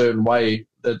in a certain way,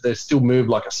 that they still move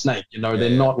like a snake. They're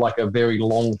not like a very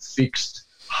long, fixed,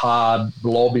 hard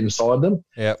blob inside them.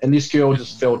 Yeah. And this girl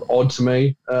just felt odd to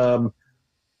me. I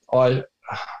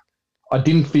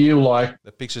didn't feel like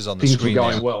the pictures on the things screen were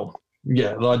going now. well.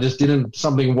 Yeah, I just didn't.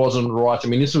 Something wasn't right. I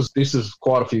mean, this is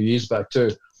quite a few years back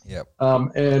too. Yep.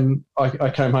 And I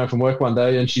came home from work one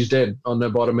day and she's dead on the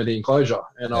bottom of the enclosure,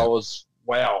 and I was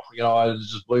wow. It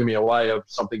just blew me away of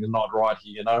something's not right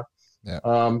here. Yeah.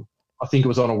 I think it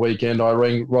was on a weekend. I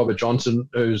rang Robert Johnson,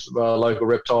 who's a local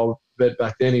reptile vet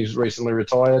back then. He's recently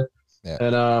retired. Yeah.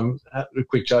 And had a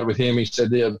quick chat with him. He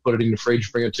said, "Yeah, put it in the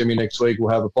fridge, bring it to me next week.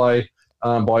 We'll have a play.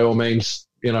 By all means,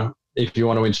 if you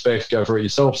want to inspect, go for it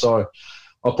yourself." So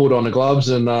I put on the gloves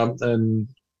and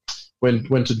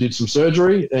went to did some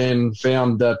surgery and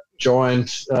found that giant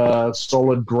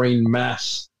solid green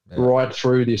mass right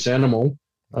through this animal.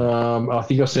 I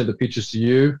think I sent the pictures to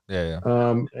you. Yeah.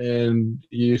 And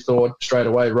you thought straight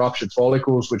away ruptured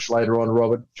follicles, which later on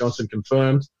Robert Johnson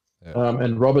confirmed. Yeah.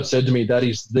 And Robert said to me that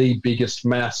is the biggest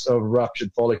mass of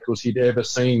ruptured follicles he'd ever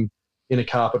seen in a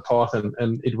carpet python.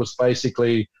 And it was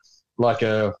basically like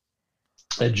a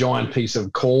giant piece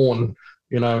of corn.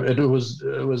 It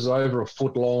was over a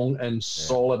foot long and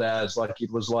solid as, like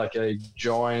it was like a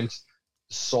giant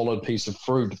solid piece of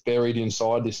fruit buried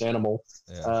inside this animal.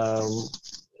 Yeah.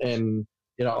 And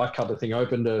I cut the thing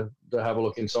open to have a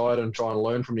look inside and try and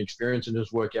learn from the experience and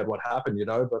just work out what happened,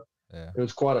 but it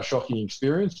was quite a shocking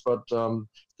experience. But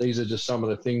these are just some of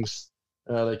the things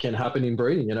that can happen in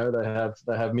breeding.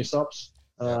 They have mishap.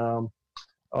 At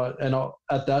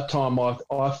that time,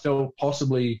 I felt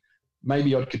possibly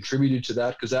maybe I'd contributed to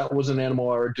that, because that was an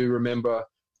animal I do remember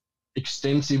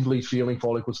extensively feeling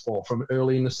follicles for, from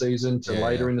early in the season to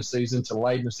later in the season to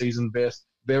late in the season.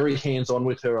 Very hands-on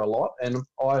with her a lot, and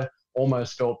I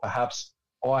almost felt perhaps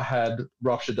I had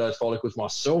ruptured those follicles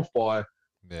myself by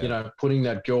putting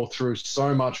that girl through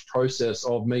so much process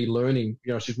of me learning.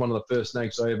 She's one of the first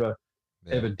snakes I ever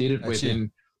did it with.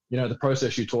 And the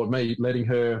process she taught me, letting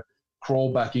her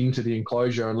crawl back into the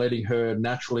enclosure and letting her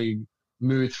naturally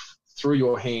move through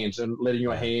your hands and letting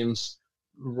your hands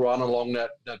run along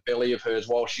that belly of hers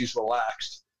while she's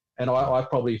relaxed. And I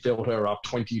probably filled her up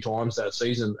 20 times that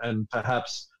season, and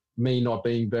perhaps me not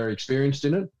being very experienced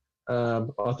in it,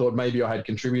 I thought maybe I had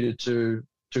contributed to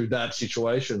that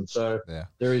situation. So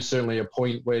there is certainly a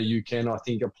point where you can, I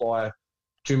think, apply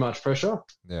too much pressure,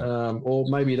 or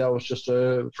maybe that was just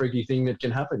a freaky thing that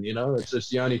can happen. It's just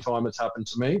the only time it's happened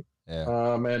to me.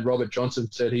 And Robert Johnson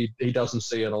said he doesn't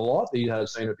see it a lot. He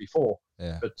has seen it before.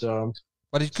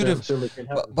 But it could have.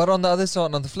 But on the other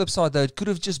side, on the flip side, though, it could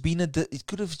have just been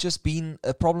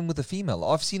a problem with the female.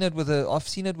 I've seen it with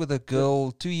a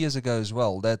girl 2 years ago as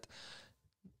well that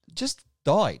just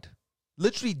died,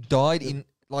 literally died in.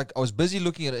 Like, I was busy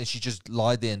looking at it and she just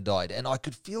lied there and died. And I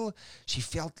could feel, she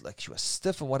felt like she was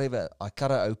stiff and whatever. I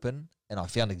cut her open and I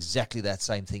found exactly that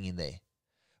same thing in there.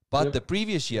 But the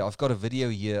previous year, I've got a video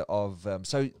here of,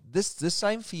 so this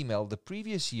same female, the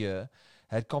previous year,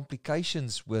 had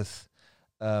complications with,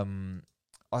 I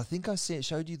think I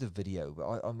showed you the video.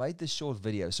 But I made this short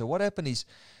video. So what happened is,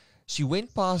 she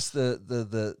went past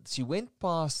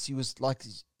she was like,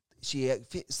 she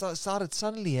started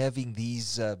suddenly having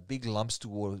these big lumps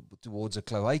towards a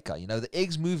cloaca. The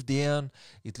eggs moved down.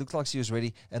 It looked like she was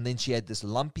ready. And then she had this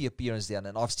lumpy appearance down.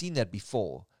 And I've seen that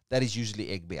before. That is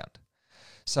usually egg bound.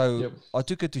 So I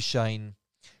took her to Shane.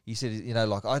 he said,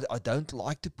 like I don't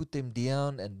like to put them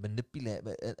down and manipulate.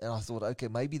 And I thought, okay,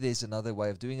 maybe there's another way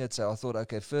of doing it. So I thought,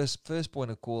 okay, first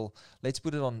point of call, let's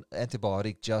put it on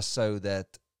antibiotic just so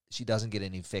that she doesn't get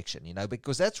an infection,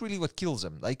 because that's really what kills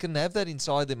them. They can have that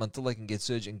inside them until they can get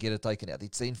surgery and get it taken out.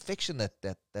 It's the infection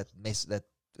that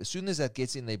as soon as that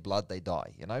gets in their blood, they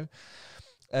die,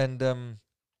 And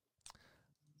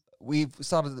we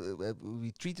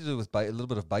treated it with a little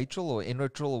bit of Baytril or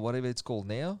Enrotril or whatever it's called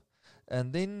now.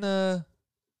 And then the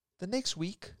next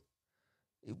week,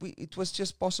 it was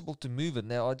just possible to move it.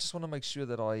 Now I just want to make sure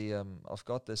that I've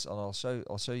got this, and I'll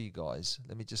show you guys.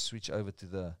 Let me just switch over to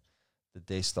the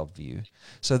desktop view.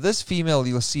 So this female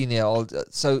you'll see now.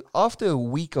 So after a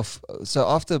week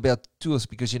after about 2 hours,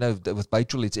 because with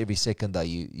Baytril it's every second day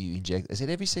you inject. Is it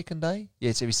every second day?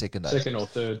 Yeah, it's every second day. Second or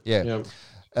third. Yeah. Yep.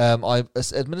 I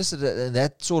administered it, and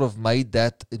that sort of made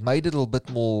it a little bit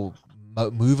more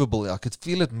movable. I could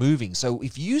feel it moving. So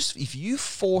if you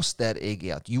forced that egg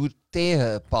out, you would tear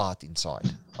her apart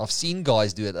inside. I've seen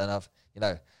guys do it, and I've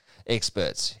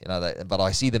experts, but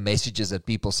I see the messages that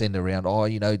people send around.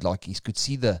 Like you could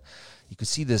see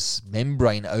this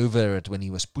membrane over it when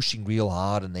he was pushing real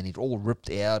hard, and then it all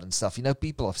ripped out and stuff.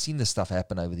 People, I've seen this stuff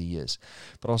happen over the years.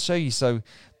 But I'll show you. So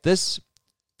this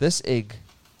egg,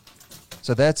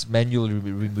 so that's manually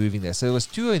removing there. So there was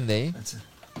 2 in there,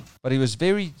 but he was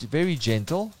very, very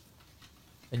gentle,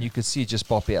 and you could see it just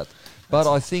pop out.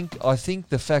 But I think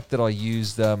the fact that I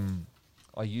used some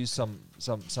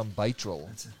Baytril.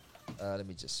 Let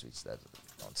me just switch that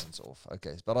nonsense off.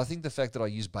 Okay, but I think the fact that I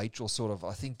used Baytril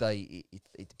I think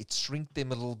it shrinked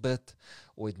them a little bit,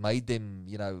 or it made them,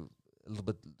 a little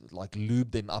bit like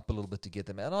lube them up a little bit to get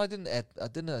them out. And I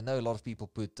didn't know a lot of people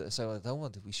put. So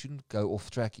we shouldn't go off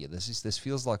track here. This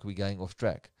feels like we're going off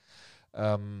track.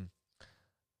 Brent,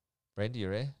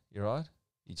 you're right.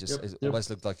 You just almost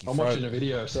looked like you. I'm watching a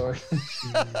video. Sorry.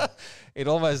 It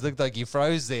almost looked like you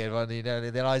froze there,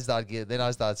 then I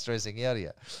start stressing out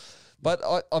here. But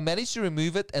I managed to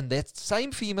remove it, and that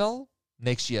same female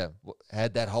next year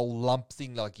had that whole lump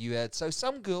thing like you had. So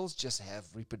some girls just have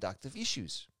reproductive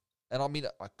issues, and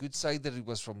I could say that it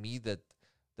was from me that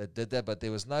did that, but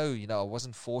there was no, I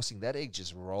wasn't forcing. That egg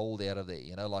just rolled out of there,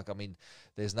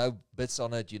 there's no bits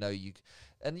on it,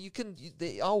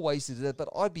 there are ways to do that, but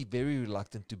I'd be very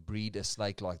reluctant to breed a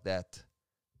snake like that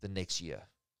the next year.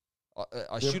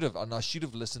 I should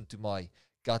have listened to my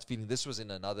gut feeling. This was in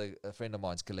a friend of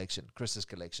mine's collection, Chris's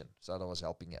collection, so I was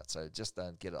helping out. So just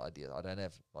don't get an idea. I don't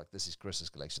have, this is Chris's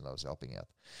collection that I was helping out.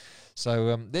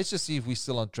 So let's just see if we're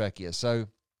still on track here. So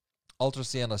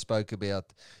ultrasound, I spoke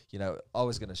about, I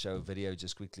was going to show a video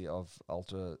just quickly of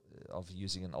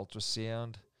using an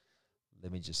ultrasound.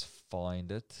 Let me just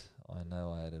find it. I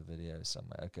know I had a video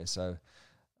somewhere. Okay, so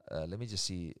let me just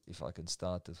see if I can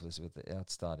start this without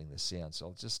starting the sound. So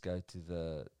I'll just go to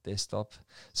the desktop.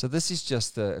 So this is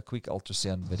just a quick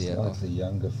ultrasound video. Slightly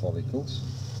younger follicles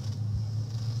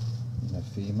in a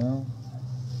female.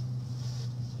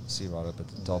 See right up at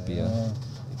the top here,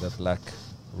 the black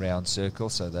round circle,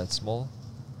 so that's small.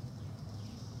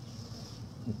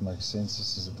 It makes sense.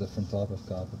 This is a different type of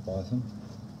carpet python.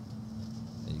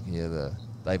 You can hear the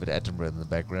David Attenborough in the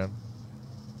background.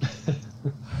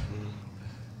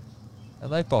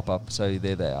 And they pop up, so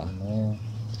there they are. No.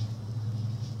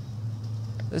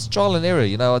 It's trial and error,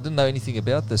 I didn't know anything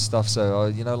about this stuff, so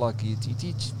you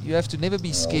have to never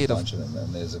be scared of. Them.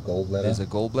 And there's a gallbladder. There's a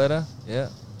gallbladder, yeah,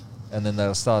 and then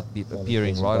they'll start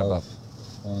appearing right above.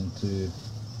 1, 2,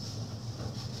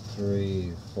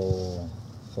 3, 4,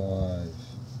 5,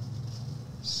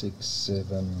 6,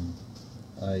 7,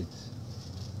 8.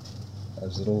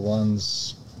 Those little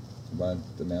ones won't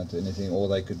amount to anything, or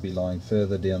they could be lying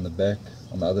further down the back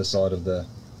on the other side of the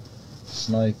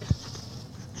snake.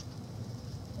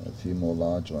 A few more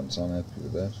large ones. I'm happy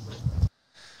with that.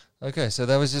 Okay, so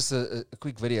that was just a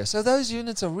quick video. So those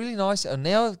units are really nice, and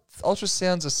now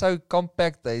ultrasounds are so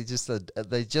compact. They just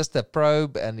a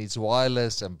probe, and it's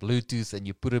wireless and Bluetooth, and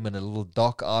you put them in a little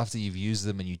dock after you've used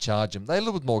them, and you charge them. They're a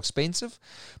little bit more expensive,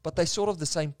 but they're sort of the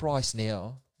same price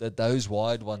now that those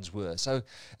wired ones were. So,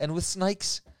 and with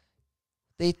snakes,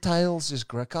 their tails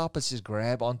carpets just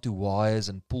grab onto wires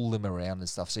and pull them around and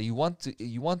stuff. So you want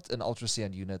an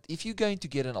ultrasound unit. If you're going to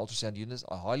get an ultrasound unit,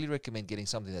 I highly recommend getting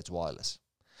something that's wireless.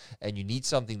 And you need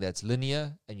something that's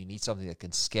linear, and you need something that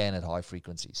can scan at high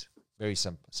frequencies. Very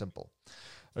simple.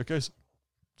 Okay,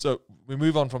 so we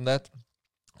move on from that.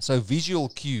 So visual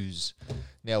cues.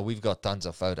 Now, we've got tons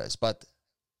of photos, but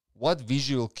what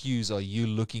visual cues are you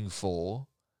looking for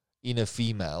in a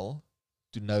female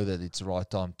to know that it's the right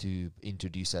time to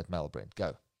introduce that male, Brent?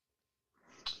 Go.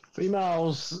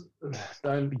 Females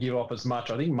don't give off as much.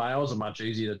 I think males are much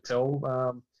easier to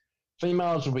tell.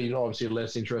 Females will be obviously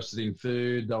less interested in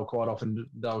food.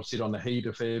 They'll sit on the heat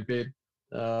a fair bit.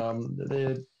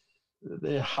 They're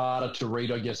harder to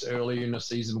read, I guess, early in the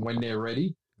season when they're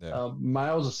ready. Yeah.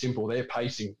 Males are simple. They're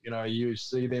pacing. You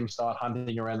see them start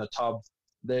hunting around the tub.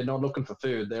 They're not looking for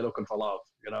food. They're looking for love.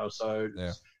 So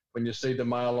when you see the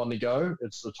male on the go,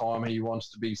 it's the time he wants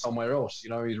to be somewhere else.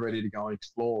 He's ready to go and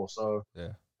explore. So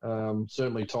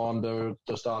certainly time to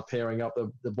start pairing up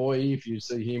the boy if you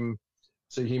see him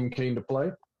keen to play.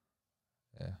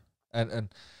 Yeah, and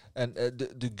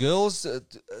the girls.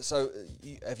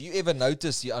 Have you ever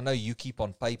noticed? I know you keep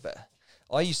on paper.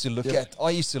 I used to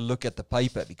look at the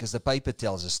paper because the paper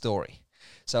tells a story.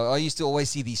 So I used to always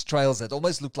see these trails that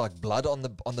almost look like blood on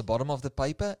the bottom of the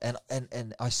paper, and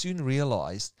I soon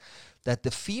realized that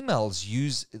the females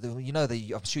use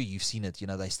I'm sure you've seen it.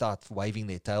 They start waving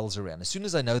their tails around as soon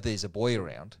as they know there's a boy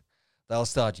around. They'll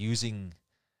start using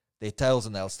their tails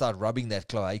and they'll start rubbing that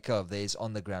cloaca of theirs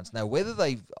on the grounds. Now,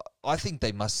 I think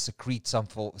they must secrete some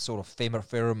sort of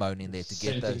pheromone in there to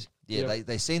get those. Yeah,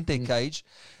 they scent their cage,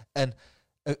 and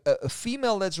a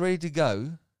female that's ready to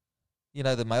go.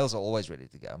 The males are always ready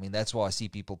to go. I mean, that's why I see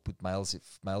people put males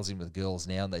in with girls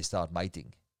now, and they start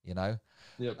mating.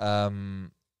 Yep.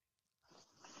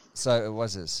 So it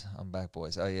was this. I'm back,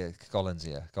 boys. Oh yeah, Colin's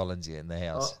here in the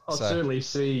house. I'll certainly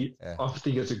see. Yeah. I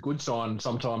think it's a good sign.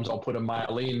 Sometimes I'll put a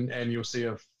male in, and you'll see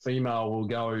a female will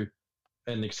go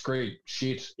and excrete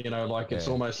shit. It's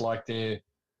almost like they're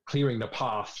clearing the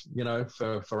path.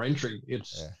 For entry.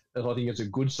 I think it's a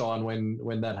good sign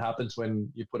when that happens.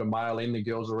 When you put a male in, the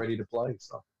girls are ready to play.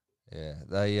 So. Yeah,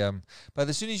 they but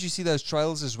as soon as you see those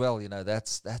trails as well,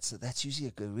 that's usually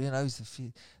a good.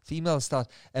 The females start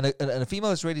and a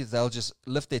female is ready. They'll just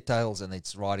lift their tails and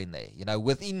it's right in there.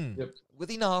 Within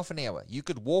a half an hour, you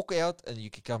could walk out and you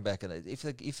could come back. And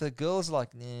if the girl's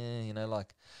like,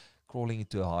 like crawling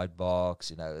into a hide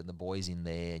box, and the boy's in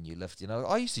there and you lift,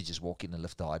 I used to just walk in and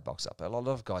lift the hide box up. A lot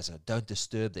of guys don't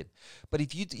disturb them. But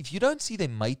if you don't see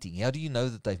them mating, how do you know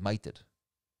that they've mated?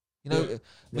 I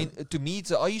mean, to me,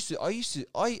 I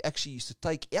actually used to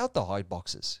take out the hide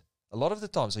boxes. A lot of the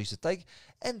times I used to take,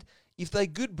 and if they're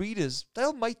good breeders,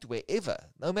 they'll mate wherever,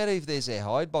 no matter if there's a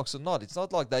hide box or not. It's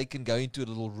not like they can go into a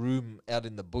little room out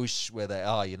in the bush where they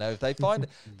are. If they find,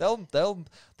 they'll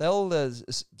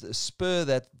spur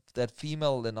that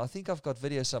female. And I think I've got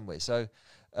video somewhere. So,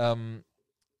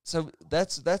 so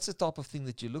that's the type of thing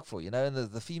that you look for, and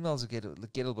the females will get a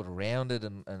little bit rounded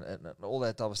and all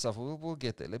that type of stuff. We'll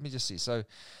get there. Let me just see. So,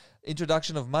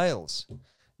 introduction of males.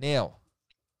 Now,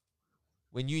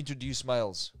 when you introduce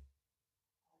males,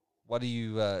 what do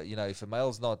you, if a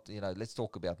male's not, let's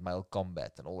talk about male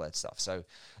combat and all that stuff. So,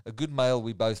 a good male,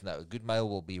 we both know, a good male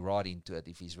will be right into it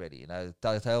if he's ready.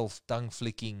 Tail, tongue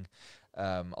flicking.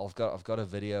 I've got a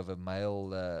video of a male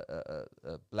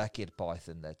blackhead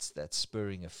python that's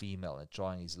spurring a female and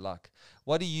trying his luck.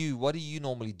 What do you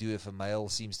normally do if a male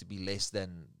seems to be less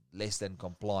than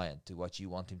compliant to what you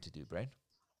want him to do, Brent?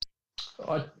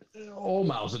 All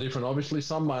males are different. Obviously,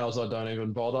 some males I don't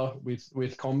even bother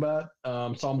with combat.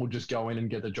 Some will just go in and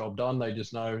get the job done. They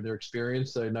just know their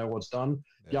experience. They know what's done.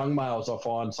 Yeah. Young males, I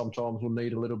find, sometimes will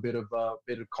need a little bit of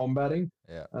combating.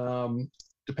 Yeah.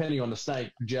 Depending on the snake,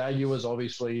 jaguars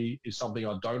obviously is something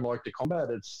I don't like to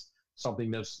combat. It's something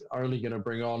that's only going to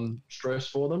bring on stress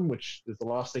for them, which is the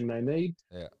last thing they need.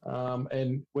 Yeah.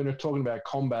 And when we're talking about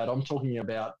combat, I'm talking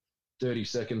about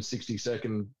 30-second,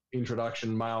 60-second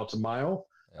introduction male to male.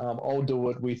 Yeah. I'll do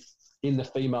it in the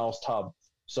female's tub.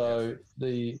 So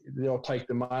they'll take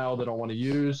the male that I want to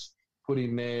use, put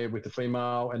in there with the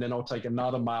female, and then I'll take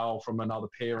another male from another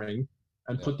pairing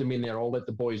and put them in there. I'll let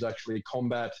the boys actually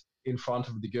combat in front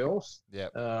of the girls. Yeah.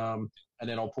 And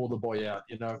then I'll pull the boy out.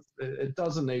 It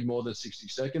doesn't need more than 60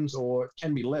 seconds, or it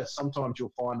can be less. Sometimes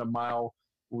you'll find a male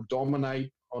will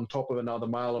dominate on top of another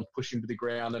male and push him to the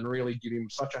ground and really give him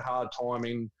such a hard time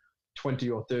in 20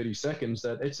 or 30 seconds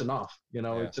that it's enough.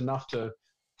 It's enough to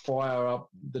fire up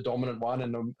the dominant one,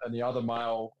 and the other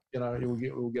male,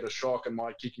 he'll get a shock and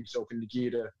might kick himself into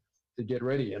gear to get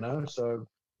ready. So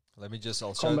let me just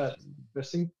combat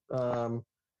besting.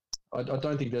 I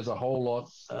don't think there's a whole lot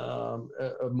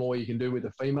of more you can do with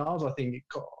the females. I think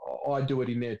I do it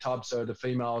in their tub, so the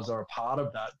females are a part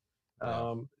of that,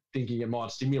 thinking it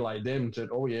might stimulate them to,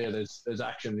 there's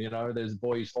action, there's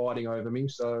boys fighting over me,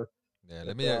 so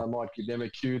I might give them a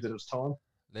cue that it's time.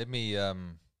 Let me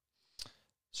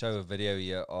show a video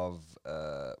here of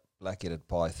black-headed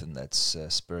python that's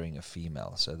spurring a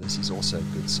female. So this is also a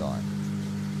good sign.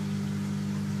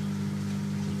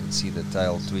 You can see the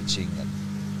tail twitching, and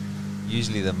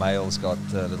Usually the male's got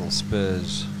little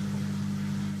spurs.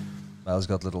 Male's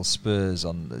got little spurs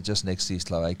on just next to his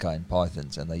cloaca and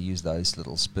pythons, and they use those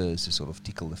little spurs to sort of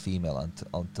tickle the female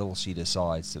until she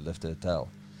decides to lift her tail.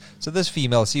 So this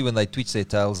female, see when they twitch their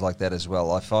tails like that as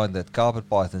well, I find that carpet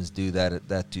pythons do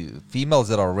that too. Females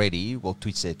that are ready will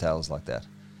twitch their tails like that.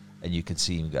 And you can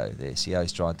see him go there. See how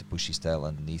he's trying to push his tail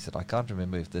underneath it. I can't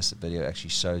remember if this video actually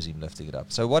shows him lifting it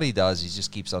up. So what he does, he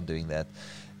just keeps on doing that.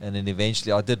 And then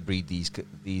eventually, I did breed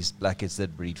these blackheads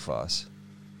did breed for us.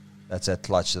 That's that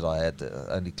clutch that I had,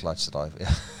 the only clutch that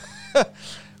I...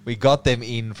 We got them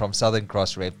in from Southern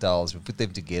Cross Reptiles. We put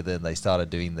them together and they started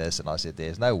doing this. And I said,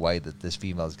 there's no way that this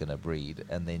female is going to breed.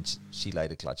 And then she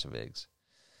laid a clutch of eggs.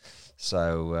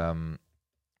 So...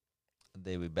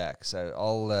 there we're back. So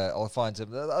I'll find some.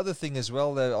 The other thing as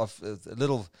well,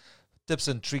 little tips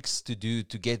and tricks to do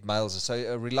to get males. So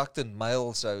a reluctant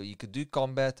male, so you could do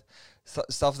combat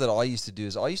stuff that I used to do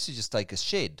is I used to just take a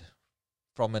shed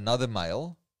from another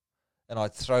male, and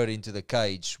I'd throw it into the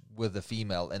cage with the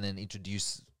female, and then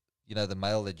introduce the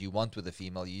male that you want with the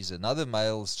female. You use another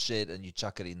male's shed and you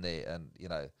chuck it in there, and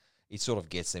it sort of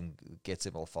gets them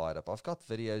all fired up. I've got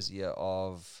videos here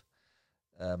of.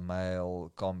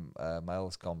 Males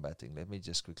combating. Let me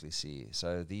just quickly see.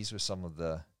 So these were some of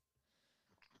the.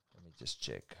 Let me just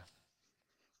check.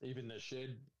 Even the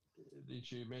shed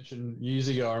that you mentioned years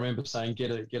ago, I remember saying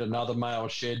get another male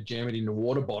shed, jam it in a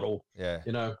water bottle. Yeah.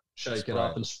 Shake it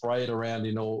up and spray it around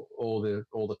in all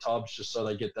the tubs, just so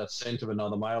they get that scent of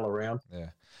another male around. Yeah,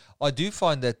 I do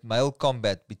find that male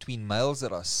combat between males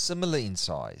that are similar in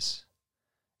size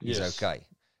is okay.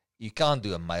 You can't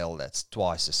do a male that's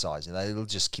twice the size. It'll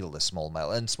just kill the small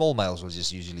male. And small males will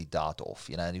just usually dart off,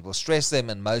 and it will stress them.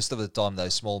 And most of the time,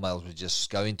 those small males will just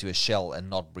go into a shell and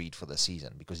not breed for the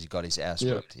season because he got his ass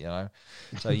whipped,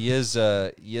 So here's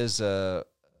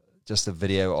just a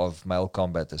video of male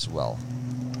combat as well.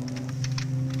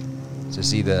 So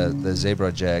see the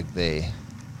zebra jag there.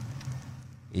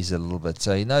 He's a little bit,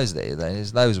 so he knows there.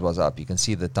 His nose was up. You can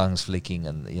see the tongue's flicking,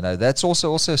 and that's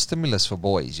also a stimulus for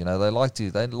boys. They like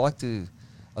to.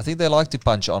 I think they like to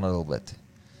punch on a little bit.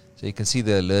 So you can see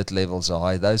the alert levels are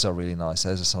high. Those are really nice.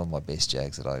 Those are some of my best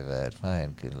jags that I've had.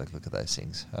 Man, look at those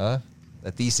things. Huh?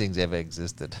 That these things ever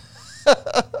existed.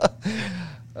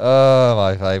 Oh,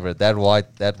 my favorite. That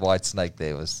white snake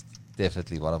there was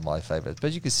definitely one of my favorites.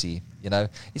 But you can see, it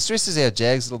stresses our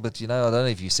jags a little bit. I don't know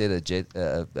if you said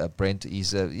Brent,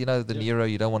 he's, the Nero,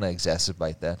 you don't want to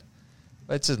exacerbate that.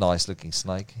 But it's a nice looking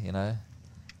snake,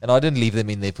 And I didn't leave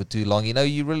them in there for too long.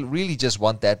 You really just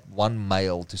want that one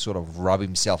male to sort of rub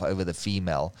himself over the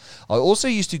female. I also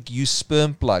used to use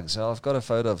sperm plugs. I've got a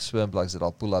photo of sperm plugs that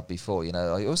I'll pull up before.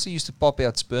 I also used to pop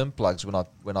out sperm plugs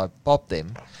when I pop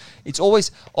them. It's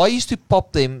always, I used to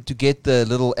pop them to get the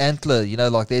little antler,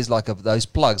 like there's those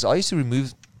plugs. I used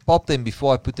to pop them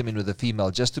before I put them in with the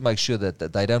female, just to make sure that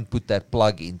they don't put that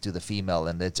plug into the female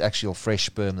and it's actual fresh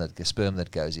sperm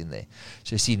that goes in there.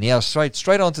 So you see now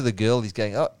straight onto the girl. He's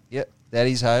going, oh, yeah,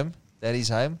 daddy's home.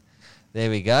 There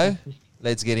we go.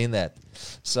 Let's get in that.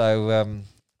 So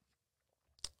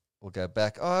we'll go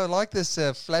back. Oh, I like this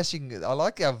flashing. I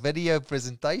like our video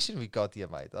presentation we got here,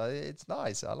 mate. It's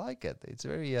nice. I like it. It's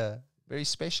very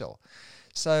special.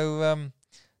 So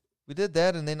we did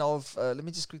that, and then let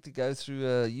me just quickly go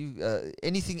through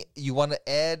anything you want to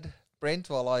add, Brent,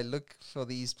 while I look for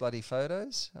these bloody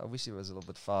photos. I wish it was a little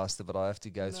bit faster, but I have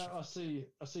to go through. I see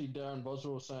Darren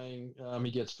Boswell saying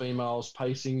he gets females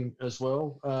pacing as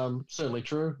well. Certainly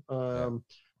true.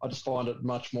 I just find it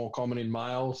much more common in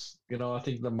males. I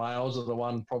think the males are the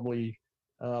one probably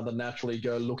that naturally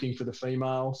go looking for the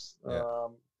females,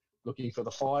 looking for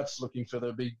the fights, looking for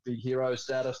the big hero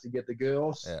status to get the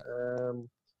girls. Yeah.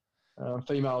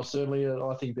 Females certainly,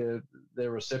 I think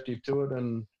they're receptive to it,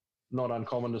 and not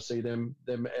uncommon to see them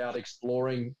out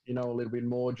exploring, a little bit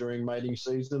more during mating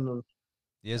season. And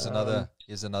here's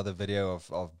another video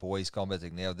of boys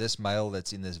combating. Now, this male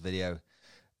that's in this video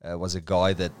was a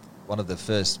guy that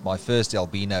my first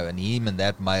albino, and him and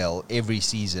that male every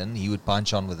season he would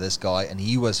punch on with this guy, and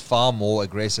he was far more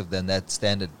aggressive than that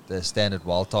standard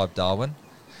wild type Darwin,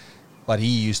 but he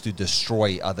used to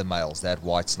destroy other males. That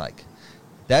white snake.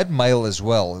 That male as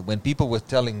well, when people were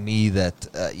telling me that,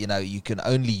 you can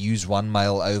only use one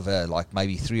male over like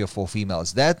maybe 3 or 4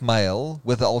 females, that male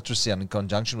with the ultrasound, in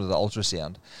conjunction with the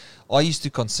ultrasound, I used to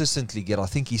consistently get, I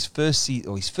think his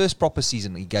first proper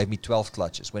season, he gave me 12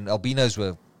 clutches. When albinos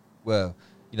were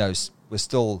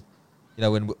still,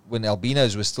 when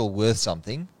albinos were still worth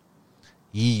something,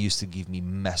 he used to give me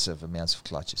massive amounts of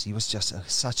clutches. He was just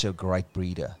such a great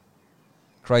breeder.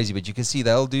 crazy. But you can see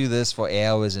they'll do this for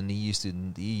hours, and he used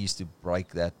to break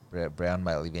that brown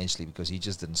male eventually because he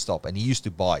just didn't stop, and he used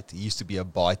to bite. He used to be a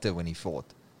biter when he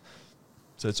fought.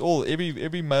 So it's all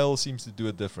every male seems to do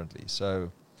it differently.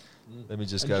 So let me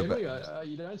just go back.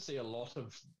 You don't see a lot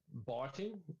of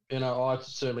biting. I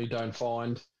certainly don't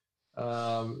find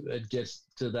it gets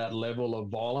to that level of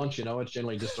violence. It's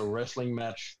generally just a wrestling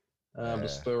match to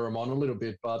spur them on a little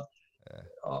bit. But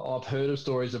I've heard of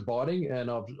stories of biting, and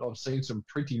I've seen some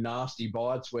pretty nasty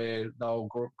bites where they'll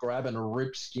grab and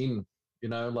rip skin.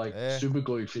 Super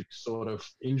glue fix sort of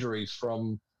injuries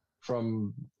from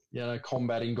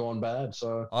combating gone bad.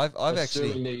 So I've actually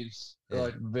certainly needs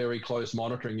very close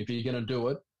monitoring if you're going to do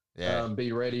it.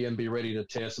 Be ready to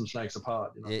tear some snakes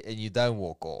apart. And you don't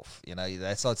walk off.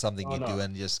 That's not something do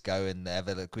and just go and have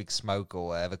a quick smoke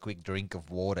or have a quick drink of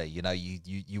water.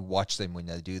 You watch them when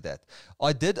they do that.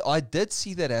 I did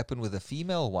see that happen with a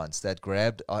female once that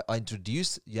grabbed. I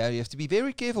introduced. You have to be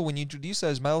very careful when you introduce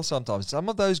those males. Sometimes some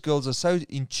of those girls are so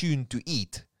in tune to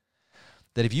eat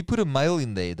that if you put a male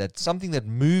in there, that's something that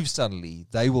moves suddenly,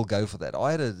 they will go for that.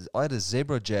 I had a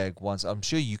zebra jag once. I'm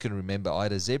sure you can remember. I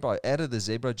added a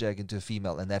zebra jag into a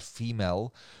female, and that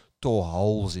female tore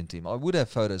holes into him. I would have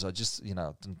photos. I just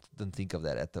didn't think of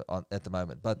that at the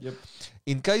moment. But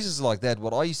in cases like that,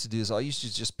 what I used to do is I used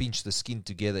to just pinch the skin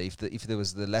together. If there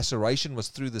was the laceration was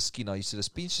through the skin, I used to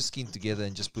just pinch the skin together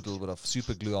and just put a little bit of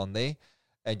super glue on there.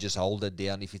 And just hold it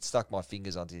down. If it stuck my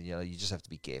fingers onto it, you just have to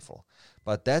be careful.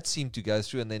 But that seemed to go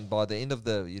through, and then by the end of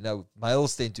the,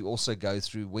 males tend to also go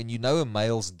through, when a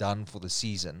male's done for the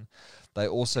season, they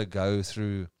also go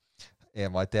through,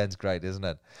 my dad's great, isn't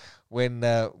it? When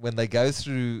they go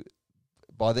through,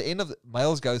 by the end of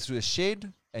males go through a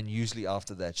shed, and usually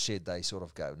after that shed, they sort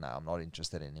of go, no, I'm not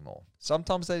interested anymore.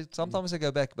 Sometimes they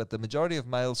go back, but the majority of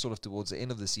males sort of towards the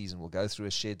end of the season will go through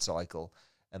a shed cycle,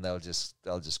 and they'll just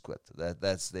quit.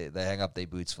 They hang up their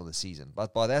boots for the season.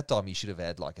 But by that time, you should have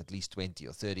had like at least 20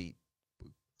 or 30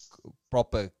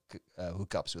 proper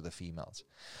hookups with the females.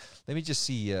 Let me just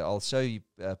see. I'll show you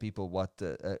people what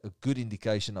a good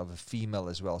indication of a female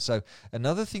as well. So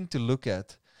another thing to look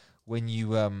at when you've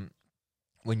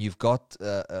got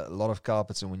a lot of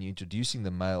carpets and when you're introducing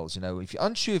the males, if you're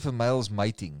unsure if a male's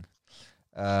mating.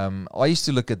 I used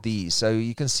to look at these, so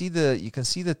you can see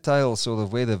the tail sort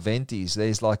of where the vent is.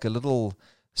 There's like a little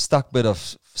stuck bit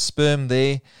of sperm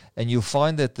there, and you'll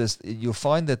find that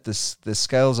the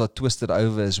scales are twisted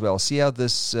over as well. See how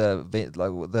this what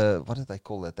do they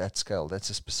call that? That scale, that's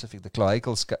a specific, the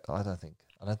cloacal scale. I don't think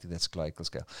that's cloacal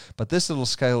scale, but this little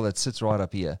scale that sits right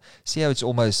up here. See how it's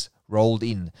almost rolled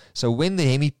in. So when the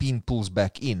hemipene pulls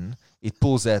back in, it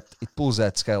pulls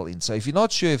that scale in. So if you're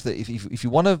not sure if you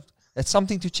want to. That's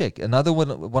something to check. Another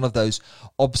one of those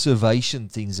observation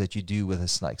things that you do with a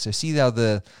snake. So see how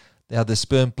the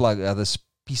sperm plug, how this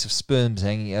piece of sperm is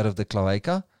hanging out of the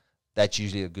cloaca? That's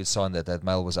usually a good sign that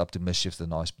male was up to mischief the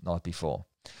night before.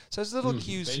 So it's little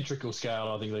cues. Ventricle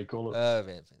scale, I think they call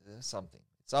it.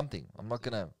 Something. I'm not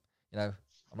gonna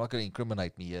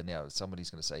incriminate me here now. Somebody's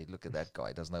gonna say, "Look at that guy.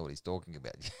 He doesn't know what he's talking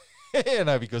about."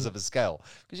 Because of a scale.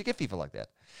 Because you get people like that.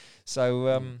 So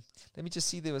let me just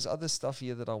see. There was other stuff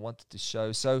here that I wanted to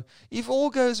show. So if all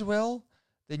goes well,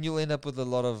 then you'll end up with a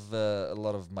lot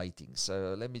of mating.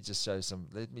 So let me just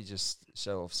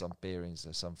show off some pairings.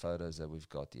 There's some photos that we've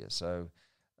got here. So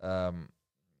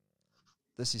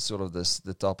this is sort of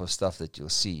the type of stuff that you'll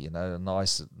see. A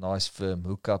nice firm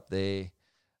hookup there.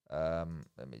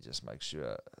 Let me just make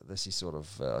sure. This is sort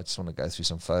of, I just want to go through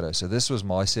some photos. So this was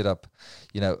my setup.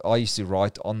 I used to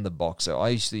write on the box. So I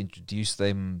used to introduce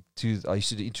and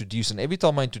every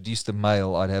time I introduced the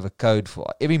male, I'd have a code for,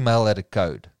 every male had a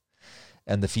code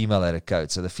and the female had a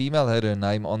code. So the female had her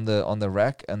name on the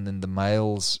rack, and then the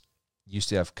males used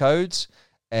to have codes.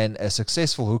 And a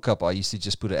successful hookup, I used to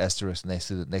just put an asterisk next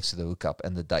to the hookup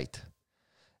and the date.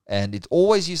 And I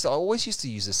always used to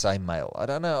use the same male. I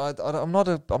don't know. I'm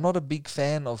not a big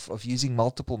fan of using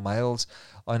multiple males.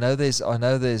 I know there's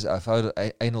a photo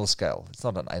anal scale. It's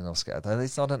not an anal scale.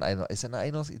 It's not an anal. It's an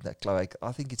anal.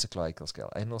 I think it's a cloacal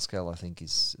scale. Anal scale, I think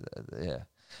is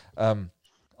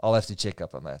I'll have to check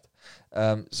up on that.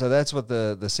 So that's what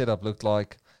the setup looked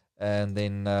like. And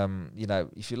then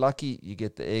if you're lucky, you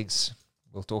get the eggs.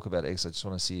 We'll talk about eggs. I just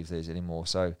want to see if there's any more.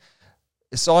 So.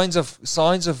 Signs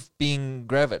of being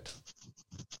gravid.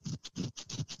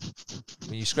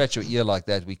 When you scratch your ear like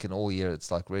that, we can all hear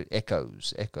it's like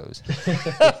echoes. Echo.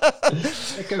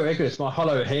 It's my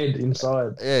hollow head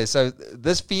inside. Yeah. So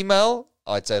this female,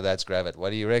 I'd say that's gravid.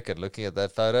 What do you reckon? Looking at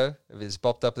that photo, if it's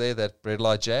popped up there, that red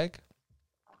light jag.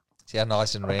 See how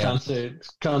nice and I round.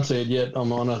 can't see it yet.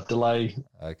 I'm on a delay.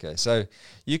 Okay, so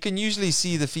you can usually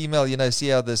see the female. See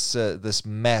how this this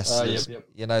mass,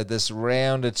 Yep. this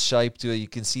rounded shape to it. You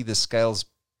can see the scales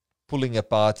pulling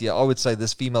apart here. I would say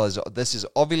this female is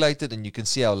ovulated, and you can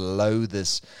see how low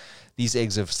these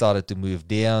eggs have started to move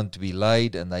down to be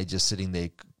laid, and they just sitting there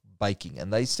baking.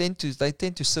 And they tend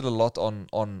to sit a lot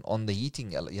on the heating.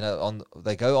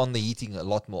 They go on the heating a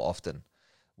lot more often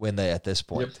when they're at this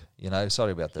point.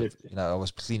 Sorry about that. Yep. I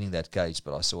was cleaning that cage,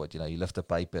 but I saw it. You lift the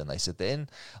paper and they sit there. And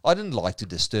I didn't like to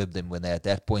disturb them when they're at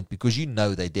that point, because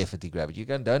they definitely grab it. You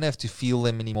don't have to feel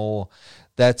them anymore.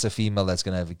 That's a female that's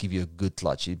going to give you a good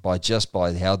clutch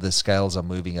by how the scales are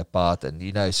moving apart.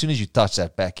 And, as soon as you touch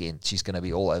that back end, she's going to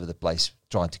be all over the place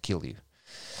trying to kill you.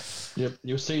 Yep,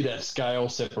 you'll see that scale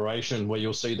separation where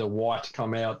you'll see the white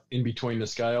come out in between the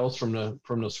scales from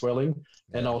the swelling.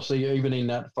 And I'll see even in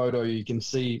that photo, you can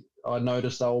see, I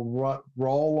noticed they'll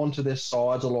roll onto their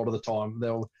sides a lot of the time.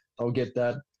 They'll get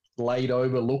that laid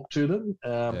over look to them,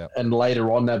 and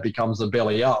later on that becomes the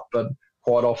belly up. But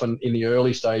quite often in the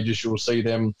early stages, you'll see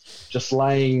them just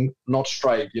laying not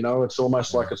straight. It's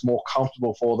almost like it's more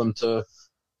comfortable for them to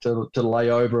lay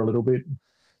over a little bit.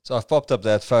 So I've popped up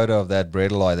that photo of that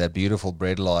Bredli, that beautiful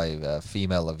Bredli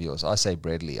female of yours. I say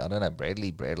Bredli. I don't know,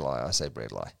 Bredli. I say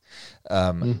Bredli.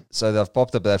 So I've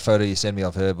popped up that photo you sent me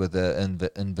of her with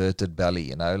the inverted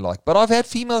belly, but I've had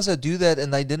females that do that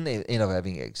and they didn't end up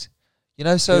having eggs.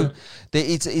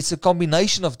 It's a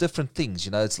combination of different things.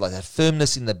 It's like that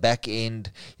firmness in the back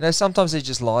end. Sometimes they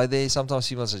just lie there. Sometimes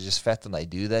females are just fat and they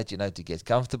do that, to get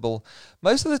comfortable.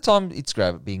 Most of the time it's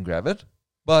being gravid.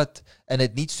 And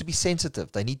it needs to be sensitive.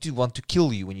 They need to want to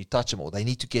kill you when you touch them, or they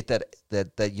need to get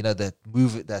that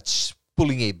move, that's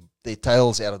pulling their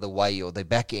tails out of the way, or their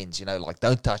back ends, like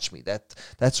don't touch me. That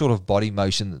sort of body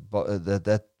motion,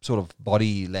 that sort of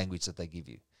body language that they give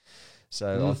you.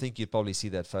 So I think you'd probably see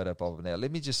that photo pop up now.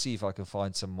 Let me just see if I can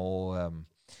find some more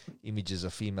images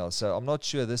of females. So I'm not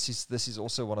sure. This is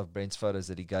also one of Brent's photos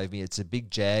that he gave me. It's a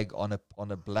big jag on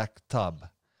a black tub.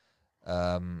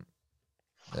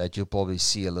 That you'll probably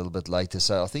see a little bit later.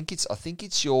 So I think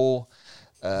it's your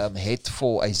het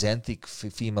for axanthic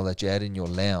female that you had in your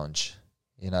lounge,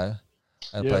 Anal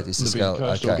plate is the scale.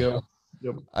 Okay. Girl.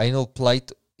 Yep. Anal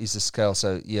plate is the scale.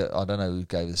 So I don't know who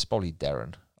gave this. Probably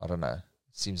Darren. I don't know. It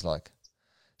seems like.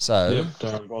 So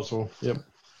Darren Boswell. Yep.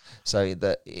 So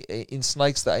in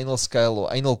snakes, the anal scale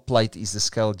or anal plate is the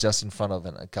scale just in front of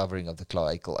a covering of the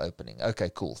cloacal opening. Okay,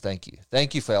 cool. Thank you.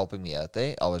 Thank you for helping me out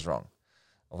there. I was wrong.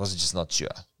 I wasn't just not sure.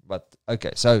 But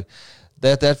okay, so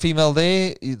that female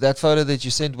there, that photo that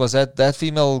you sent, was that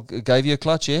female gave you a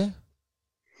clutch, yeah?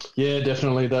 Yeah,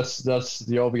 definitely. That's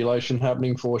the ovulation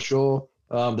happening for sure.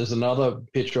 There's another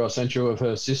picture I sent you of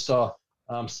her sister.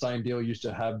 Same deal, used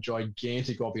to have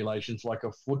gigantic ovulations, like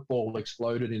a football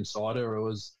exploded inside her. It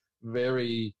was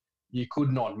you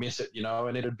could not miss it,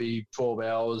 and it'd be 12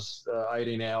 hours,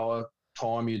 18-hour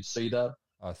time you'd see that.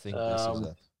 I think this is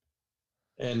it.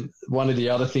 And one of the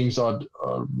other things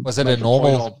was it a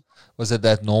normal? Was it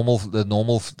the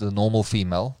normal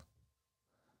female?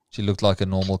 She looked like a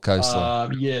normal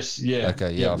coastal. Yes, yeah.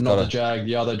 Okay, yeah. I've not a jag.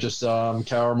 The other just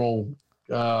caramel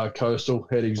coastal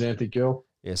het axanthic girl.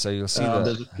 Yeah, so you'll see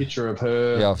there's a picture of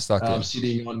her. Yeah, I've stuck it.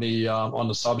 Sitting on the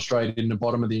substrate in the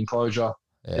bottom of the enclosure,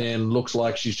 and looks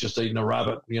like she's just eaten a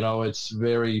rabbit. It's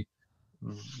very,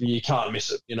 you can't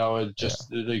miss it.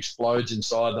 It explodes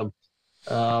inside them.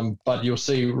 But you'll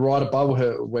see right above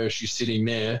her where she's sitting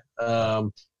there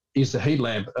is the heat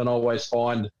lamp. And I always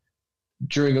find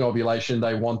during ovulation,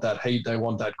 they want that heat, they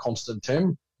want that constant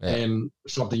temp. Yeah. And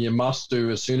something you must do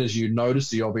as soon as you notice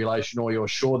the ovulation or you're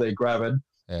sure they're gravid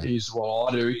is what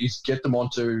I do is get them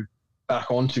back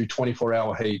onto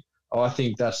 24-hour heat. I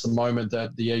think that's the moment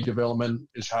that the egg development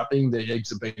is happening. The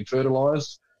eggs are being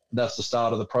fertilized. That's the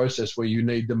start of the process where you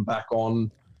need them back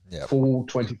on full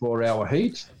 24-hour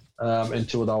heat.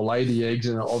 Until they'll lay the eggs,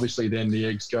 and obviously then the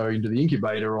eggs go into the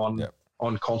incubator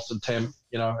on constant temp,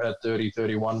 at 30,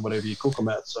 31, whatever you cook them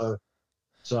at.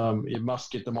 So you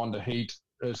must get them onto heat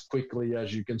as quickly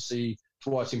as you can see. That's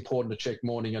why it's important to check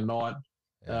morning and night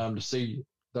to see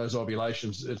those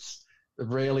ovulations. It's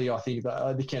rarely, I think,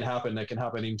 that it can happen. It can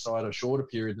happen inside a shorter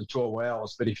period than 12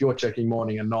 hours. But if you're checking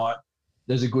morning and night,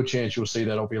 there's a good chance you'll see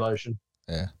that ovulation.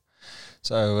 Yeah.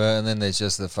 So and then there's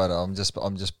just the photo. I'm just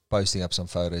posting up some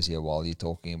photos here while you're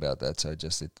talking about that. So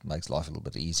just it makes life a little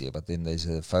bit easier. But then there's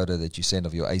a photo that you send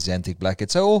of your axanthic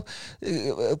blackhead. So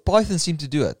pythons seem to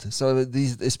do it. So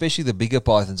these, especially the bigger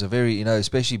pythons, are very,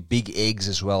 especially big eggs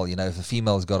as well. If the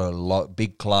female's got a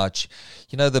big clutch,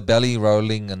 the belly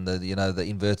rolling and the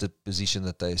inverted position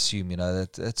that they assume.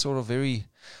 That's sort of very,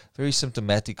 very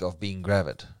symptomatic of being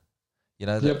gravid. On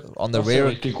the I rare.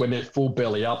 certainly think when they're full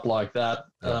belly up like that,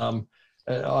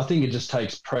 I think it just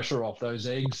takes pressure off those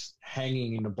eggs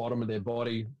hanging in the bottom of their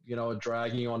body,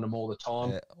 dragging on them all the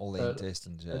time. Yeah, all the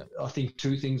intestines, yeah. I think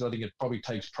two things. I think it probably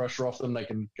takes pressure off them. They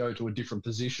can go to a different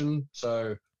position.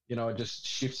 So, it just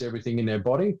shifts everything in their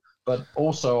body. But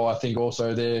also, I think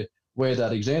they're where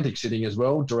that axanthic sitting as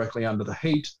well, directly under the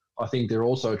heat. I think they're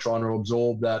also trying to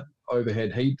absorb that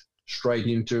overhead heat straight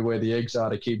into where the eggs are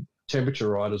to keep temperature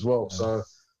right as well. So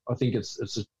I think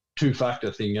it's a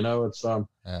two-factor thing,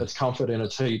 it's comfort and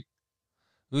it's heat.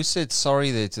 Who said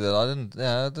sorry there to that?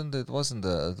 I didn't. It wasn't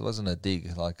a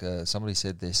dig. Like somebody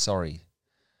said they're sorry.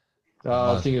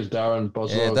 I think it was Darren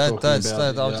Boswell talking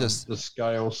about the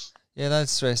scales. Yeah, don't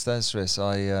stress.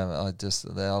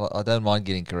 I don't mind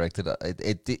getting corrected.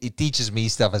 It teaches me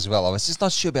stuff as well. I was just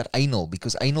not sure about anal,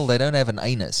 because anal, they don't have an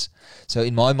anus. So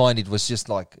in my mind, it was just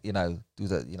like, do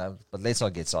that, but let's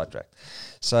not get sidetracked.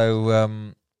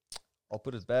 So I'll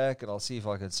put it back and I'll see if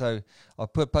I can. So I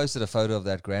posted a photo of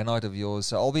that granite of yours.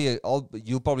 So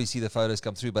you'll probably see the photos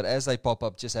come through, but as they pop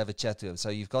up, just have a chat to them. So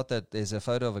you've got that. There's a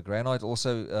photo of a granite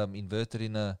also inverted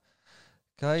in a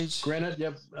cage. Granite,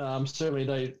 yep.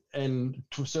 Certainly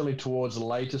certainly towards the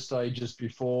later stages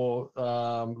before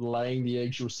laying the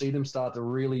eggs, you'll see them start to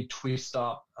really twist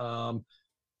up.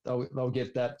 They'll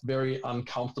get that very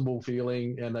uncomfortable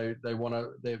feeling, and they're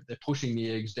pushing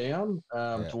the eggs down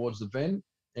towards the vent.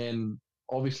 And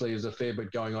obviously there's a fair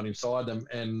bit going on inside them,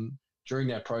 and during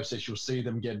that process you'll see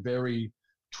them get very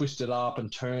twisted up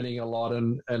and turning a lot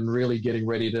and really getting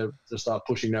ready to start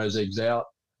pushing those eggs out.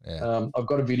 I've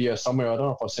got a video somewhere, I don't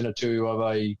know if I sent it to you, of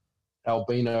a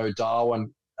albino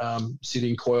Darwin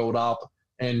sitting coiled up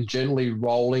and gently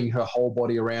rolling her whole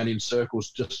body around in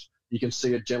circles. Just, you can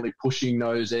see it gently pushing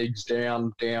those eggs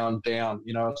down.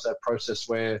 It's that process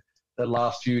where the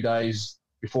last few days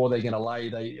before they're going to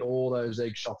lay, all those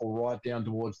eggs shuffle right down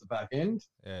towards the back end.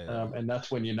 And that's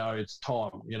when it's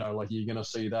time. Like you're going to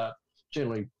see that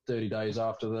generally 30 days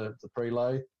after the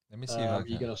pre-lay. Let me see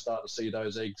you're going to start to see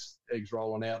those eggs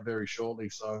rolling out very shortly.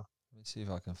 So let me see if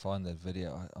I can find that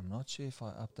video. I'm not sure if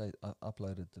I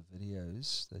uploaded the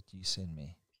videos that you sent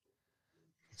me.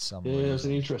 Yeah, it's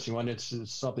an interesting one. It's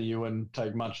something you wouldn't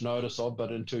take much notice of, but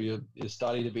until you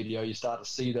study the video, you start to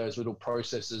see those little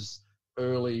processes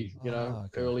early,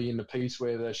 early in the piece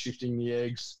where they're shifting the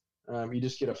eggs. You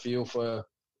just get a feel for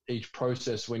each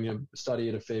process when you study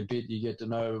it a fair bit. You get to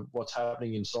know what's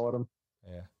happening inside them.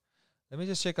 Yeah. Let me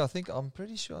just check. I'm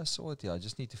pretty sure I saw it here. I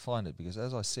just need to find it because,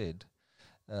 as I said,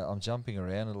 I'm jumping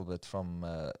around a little bit from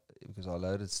because I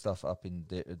loaded stuff up in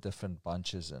different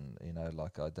bunches, and I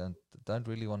don't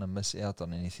really want to miss out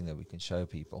on anything that we can show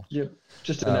people. Yep,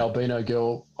 just an albino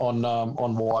girl on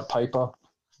white paper.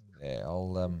 Yeah,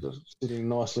 I'll just sitting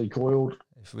nicely coiled.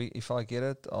 If I get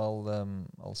it,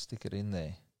 I'll stick it in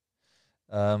there.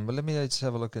 But let me just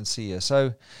have a look and see here.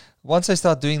 So once they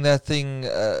start doing that thing,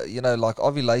 like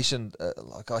ovulation,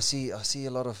 like I see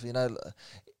a lot of,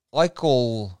 I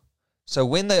call, so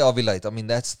when they ovulate, I mean,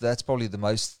 that's probably the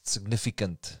most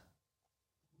significant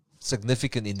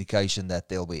indication that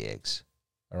there'll be eggs.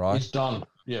 All right. It's done.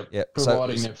 Yeah. Yep.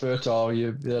 Providing they're fertile,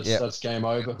 that's game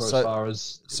over as far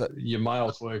as your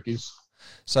male's work is.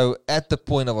 So at the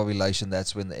point of ovulation,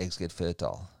 that's when the eggs get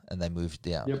fertile and they move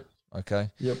down. Yep.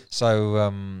 Okay. Yep.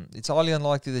 So it's highly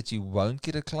unlikely that you won't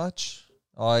get a clutch.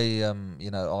 I've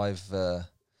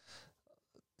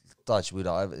touch wood.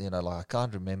 I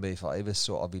can't remember if I ever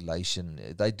saw ovulation.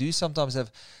 They do sometimes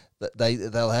have.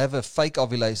 They'll have a fake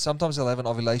ovulation. Sometimes they'll have an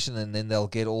ovulation and then they'll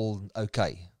get all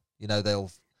okay.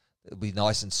 They'll be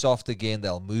nice and soft again.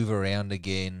 They'll move around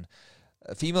again.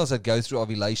 Females that go through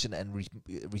ovulation and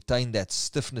retain that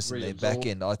stiffness in their back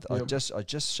end. I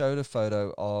just showed a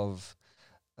photo of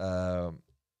a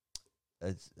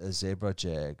zebra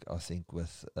jag, I think,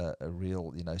 with a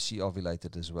real, she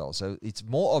ovulated as well. So it's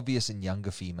more obvious in younger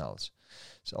females.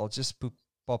 So I'll just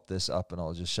pop this up and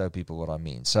I'll just show people what I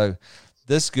mean. So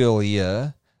this girl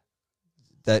here,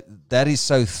 that is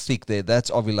so thick there,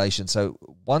 that's ovulation. So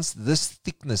once this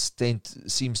thickness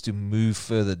seems to move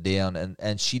further down,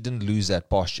 and she didn't lose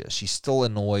that posture. She's still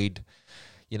annoyed.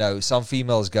 some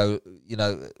females go,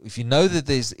 if you know that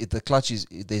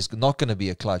there's not going to be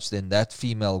a clutch, then that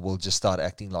female will just start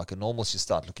acting like a normal. She'll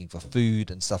start looking for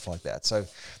food and stuff like that. So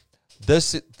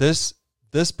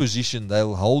this position,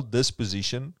 they'll hold this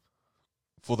position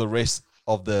for the rest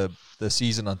of the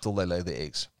season until they lay their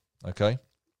eggs. Okay?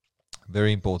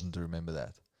 Very important to remember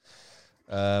that.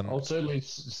 I'll certainly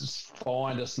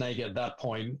find a snake at that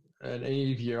point. And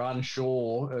if you're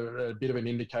unsure, a bit of an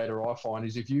indicator I find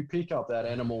is if you pick up that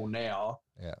animal now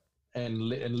and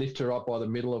lift her up by the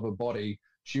middle of her body,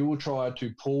 she will try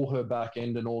to pull her back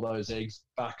end and all those eggs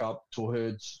back up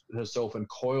to herself and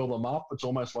coil them up. It's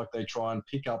almost like they try and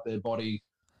pick up their body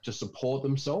to support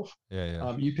themselves.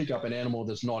 You pick up an animal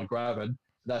that's not gravid,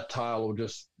 that tail will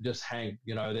just hang.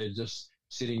 They're just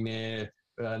sitting there,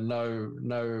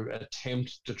 no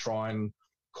attempt to try and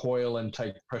coil and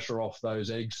take pressure off those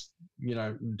eggs,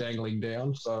 dangling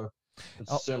down. So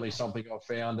it's certainly something I've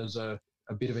found as a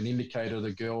bit of an indicator.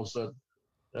 The girls that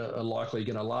are likely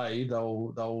going to lay,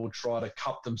 they'll try to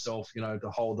cup themselves, to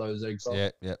hold those eggs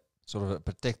up. Yeah. Sort of a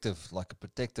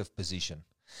protective position.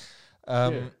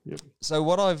 So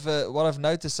what I've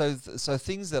noticed, so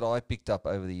things that I picked up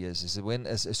over the years is that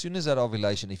as soon as that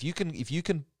ovulation, if you can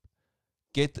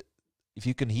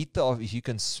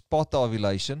spot the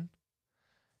ovulation,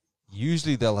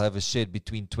 usually they'll have a shed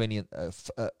between 20 and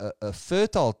a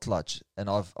fertile clutch, and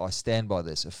I stand by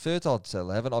this. A fertile, so they'll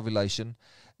have an ovulation,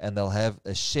 and they'll have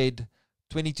a shed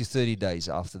 20 to 30 days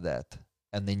after that,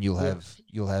 and then you'll have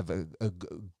a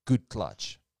good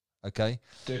clutch. Okay.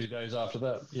 30 days after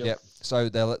that. Yep. Yeah. So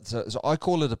I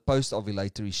call it a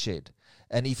post-ovulatory shed,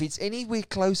 and if it's anywhere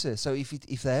closer, so if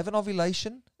they have an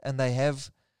ovulation and they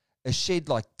have a shed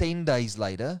like 10 days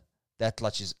later, that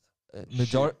clutch is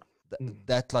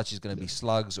that clutch is going to be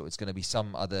slugs, or it's going to be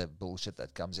some other bullshit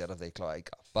that comes out of their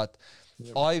cloaca. But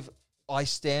I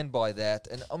stand by that,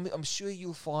 and I'm sure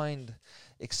you'll find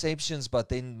exceptions. But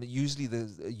then usually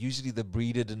the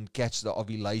breeder didn't catch the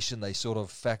ovulation. They sort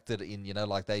of factored in,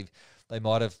 like it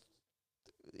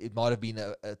might have been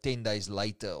a 10 days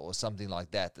later or something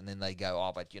like that, and then they go,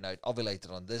 but it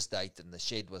ovulated on this date and the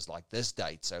shed was like this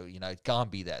date, so it can't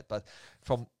be that. But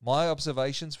from my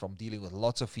observations, from dealing with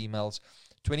lots of females,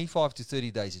 25 to 30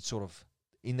 days, it's sort of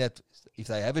in that, if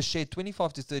they have a shed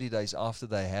 25 to 30 days after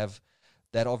they have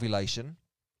that ovulation,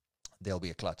 there'll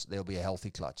be a clutch. There'll be a healthy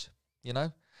clutch,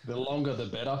 The longer the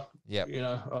better. Yeah.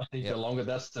 I think the longer,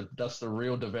 that's the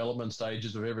real development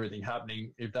stages of everything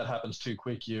happening. If that happens too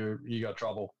quick, you got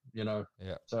trouble, Yeah.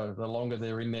 So the longer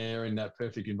they're in there in that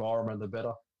perfect environment, the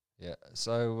better. Yeah.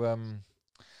 So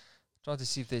trying to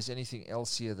see if there's anything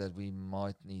else here that we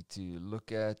might need to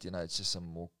look at. It's just some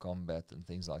more combat and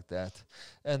things like that.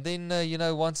 And then,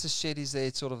 once the shed is there,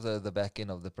 it's sort of the back end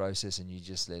of the process, and you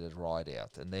just let it ride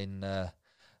out. And then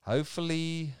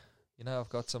hopefully, I've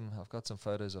got some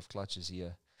photos of clutches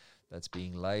here that's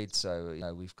being laid. So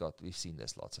we've seen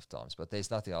this lots of times. But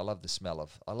there's nothing. I love the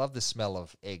smell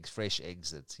of eggs, fresh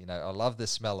eggs. I love the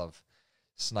smell of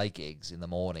snake eggs in the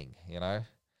morning.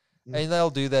 And they'll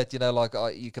do that,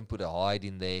 you can put a hide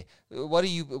in there.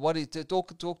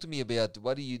 Talk to me about,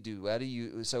 what do you do?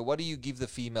 What do you give the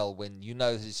female when you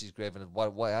know this is gravid?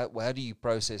 How do you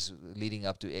process leading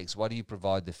up to eggs? What do you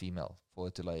provide the female for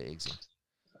her to lay eggs in?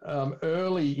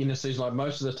 Early in the season, like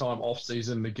most of the time off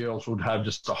season, the girls would have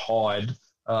just a hide,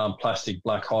 plastic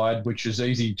black hide, which is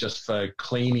easy just for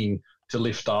cleaning to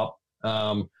lift up.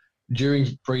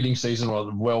 During breeding season,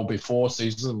 or well before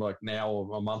season, like now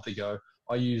or a month ago,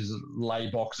 I use lay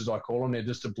boxes, I call them. They're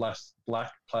just a black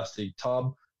plastic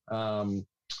tub,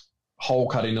 hole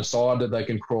cut in the side that they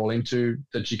can crawl into,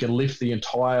 that you can lift the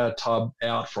entire tub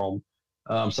out from.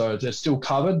 So they're still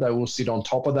covered. They will sit on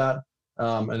top of that.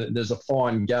 And there's a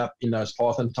fine gap in those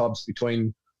python tubs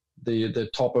between the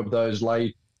top of those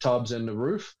lay tubs and the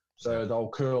roof. So they'll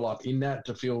curl up in that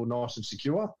to feel nice and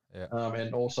secure,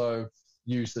 and also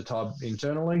use the tub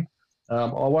internally. I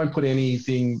won't put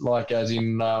anything like as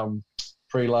in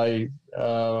pre-lay,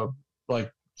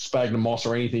 like sphagnum moss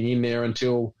or anything in there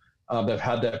until they've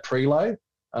had that pre-lay.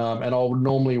 And I'll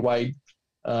normally wait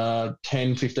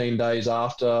 10, 15 days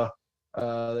after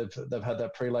they've had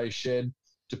that pre-lay shed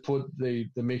to put the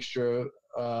mixture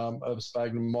of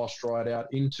sphagnum moss dried out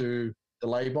into the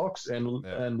lay box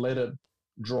and let it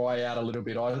dry out a little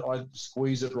bit. I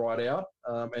squeeze it right out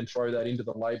and throw that into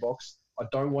the lay box. I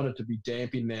don't want it to be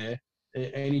damp in there.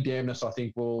 Any dampness, I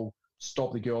think, will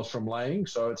stop the girls from laying.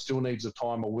 So it still needs a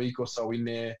time, a week or so in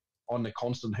there on the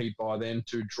constant heat by then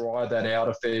to dry that out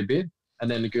a fair bit. And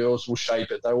then the girls will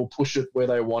shape it. They will push it where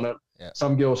they want it. Yeah.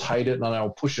 Some girls hate it and they'll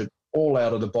push it all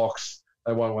out of the box.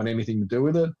 They won't want anything to do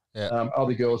with it. Yeah.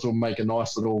 Other girls will make a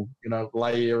nice little,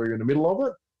 lay area in the middle of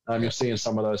it. You're seeing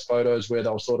some of those photos where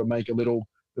they'll sort of make a little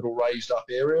raised up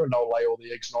area, and they'll lay all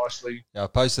the eggs nicely. Yeah, I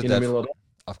posted in that. The middle of it.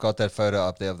 I've got that photo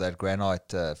up there of that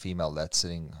granite female that's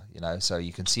sitting, so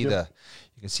you can see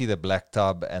the black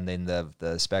tub, and then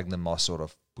the sphagnum moss sort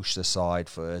of pushed aside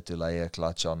for her to lay her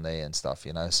clutch on there and stuff,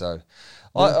 So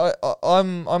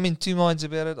I'm in two minds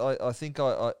about it. I think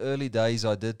early days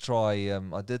I did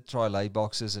try lay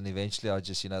boxes, and eventually I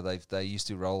just they used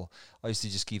to roll. I used to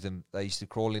just keep them. They used to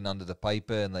crawl in under the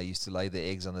paper, and they used to lay their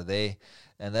eggs under there,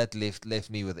 and that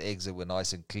left me with eggs that were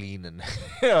nice and clean, and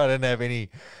I didn't have any.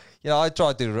 I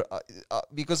tried to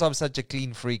because I'm such a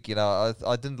clean freak. I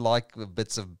didn't like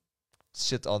bits of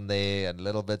shit on there and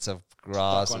little bits of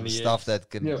grass and stuff that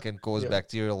can cause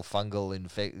bacterial, fungal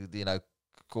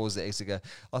cause the eggs to go.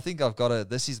 I think I've got a.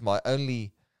 This is my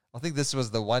only. I think this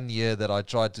was the 1 year that I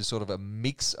tried to sort of a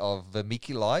mix of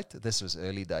vermiculite. This was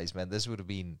early days, man. This would have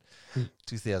been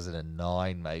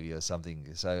 2009 maybe or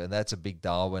something. So, and that's a big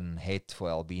Darwin het for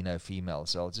albino female.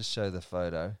 So I'll just show the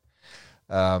photo.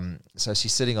 So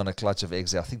she's sitting on a clutch of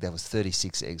eggs. I think that was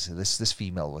 36 eggs. So this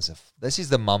female was this is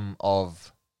the mum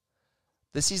of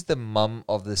the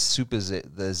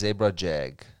the zebra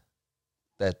jag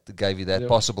that gave you that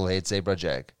possible head zebra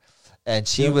jag, and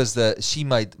she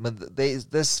made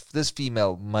this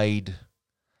female made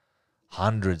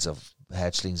hundreds of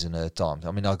hatchlings in her time.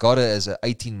 I mean, I got her as an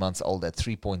 18 months old at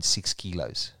 3.6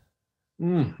 kilos.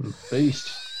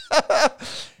 Beast.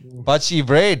 But she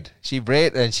bred,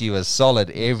 and she was solid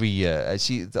every year. And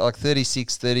she like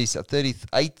 36, 30,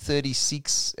 38,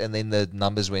 36, and then the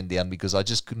numbers went down because I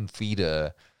just couldn't feed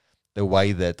her the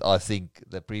way that I think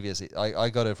the previous. I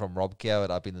got her from Rob Coward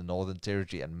up in the Northern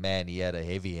Territory, and man, he had a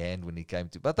heavy hand when he came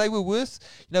to. But they were worth,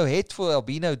 het for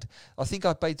albino. I think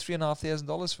I paid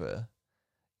 $3,500 for her.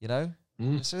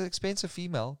 It's an expensive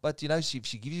female, but she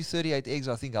gives you 38 eggs.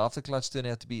 I think half the clutch turned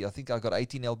out to be. I think I got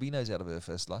 18 albinos out of her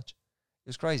first clutch. It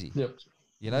was crazy. Yep.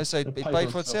 So it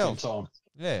paid for itself.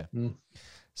 Yeah. Mm.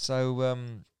 So,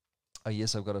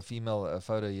 yes, I've got a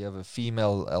photo. You have a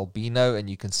female albino, and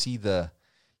you can see the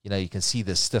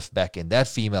stiff back end. That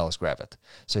female is gravid.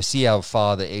 So see how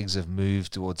far the eggs have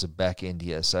moved towards the back end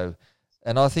here. So.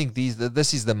 And I think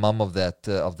this is the mum of that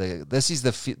this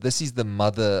is the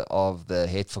mother of the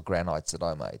het for granites that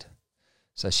I made.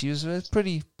 So she was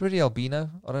pretty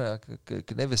albino. I don't know. I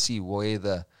could never see where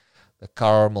the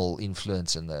caramel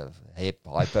influence and the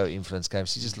hypo influence came.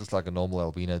 She just looks like a normal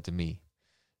albino to me.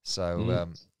 So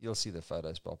you'll see the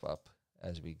photos pop up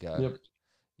as we go.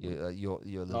 Yep. You're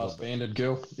a little nice banded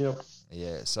girl. Yep.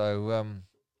 Yeah. So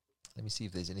let me see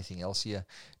if there's anything else here.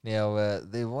 Now,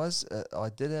 there was, I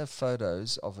did have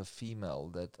photos of a female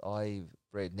that I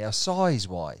bred. Now,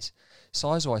 size-wise.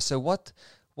 So what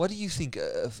do you think?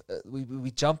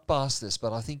 We jumped past this,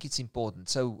 but I think it's important.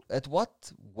 So at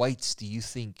what weights do you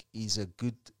think is a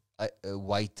good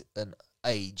weight and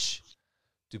age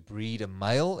to breed a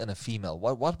male and a female?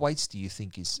 What weights do you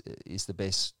think is the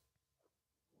best?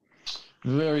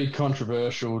 Very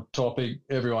controversial topic.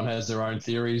 Everyone has their own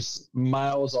theories.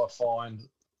 Males, I find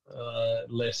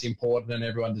less important, and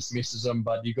everyone dismisses them.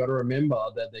 But you got to remember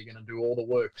that they're going to do all the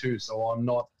work too. So I'm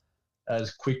not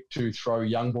as quick to throw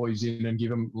young boys in and give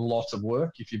them lots of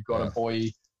work. If you've got a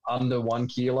boy under 1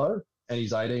 kilo and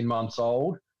he's 18 months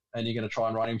old, and you're going to try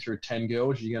and run him through 10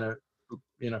 girls, you're going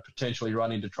to potentially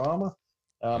run into trauma.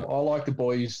 I like the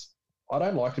boys. I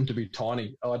don't like them to be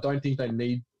tiny. I don't think they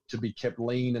need to be kept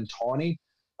lean and tiny.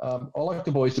 I like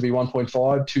the boys to be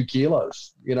 1.5, 2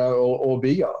 kilos, or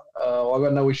bigger. I've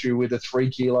got no issue with a 3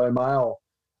 kilo male,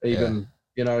 even,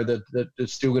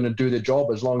 that's still going to do the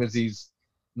job as long as he's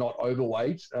not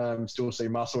overweight. Still see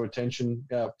muscle retention,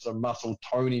 some muscle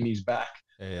tone in his back.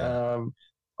 I've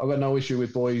got no issue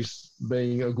with boys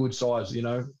being a good size,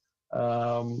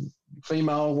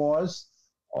 Female wise,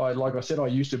 like I said, I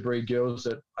used to breed girls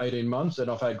at 18 months,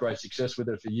 and I've had great success with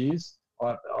it for years.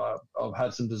 I've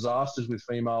had some disasters with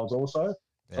females also.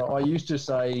 Yeah. So I used to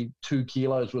say 2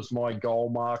 kilos was my goal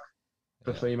mark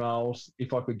for females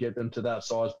if I could get them to that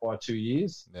size by 2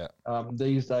 years. Yeah.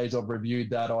 These days I've reviewed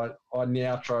that. I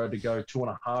now try to go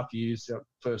 2.5 years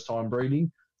first time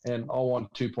breeding, and I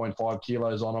want 2.5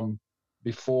 kilos on them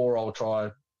before I'll try,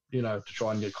 to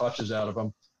try and get clutches out of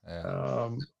them.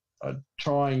 Yeah.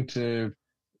 Trying to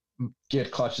get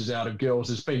clutches out of girls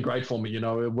has been great for me,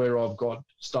 where I've got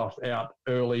stuff out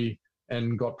early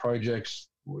and got projects,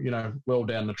 well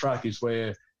down the track is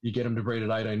where you get them to breed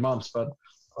at 18 months. But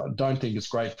I don't think it's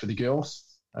great for the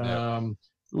girls.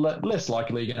 Less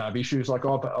likely you're going to have issues. Like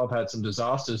I've had some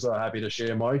disasters. I'm happy to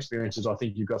share my experiences. I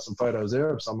think you've got some photos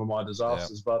there of some of my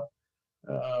disasters. But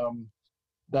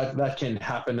that can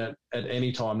happen at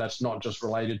any time. That's not just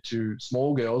related to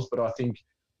small girls, but I think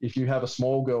if you have a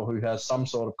small girl who has some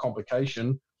sort of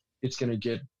complication, it's going to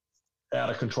get out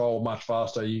of control much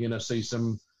faster. You're going to see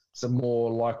some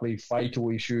more likely fatal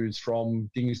issues from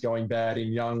things going bad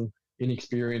in young,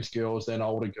 inexperienced girls than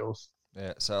older girls.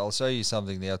 Yeah, so I'll show you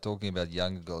something now. Talking about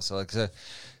younger girls,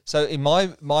 so in my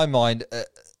mind,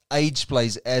 age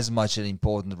plays as much an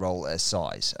important role as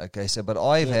size. Okay, so but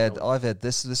I've had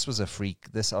this. This was a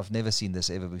freak. This I've never seen this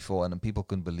ever before, and people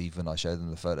couldn't believe when I showed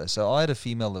them the photo. So I had a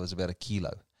female that was about 1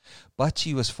 kilo, but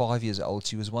she was 5 years old.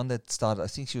 She was one that started. I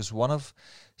think she was one of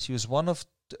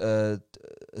a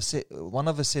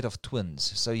set of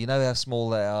twins. So you know how small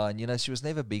they are, and she was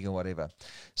never big or whatever.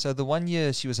 So the 1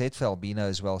 year she was het albino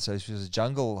as well. So she was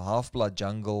a half-blood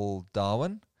jungle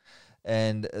Darwin.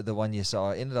 And the 1 year, so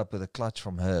I ended up with a clutch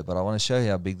from her. But I want to show you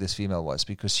how big this female was,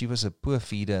 because she was a poor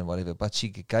feeder and whatever. But she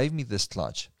gave me this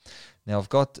clutch. Now I've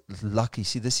got lucky.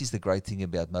 See, this is the great thing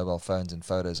about mobile phones and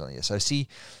photos on here. So see,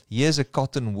 here's a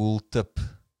cotton wool tip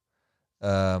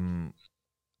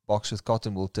box with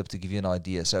cotton wool tip to give you an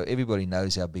idea. So everybody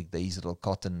knows how big these little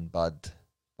cotton bud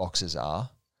boxes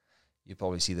are. You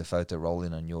probably see the photo roll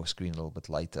in on your screen a little bit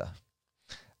later.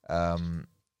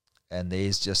 And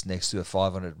there's just next to a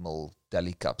 500 ml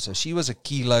deli cup. So she was 1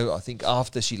 kilo. I think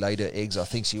after she laid her eggs, I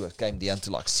think she came down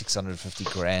to like 650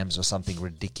 grams or something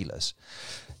ridiculous.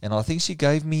 And I think she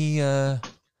gave me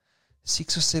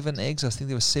 6 or 7 eggs. I think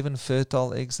there were 7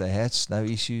 fertile eggs. They hatched, no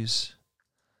issues.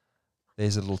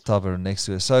 There's a little tubber next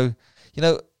to her. So,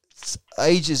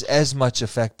 age is as much a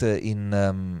factor in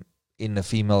the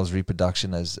female's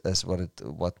reproduction as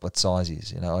what size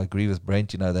is. I agree with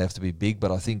Brent. They have to be big,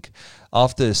 but I think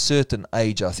after a certain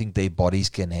age, I think their bodies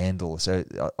can handle. So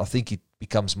I think it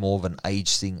becomes more of an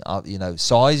age thing.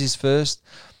 Size is first,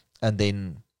 and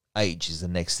then age is the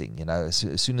next thing. As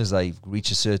soon as they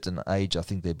reach a certain age, I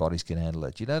think their bodies can handle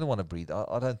it. You don't want to breed.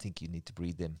 I don't think you need to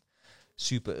breed them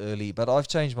super early, but I've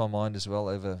changed my mind as well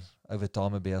over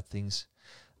time about things.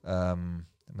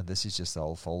 This is just a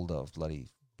whole folder of bloody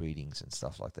breedings and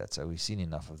stuff like that. So we've seen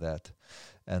enough of that.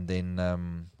 And then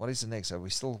what is the next? So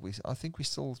I think we're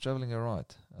still traveling all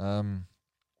right.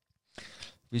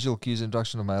 Visual cues,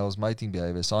 introduction of males, mating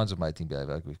behavior, signs of mating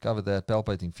behavior. We've covered that.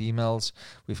 Palpating females,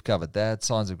 we've covered that.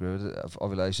 Signs of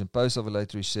ovulation,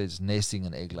 post-ovulatory stages, nesting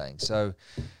and egg laying. So,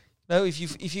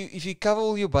 if you cover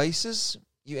all your bases,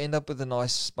 you end up with a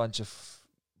nice bunch of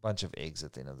eggs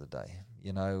at the end of the day,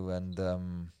 and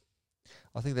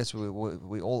I think that's what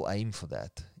we all aim for.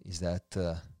 That is that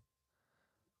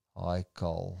high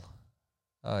coal.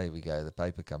 Oh, here we go. The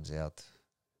paper comes out.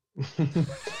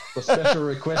 A special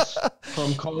request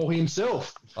from Cole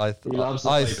himself. I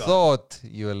thought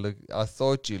you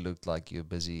looked like you're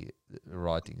busy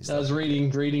writing stuff. I was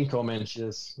reading comments,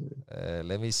 yes.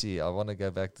 Let me see. I want to go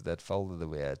back to that folder that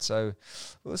we had. So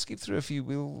we'll skip through a few.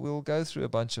 We'll go through a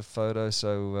bunch of photos.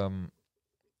 So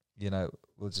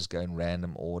we'll just go in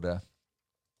random order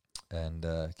and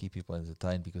keep people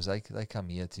entertained, because they come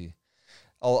here to.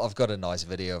 Oh, I've got a nice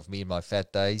video of me and my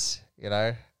fat days.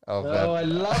 I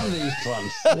love these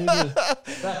ones.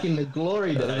 Back in the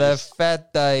glory days. The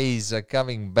fat days are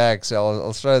coming back. So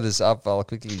I'll throw this up. I'll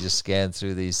quickly just scan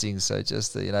through these things. So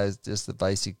just the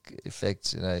basic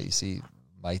effects. You see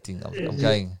mating. I'm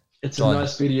going. It's a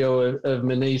nice video of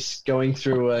Manice going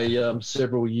through a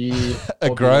several year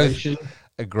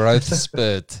a growth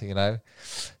spurt.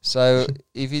 So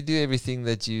if you do everything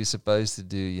that you're supposed to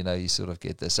do, you sort of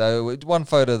get this. So one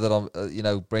photo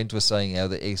that Brent was saying how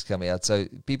the eggs come out. So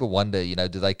people wonder,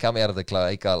 do they come out of the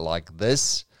cloaca like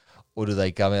this, or do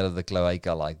they come out of the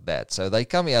cloaca like that? So they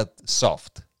come out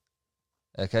soft.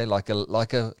 Okay, like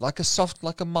a soft,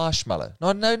 like a marshmallow.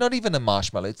 No, not even a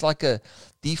marshmallow. It's like a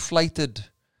deflated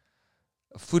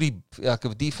like a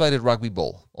deflated rugby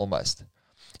ball almost.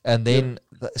 And then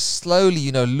slowly,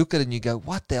 look at it and you go,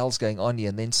 what the hell's going on here?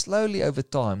 And then slowly over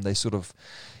time, they sort of,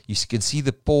 you can see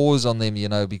the pores on them,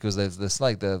 because the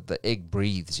snake, the egg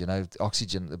breathes,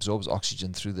 oxygen, absorbs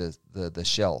oxygen through the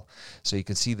shell. So you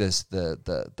can see this,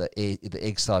 the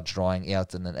egg start drying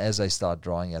out, and then as they start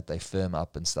drying out, they firm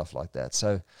up and stuff like that.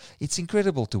 So it's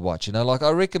incredible to watch, like I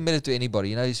recommend it to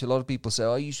anybody. A lot of people say,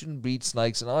 oh, you shouldn't breed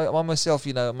snakes. And I myself,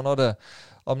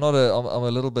 I'm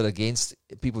a little bit against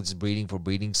people just breeding for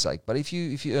breeding's sake. But if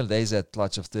you there's that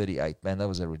clutch of 38, man, that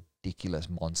was a ridiculous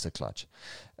monster clutch.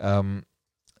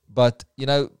 But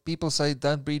people say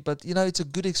don't breed, but it's a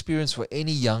good experience for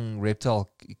any young reptile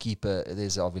keeper.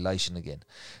 There's ovulation again.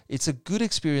 It's a good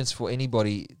experience for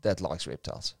anybody that likes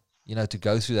reptiles. To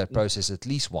go through that process at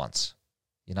least once.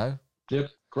 Yep.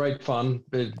 great fun,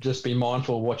 but just be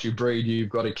mindful of what you breed. You've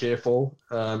got to care for.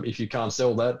 If you can't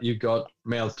sell that, you've got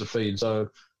mouths to feed. So,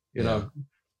 you know,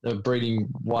 breeding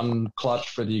one clutch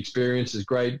for the experience is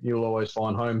great. You'll always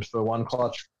find homes for one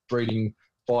clutch. Breeding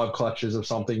 5 clutches of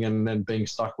something and then being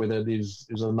stuck with it is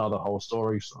another whole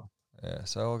story. So. Yeah,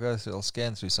 so I'll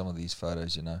scan through some of these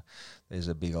photos. You know, there's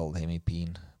a big old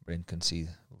hemipene. Brent can see.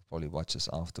 We'll probably watch this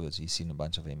afterwards. He's seen a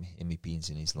bunch of hemipenes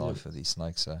in his life for these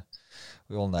snakes. So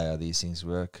we all know how these things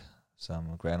work.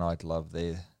 Some granite love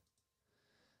there.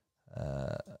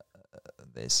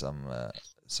 There's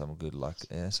some good luck.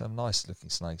 Yeah, some nice looking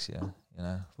snakes here. You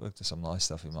know, worked with some nice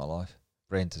stuff in my life.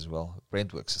 Brent as well.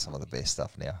 Brent works with some of the best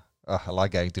stuff now. Oh, I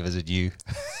like going to visit you.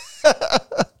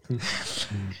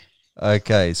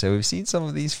 Okay, so we've seen some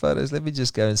of these photos. Let me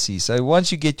just go and see. So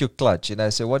once you get your clutch, you know,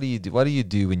 so what do you do? What do you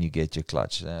do when you get your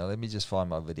clutch? Let me just find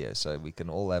my video so we can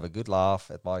all have a good laugh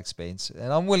at my expense.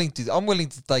 And I'm willing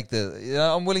to take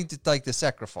the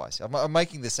sacrifice. I'm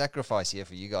making the sacrifice here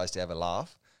for you guys to have a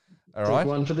laugh. All right. Take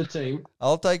one for the team.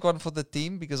 I'll take one for the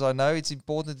team because I know it's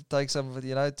important to take some,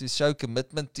 you know, to show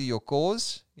commitment to your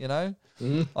cause. You know,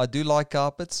 I do like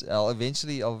carpets. I'll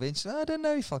eventually. I don't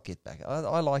know if I'll get back.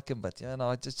 I like them, but you know,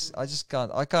 I just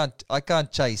can't. I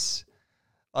can't chase.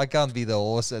 I can't be the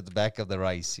horse at the back of the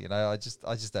race. You know, I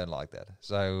just don't like that.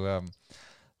 So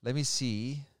let me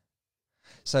see.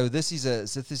 So this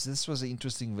was an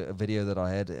interesting video that I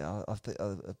had.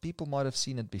 People might have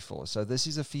seen it before. So this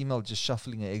is a female just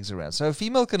shuffling her eggs around. So a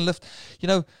female can lift. You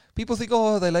know, people think,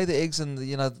 oh, they lay the eggs, and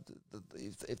you know,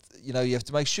 if you know, you have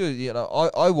to make sure. You know,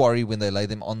 I worry when they lay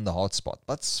them on the hot spot.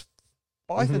 But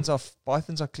pythons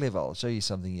are clever. I'll show you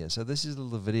something here. So this is a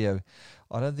little video.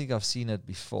 I don't think I've seen it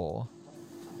before.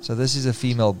 So this is a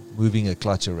female moving a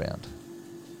clutch around.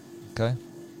 Okay.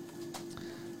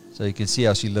 So you can see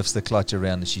how she lifts the clutch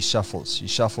around and she shuffles. She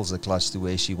shuffles the clutch to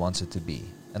where she wants it to be.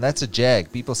 And that's a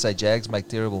jag. People say jags make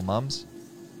terrible mums.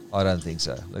 I don't think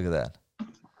so. Look at that.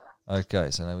 Okay,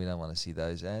 so now we don't want to see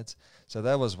those ads. So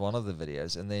that was one of the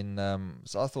videos. And then,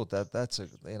 so I thought that's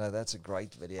a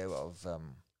great video of,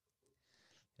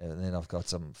 and then I've got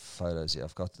some photos here.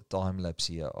 I've got the time lapse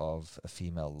here of a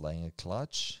female laying a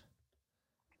clutch.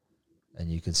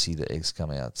 And you can see the eggs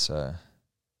coming out. So...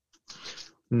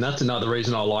 And that's another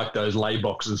reason I like those lay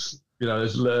boxes. You know,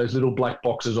 those little black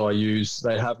boxes I use,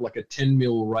 they have like a 10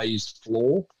 mil raised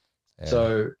floor. Yeah.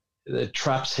 So it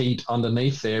traps heat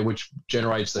underneath there, which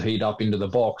generates the heat up into the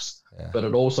box. Yeah. But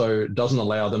it also doesn't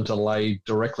allow them to lay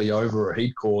directly over a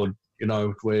heat cord, you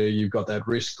know, where you've got that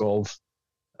risk of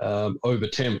over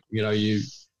temp. You know,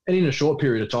 and in a short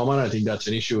period of time, I don't think that's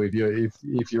an issue.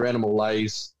 If your animal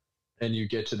lays and you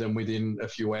get to them within a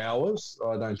few hours,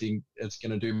 I don't think it's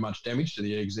going to do much damage to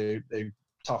the eggs. They're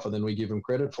tougher than we give them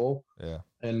credit for. Yeah.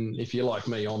 And if you're like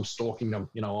me, I'm stalking them.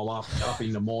 You know, I'm up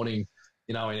in the morning,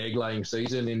 you know, in egg laying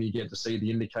season, and you get to see the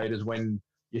indicators when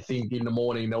you think in the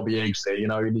morning there'll be eggs there, you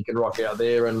know, and you can rock out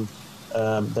there and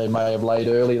they may have laid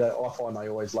early. I find they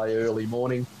always lay early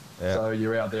morning. Yeah. So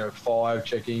you're out there at 5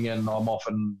 checking, and I'm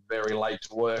often very late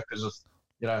to work because,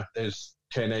 you know, there's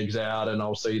 10 eggs out, and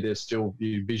I'll see there's still,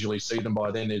 you visually see them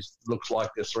by then. It looks like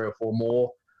there's 3 or 4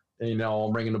 more. And, you know,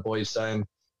 I'm ringing the boys saying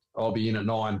I'll be in at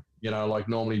 9. You know, like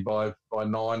normally by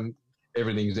 9,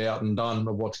 everything's out and done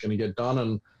of what's going to get done,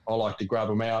 and I like to grab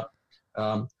them out.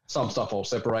 Some stuff I'll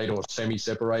separate or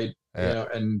semi-separate, you know,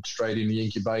 and straight in the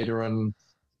incubator and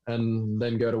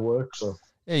then go to work. So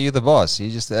yeah, you're the boss.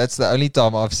 That's the only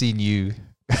time I've seen you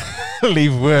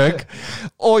leave work,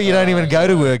 or you don't even go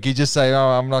to work. You just say, "Oh,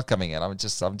 I'm not coming in.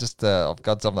 I've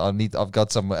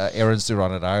got some errands to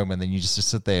run at home," and then you just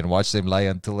sit there and watch them lay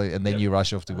and then you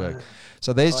rush off to work.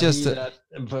 So there's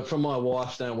but from my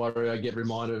wife, don't worry, I get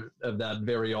reminded of that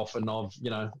very often. Of,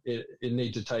 you know, it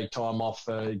need to take time off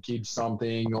for kids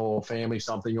something or family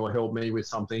something or help me with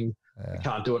something. I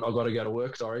can't do it. I've got to go to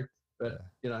work. Sorry, but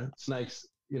you know, snakes,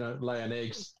 you know, laying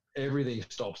eggs. Everything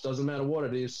stops. Doesn't matter what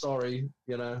it is. Sorry,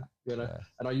 you know.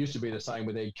 And I used to be the same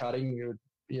with egg cutting.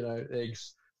 You know,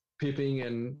 eggs pipping,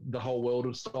 and the whole world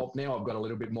would stop. Now I've got a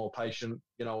little bit more patient.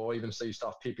 You know, I even see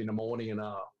stuff pip in the morning, and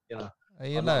you know,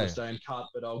 I'd love to stay and cut,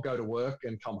 but I'll go to work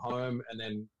and come home and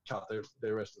then cut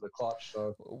the rest of the clutch.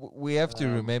 So we have to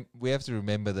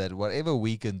remember that whatever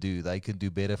we can do, they can do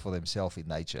better for themselves in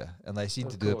nature, and they seem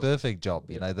to do a perfect job.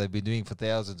 You know, they've been doing for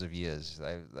thousands of years.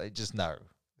 They just know.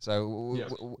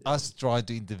 So us trying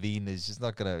to intervene is just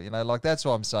not going to, you know, like that's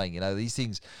what I'm saying. You know, these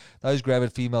things, those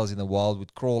gravid females in the wild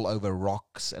would crawl over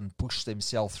rocks and push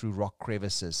themselves through rock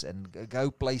crevices and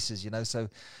go places, you know. So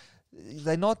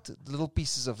they're not little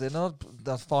pieces of, they're not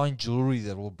the fine jewelry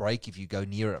that will break if you go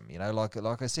near them. You know,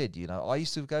 like I said, you know, I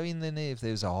used to go in there if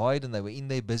there was a hide and they were in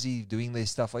there busy doing their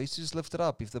stuff. I used to just lift it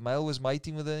up. If the male was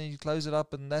mating with it, you close it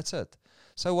up and that's it.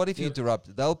 So what if you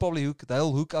interrupt? They'll probably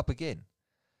hook up again.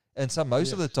 And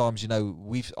most of the times, you know,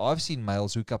 I've seen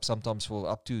males hook up sometimes for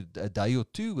up to a day or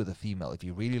two with a female if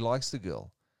he really likes the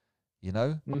girl, you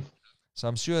know. So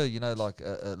I'm sure, you know, like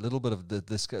a little bit of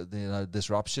this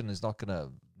disruption is not going to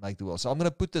make the world. So I'm going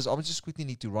to put this. I just quickly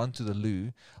need to run to the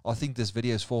loo. I think this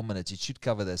video is 4 minutes. It should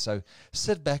cover this. So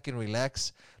sit back and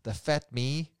relax. The fat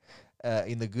me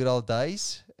in the good old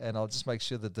days, and I'll just make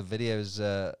sure that the videos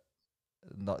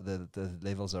not the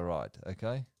levels are right.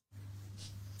 Okay.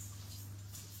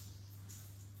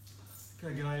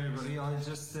 Okay, good day everybody. I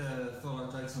just thought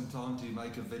I'd take some time to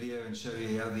make a video and show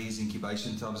you how these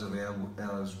incubation tubs of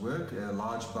ours work. A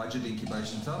large budget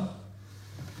incubation tub.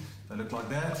 They look like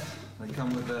that. They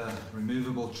come with a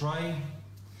removable tray.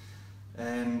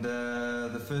 And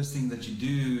the first thing that you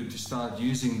do to start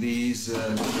using these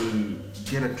to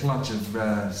get a clutch of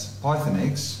python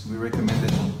eggs, we recommend it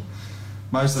for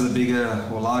most of the bigger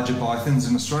or larger pythons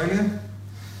in Australia.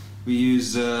 We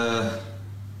use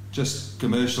just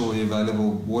commercially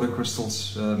available water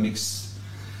crystals mixed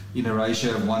in a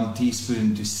ratio of 1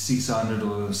 teaspoon to 600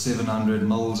 or 700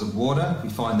 mils of water. We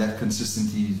find that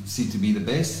consistency to be the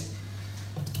best.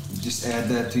 You just add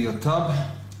that to your tub.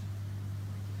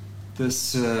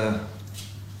 This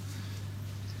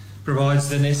provides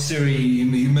the necessary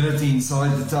humidity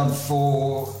inside the tub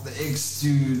for the eggs to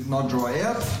not dry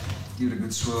out. Give it a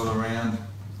good swirl around.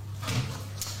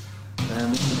 And then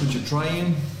you put your tray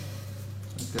in.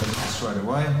 That goes straight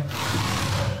away.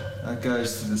 That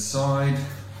goes to the side,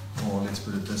 or let's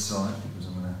put it this side because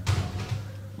I'm going to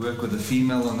work with the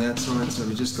female on that side. So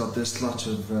we just got this clutch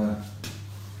of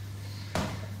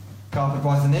carpet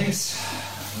python eggs.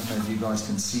 I don't know if you guys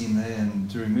can see in there. And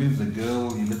to remove the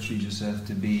girl, you literally just have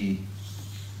to be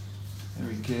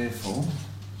very careful.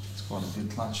 It's quite a good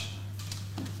clutch.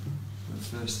 For the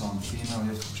first time female, you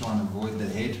have to try and avoid the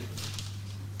head.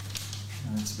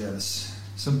 And it's about as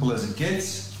simple as it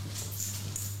gets.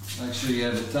 Make sure you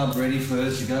have the tub ready for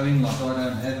her to go in, like I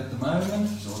don't have at the moment,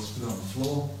 so I'll just put it on the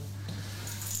floor.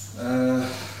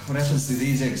 What happens to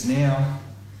these eggs now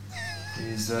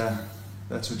is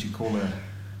that's what you call a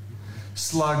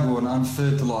slug or an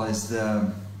unfertilized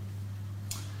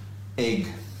egg.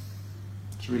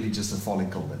 It's really just a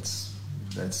follicle that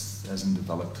hasn't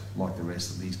developed like the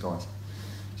rest of these guys.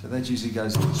 So that usually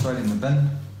goes straight in the bin.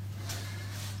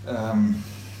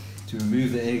 To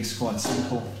remove the eggs, quite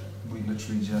simple. We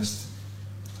literally just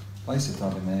place the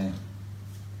tub in there,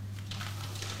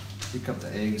 pick up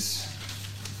the eggs.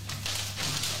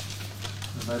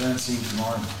 They don't seem to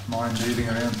mind moving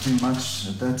around too much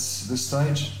at this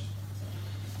stage.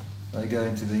 They go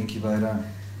into the incubator.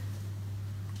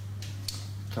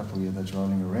 A couple here that's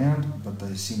rolling around, but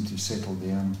they seem to settle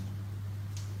down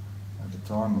over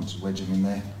time. We'll just wedge them in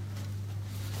there.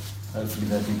 Hopefully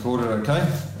they've recorded okay.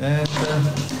 And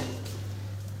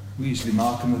we usually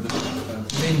mark them with a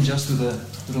pen just with a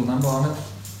little number on it.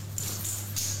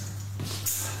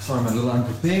 Sorry, I'm a little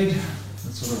unprepared.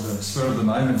 That's sort of a spur of the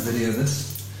moment video this.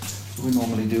 What we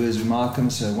normally do is we mark them,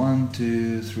 so 1,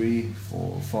 2, 3,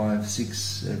 4, 5, 6,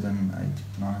 7,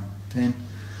 8, 9, 10,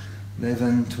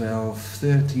 11, 12,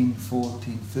 13,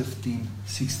 14, 15,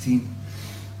 16.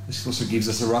 This also gives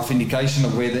us a rough indication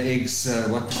of where the eggs,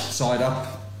 what side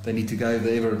up they need to go if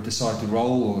they ever decide to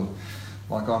roll, or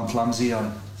like I'm clumsy,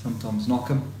 I sometimes knock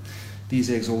them. These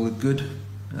eggs all look good.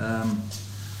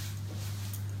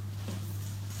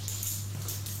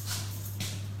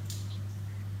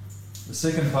 The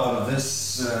second part of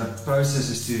this process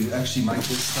is to actually make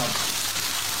this stuff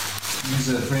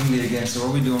user-friendly again. So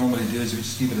what we normally do is we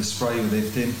just give it a spray with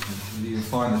F10. You'll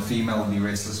find the female will be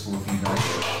restless for a few days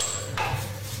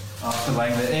after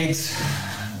laying the eggs.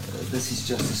 This is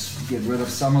just to get rid of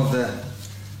some of the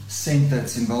scent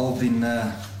that's involved in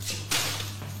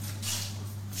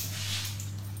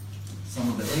some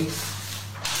of the eggs.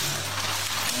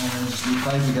 And just new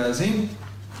paper goes in.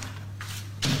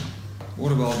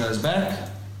 Water bowl goes back,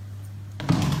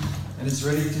 and it's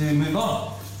ready to move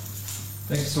on.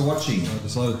 Thanks for watching. I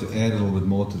decided to add a little bit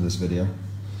more to this video.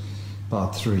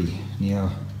 Part 3.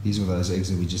 Now, these were those eggs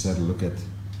that we just had a look at,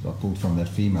 I pulled from that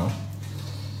female.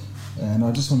 And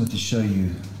I just wanted to show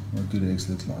you what good eggs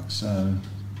look like. So,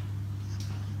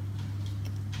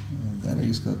 that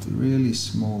egg's got really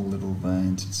small little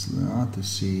veins. It's hard to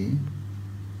see.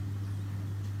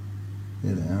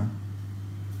 There they are.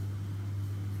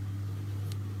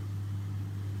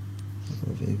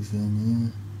 Of eggs in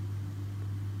here.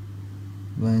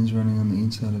 Veins running on the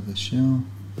inside of the shell.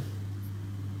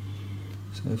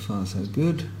 So far so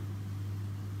good.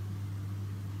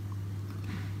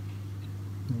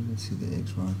 And let's see the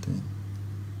eggs right there.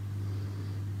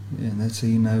 Yeah, and that's how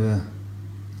you know a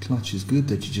clutch is good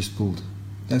that you just pulled.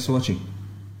 Thanks for watching.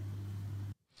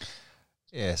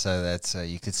 Yeah, so that's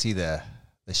you could see the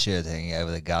shirt hanging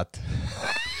over the gut.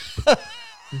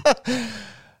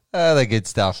 The good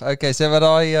stuff. Okay, so but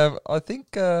I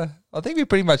think we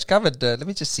pretty much covered. Let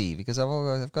me just see, because I've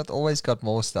always got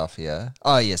more stuff here.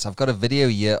 Oh yes, I've got a video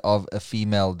here of a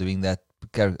female doing that.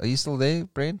 Are you still there,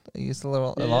 Brent? Are you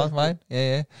still alive, mate?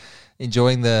 Yeah.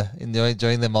 Enjoying the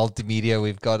multimedia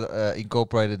we've got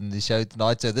incorporated in the show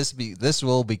tonight. So this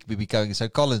will be becoming. So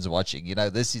Colin's watching. You know,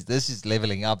 this is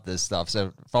leveling up this stuff.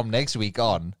 So from next week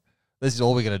on, this is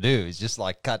all we're gonna do is just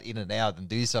like cut in and out and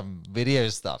do some video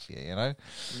stuff here. You know.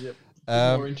 Yep.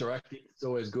 More interactive. It's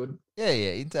always good. Yeah,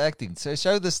 interacting. So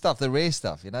show the stuff, the rare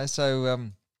stuff. You know.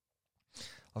 So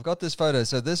I've got this photo.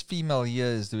 So this female here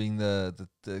is doing the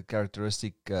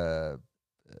characteristic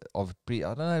of I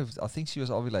don't know. I think she was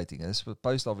ovulating. This was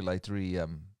post-ovulatory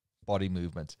body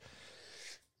movements.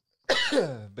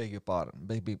 Beg your pardon.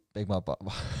 Beg my pardon.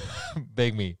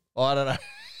 Beg me. Oh, I don't know.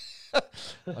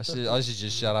 I should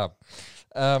just shut up.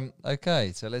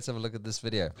 Okay, so let's have a look at this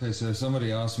video. Okay, so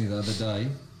somebody asked me the other day,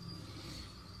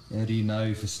 how do you know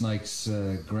if a snake's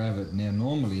gravid? Now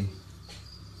normally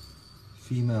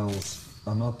females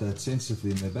are not that sensitive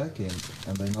in their back end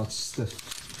and they're not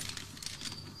stiff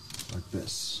like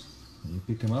this. And you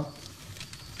pick them up,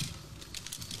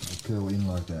 they curl in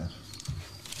like that.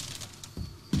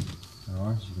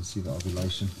 Alright, you can see the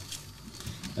ovulation.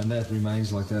 And that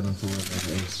remains like that until it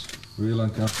is real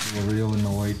uncomfortable, real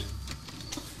annoyed.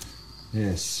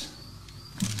 Yes.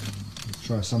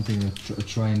 Try something a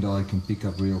trained eye can pick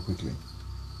up real quickly.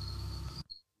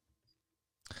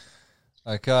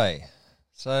 Okay,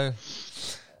 so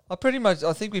I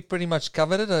think we pretty much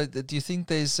covered it. Do you think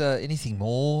there's anything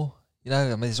more? You know, I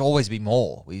mean, there's always be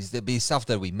more. There'll be stuff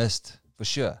that we missed for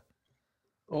sure.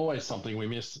 Always something we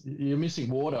miss. You're missing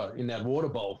water in that water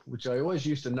bowl, which I always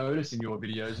used to notice in your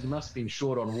videos. You must have been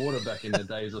short on water back in the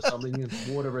days or something.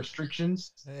 Water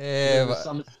restrictions. Yeah, but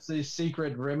some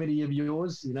secret remedy of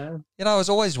yours, you know. You know, I was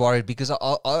always worried because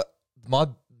the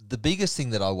biggest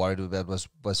thing that I worried about was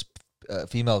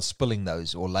females spilling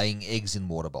those or laying eggs in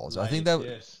water bowls. I think that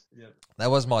that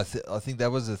was I think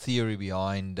that was the theory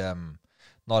behind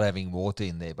not having water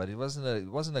in there, but it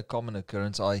wasn't a common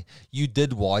occurrence. You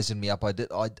did wisen me up. I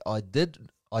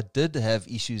did have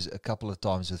issues a couple of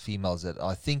times with females that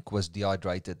I think was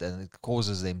dehydrated, and it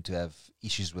causes them to have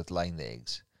issues with laying the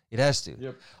eggs. It has to.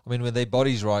 Yep. I mean, when their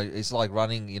body's right, it's like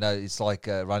running. You know, it's like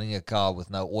running a car with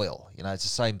no oil. You know, it's the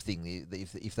same thing.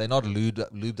 If they're not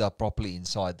lubed up properly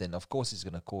inside, then of course it's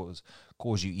going to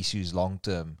cause you issues long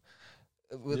term,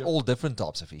 with all different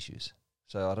types of issues.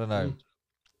 So I don't know.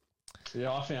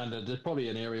 Yeah, I found that there's probably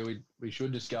an area we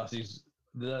should discuss is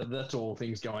that's all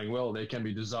things going well. There can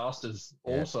be disasters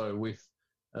also with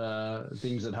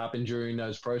things that happen during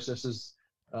those processes.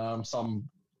 Some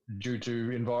due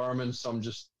to environment, some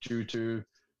just due to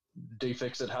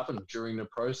defects that happen during the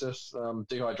process.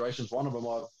 Dehydration is one of them.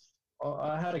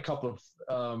 I had a couple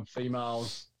of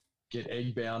females get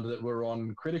egg bound that were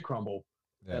on critter crumble.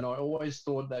 Yeah. And I always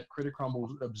thought that critter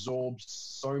crumble absorbs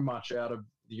so much out of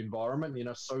the environment, you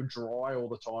know, so dry all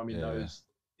the time in those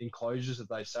enclosures that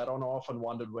they sat on. I often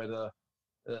wondered whether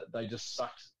they just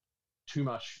sucked too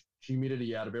much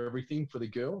humidity out of everything for the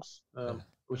girls. It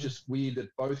was just weird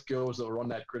that both girls that were on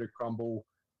that critter crumble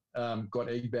got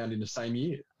egg bound in the same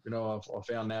year. You know, I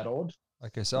found that odd.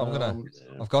 Okay, so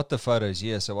I've got the photos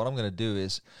here. So what I'm gonna do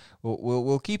is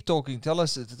we'll keep talking. Tell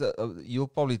us. You'll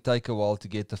probably take a while to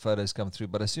get the photos come through,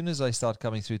 but as soon as they start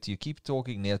coming through to you, keep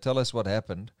talking now. Tell us what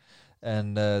happened,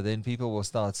 and then people will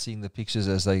start seeing the pictures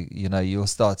as they, you know, you'll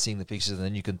start seeing the pictures, and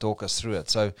then you can talk us through it.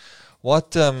 So,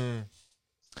 what?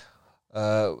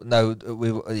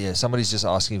 Somebody's just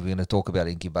asking if we're going to talk about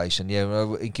incubation.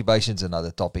 Yeah, incubation's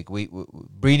another topic. We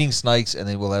breeding snakes, and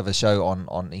then we'll have a show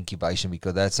on incubation,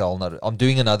 because that's all. I'm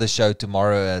doing another show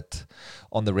tomorrow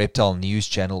on the Reptile News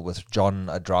channel with John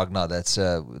Dragna.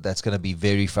 That's going to be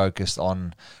very focused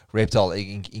on reptile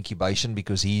incubation,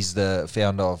 because he's the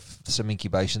founder of some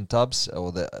incubation tubs.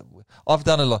 I've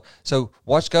done a lot. So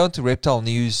go into Reptile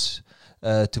News.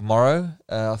 Tomorrow,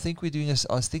 I think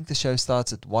I think the show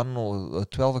starts at 1 or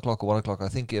 12 o'clock or 1 o'clock. I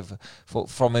think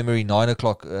from memory 9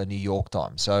 o'clock New York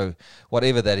time. So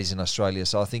whatever that is in Australia.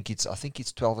 So I think it's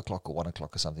 12 o'clock or 1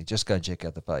 o'clock or something. Just go and check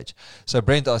out the page. So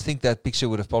Brent, I think that picture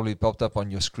would have probably popped up on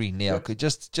your screen now. Could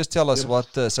just tell us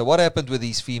what happened with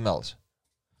these females?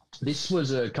 This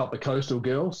was a couple of coastal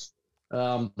girls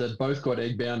that both got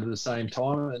egg bound at the same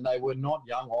time, and they were not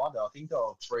young either. I think they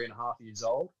were 3.5 years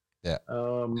old. Yeah.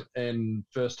 And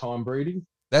first time breeding.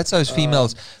 That's those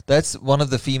females. That's one of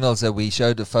the females that we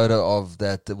showed a photo of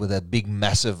that with that big,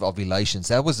 massive ovulations.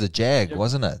 That was the jag,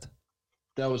 wasn't it?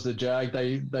 That was the jag.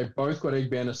 They both got egg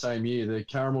bound the same year. The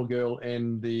caramel girl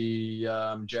and the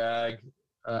jag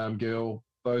girl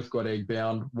both got egg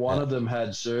bound. One of them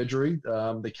had surgery.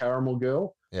 The caramel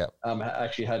girl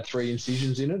actually had 3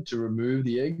 incisions in it to remove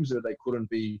the eggs so they couldn't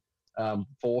be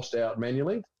forced out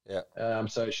manually.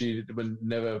 So she would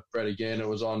never bred again. It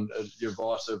was on the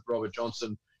advice of Robert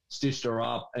Johnson, stitched her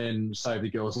up and saved the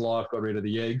girl's life, got rid of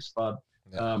the eggs. But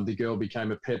the girl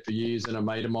became a pet for years, and a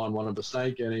mate of mine wanted a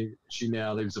snake, and she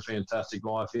now lives a fantastic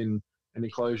life in an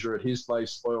enclosure at his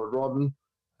place, Spoiled Rotten.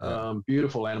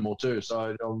 Beautiful animal too.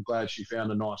 So I'm glad she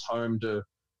found a nice home to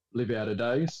live out her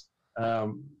days.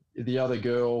 The other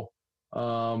girl,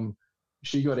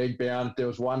 she got egg bound. There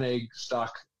was one egg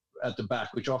stuck at the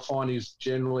back, which I find is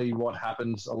generally what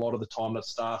happens a lot of the time that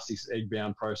starts this egg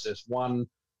bound process. One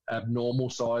abnormal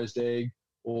sized egg,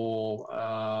 or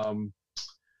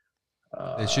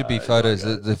there should be photos.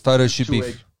 The photos should be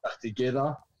stuck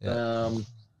together.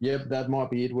 That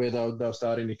might be it where they're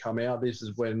starting to come out. This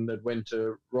is when it went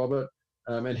to Robert,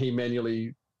 and he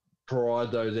manually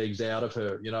pried those eggs out of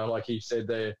her. You know, like he said,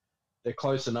 they're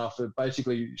close enough to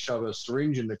basically shove a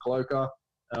syringe in the cloaca.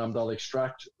 They'll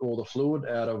extract all the fluid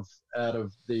out of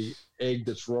the egg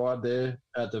that's right there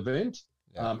at the vent,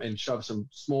 and shove some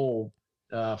small,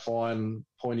 fine,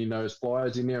 pointy nose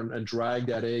pliers in there and drag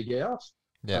that egg out.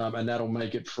 And that'll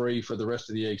make it free for the rest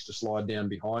of the eggs to slide down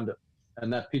behind it.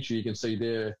 And that picture you can see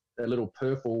there, that little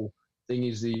purple thing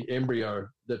is the embryo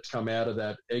that's come out of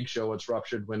that eggshell. It's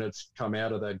ruptured when it's come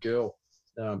out of that girl.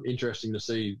 Interesting to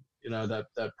see,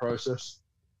 that process.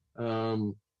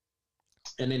 And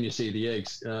then you see the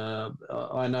eggs.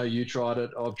 I know you tried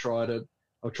it. I've tried it.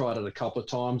 I've tried it a couple of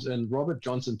times. And Robert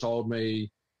Johnson told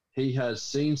me he has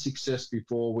seen success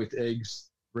before with eggs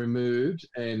removed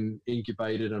and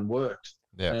incubated and worked.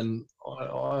 Yeah. And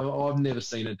I've never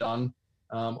seen it done.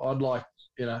 I'd like,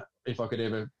 if I could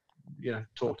ever,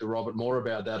 talk to Robert more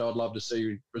about that, I'd love to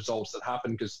see results that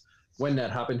happen, because when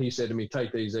that happened, he said to me,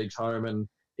 take these eggs home and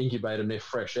incubate them, they're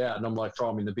fresh out. And I'm like, throw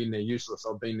them in the bin, they're useless.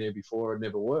 I've been there before, it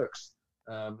never works.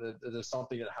 There's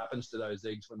something that happens to those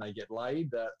eggs when they get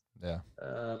laid that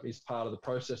is part of the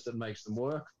process that makes them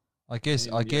work. I guess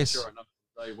sure enough,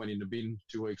 they went in the bin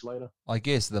 2 weeks later. I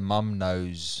guess the mum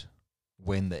knows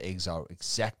when the eggs are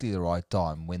exactly the right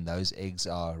time, when those eggs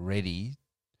are ready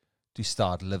to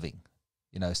start living,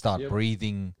 start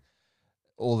breathing,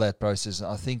 all that process.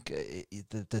 I think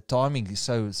the timing is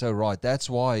so right. That's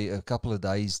why a couple of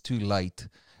days too late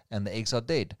and the eggs are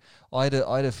dead. I had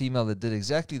a female that did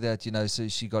exactly that, so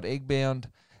she got egg bound.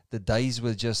 The days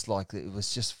were just like, it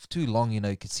was just too long, you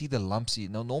could see the lumps.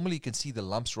 Normally you can see the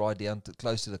lumps right down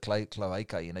close to the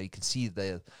cloaca, you can see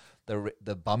the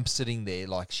bump sitting there,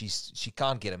 like she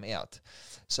can't get them out.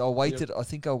 So I waited. I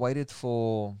think I waited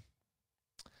for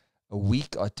a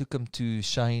week. I took him to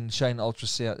Shane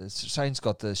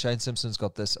ultrasound. Shane Simpson's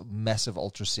got this massive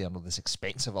ultrasound, or this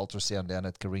expensive ultrasound down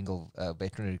at Karingal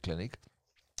Veterinary Clinic,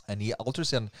 and he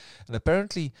ultrasound, and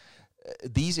apparently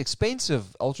these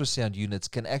expensive ultrasound units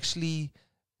can actually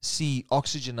see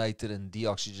oxygenated and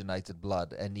deoxygenated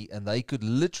blood, and he could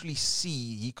literally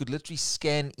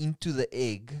scan into the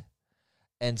egg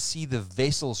and see the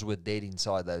vessels were dead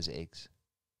inside those eggs.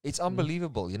 It's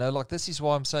unbelievable, like this is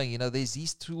why I'm saying, there's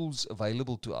these tools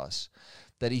available to us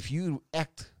that if you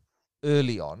act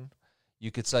early on, you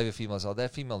could save a female. Oh,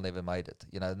 that female never made it.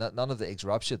 None of the eggs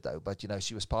ruptured though, but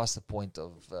she was past the point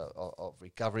of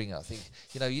recovering. I think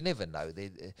you never know.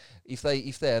 If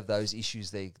they have those issues,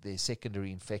 they're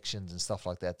secondary infections and stuff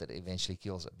like that eventually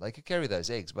kills them. They could carry those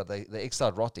eggs, but the eggs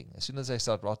start rotting. As soon as they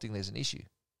start rotting, there's an issue.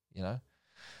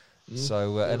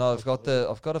 So and I've got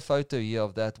a photo here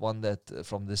of that one that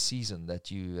from this season that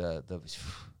the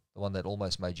one that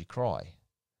almost made you cry.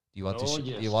 Do you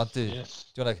want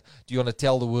to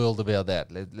tell the world about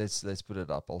that? Let's put it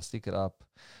up. I'll stick it up.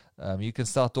 You can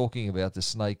start talking about the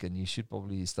snake, and you should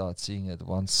probably start seeing it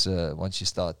once you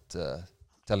start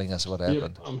telling us what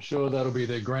happened. I'm sure that'll be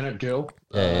the granite girl.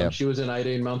 Yeah. She was an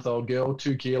 18-month-old girl,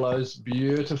 2 kilos,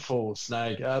 beautiful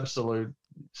snake, absolute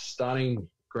stunning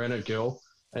granite girl.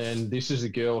 And this is a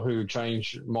girl who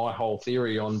changed my whole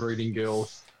theory on breeding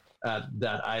girls at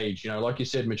that age. Like you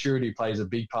said, maturity plays a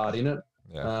big part in it.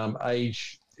 Yeah.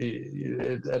 Age,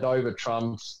 it over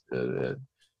trumps.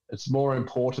 It's more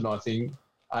important, I think,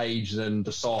 age than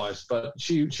the size. But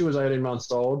she was 18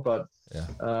 months old, but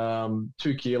Yeah.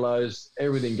 2 kilos,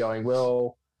 everything going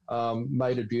well.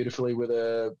 Mated beautifully with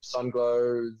a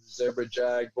Sunglow Zebra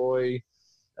Jag boy.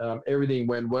 Everything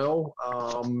went well.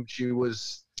 She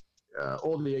was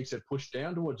all the eggs had pushed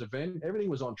down towards the vent. Everything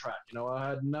was on track. I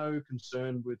had no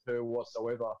concern with her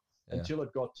whatsoever until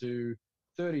it got to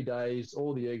 30 days.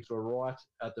 All the eggs were right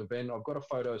at the vent. I've got a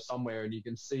photo somewhere, and you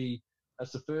can see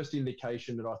that's the first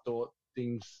indication that I thought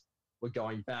things were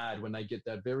going bad when they get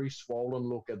that very swollen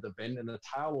look at the vent, and the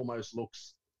tail almost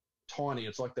looks tiny.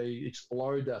 It's like they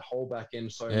explode that whole back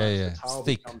end so much. The tail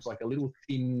becomes like a little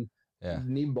thin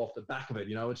nib off the back of it.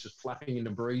 It's just flapping in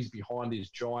the breeze behind this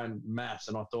giant mass.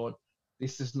 And I thought,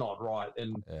 this is not right.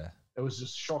 And it was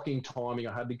just shocking timing.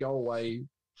 I had to go away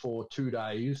for 2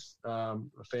 days, a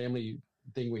family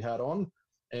thing we had on,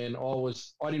 and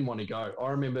I didn't want to go. I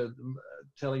remember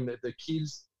telling the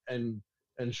kids and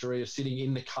Sharia sitting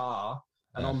in the car,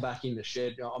 and I'm back in the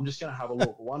shed. I'm just going to have a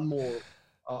look. One more.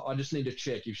 I just need to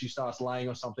check. If she starts laying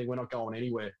or something, we're not going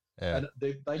anywhere. And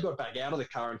they got back out of the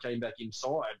car and came back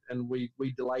inside, and we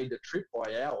delayed the trip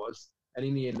by hours. And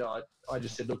in the end, I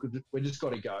just said, look, we just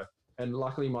got to go. And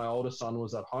luckily, my older son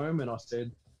was at home, and I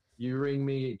said, you ring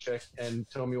me, check, and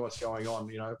tell me what's going on.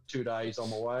 2 days on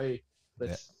my way.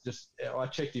 I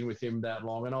checked in with him that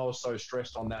long, and I was so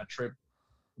stressed on that trip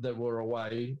that we're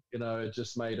away. It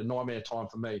just made a nightmare time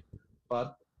for me.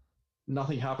 But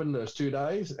nothing happened those 2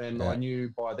 days, and I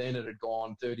knew by then it had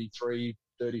gone 33,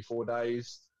 34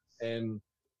 days, and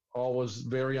I was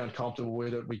very uncomfortable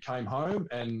with it. We came home,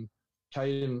 and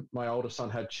Caden, my older son,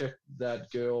 had checked that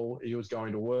girl. He was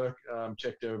going to work,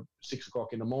 checked her 6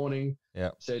 o'clock in the morning,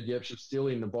 said, yep, she's still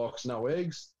in the box, no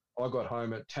eggs. I got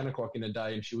home at 10 o'clock in the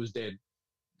day, and she was dead.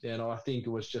 And I think it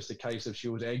was just a case of she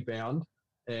was egg bound,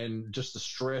 and just the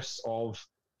stress of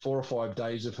 4 or 5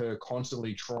 days of her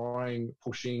constantly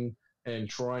pushing, and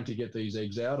trying to get these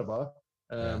eggs out of her.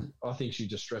 I think she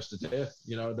just stressed to death,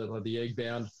 the egg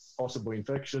bound, possible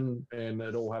infection, and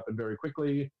it all happened very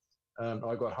quickly.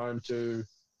 I got home to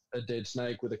a dead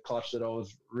snake with a clutch that I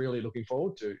was really looking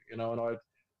forward to, and I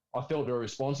felt very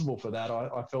responsible for that.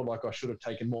 I felt like I should have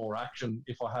taken more action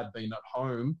if I had been at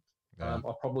home. I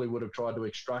probably would have tried to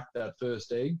extract that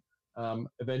first egg.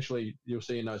 Eventually, you'll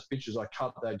see in those pictures, I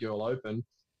cut that girl open.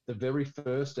 The very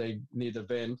first egg near the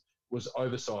vent was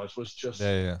oversized, was just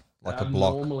like a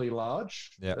block, abnormally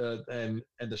large, and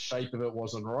the shape of it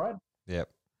wasn't right.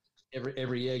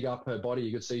 Every egg up her body,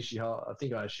 you could see she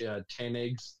had 10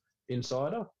 eggs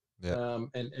inside her.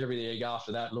 And every egg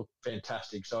after that looked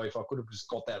fantastic. So if I could have just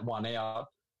got that one out,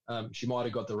 she might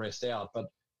have got the rest out. But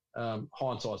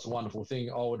hindsight's a wonderful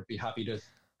thing. I would be happy to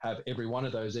have every one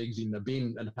of those eggs in the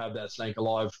bin and have that snake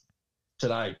alive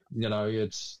today.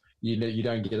 It's you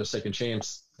don't get a second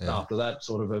chance after that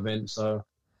sort of event. So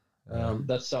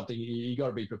that's something you got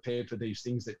to be prepared for, these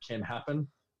things that can happen.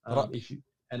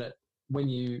 When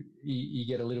you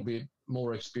get a little bit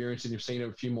more experience and you've seen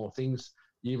a few more things,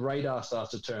 your radar starts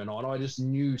to turn on. I just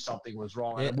knew something was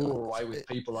wrong, and we were away with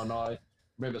people, and I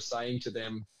remember saying to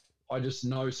them, I just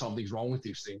know something's wrong with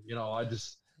this thing. Adamant,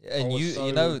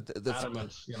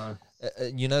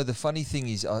 the funny thing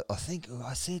is,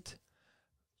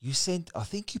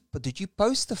 did you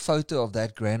post the photo of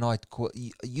that granite?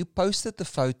 You posted the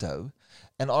photo,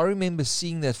 and I remember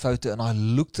seeing that photo, and I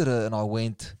looked at her and I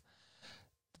went,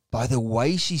 by the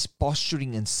way she's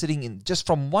posturing and sitting in, just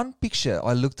from one picture,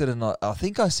 I looked at it, and I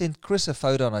think I sent Chris a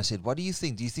photo, and I said, what do you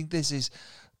think? Do you think this is,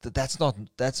 and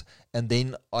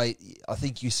then I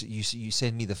think you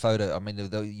sent me the photo. I mean,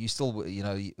 you still,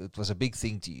 it was a big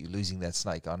thing to you losing that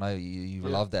snake. I know you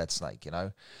love that snake, and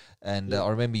I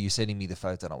remember you sending me the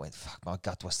photo, and I went, fuck, my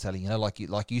gut was telling,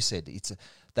 like you said, it's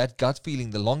that gut feeling.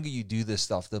 The longer you do this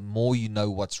stuff, the more you know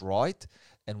what's right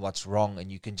and what's wrong,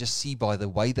 and you can just see by the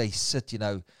way they sit,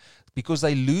 because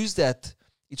they lose that.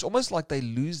 It's almost like they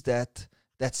lose that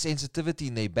sensitivity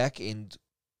in their back end,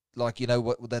 like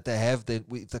what that they have.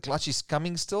 The clutch is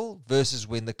coming still, versus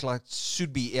when the clutch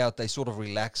should be out, they sort of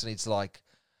relax, and it's like,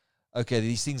 okay,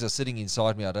 these things are sitting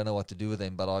inside me. I don't know what to do with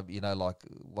them, but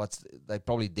they're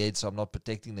probably dead, so I'm not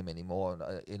protecting them anymore.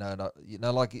 That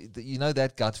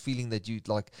gut feeling that you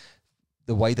like,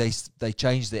 the way they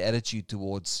change their attitude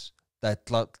towards that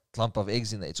clump of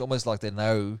eggs in there. It's almost like they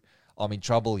know, I'm in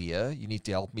trouble here. You need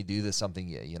to help me do something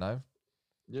here,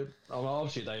 Yep.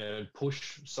 Obviously, they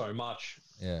push so much,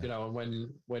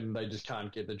 and when they just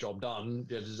can't get the job done,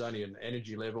 there's only an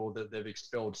energy level that they've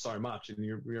expelled so much. And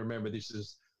you remember, this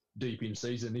is deep in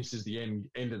season. This is the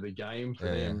end of the game for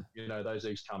them. Those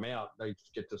eggs come out. They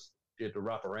get to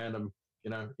wrap around them,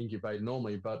 incubate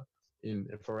normally. But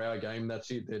for our game,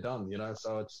 that's it. They're done,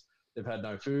 So they've had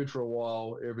no food for a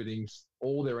while.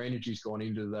 All their energy's gone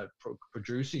into that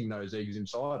producing those eggs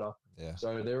inside her. Yeah.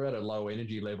 So they're at a low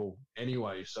energy level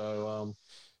anyway. So,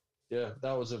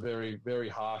 that was a very, very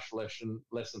harsh lesson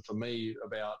for me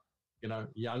about,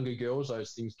 younger girls.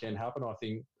 Those things can happen. I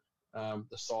think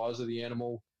the size of the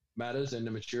animal matters and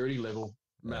the maturity level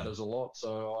matters a lot.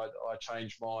 So I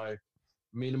changed my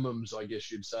minimums, I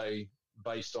guess you'd say,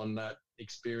 based on that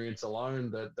experience alone.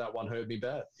 That one hurt me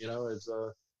bad, as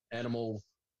a animal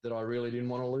that I really didn't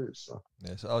want to lose. So.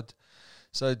 Yes, I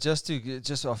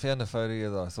found a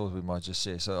photo that I thought we might just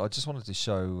share. So I just wanted to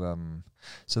show.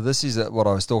 So this is what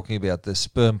I was talking about, the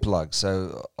sperm plug.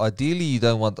 So ideally, you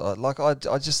don't want.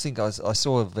 I just think I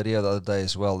saw a video the other day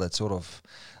as well that sort of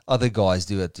other guys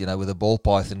do it. With the ball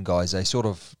python guys, they sort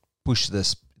of push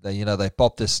this. They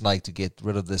pop the snake to get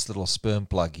rid of this little sperm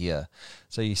plug here.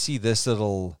 So you see this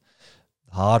little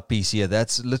hard piece here.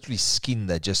 That's literally skin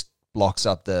that just blocks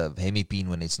up the hemipene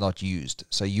when it's not used.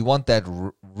 So you want that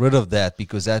rid of that,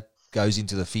 because that goes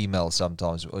into the female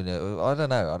sometimes. I don't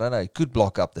know. It could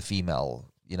block up the female,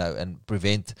 and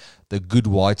prevent the good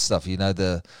white stuff.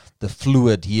 The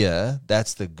fluid here.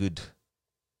 That's the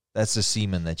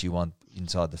semen that you want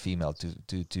inside the female to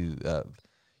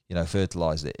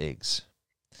fertilize the eggs.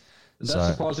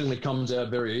 That surprisingly comes out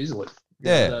very easily.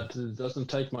 Yeah. That doesn't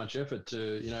take much effort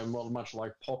to, much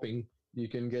like popping. You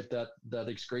can get that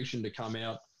excretion to come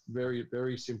out very,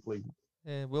 very simply.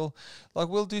 Yeah,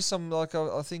 we'll do some, I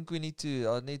think I need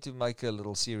to make a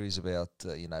little series about,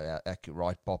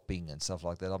 right popping and stuff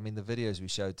like that. I mean, the videos we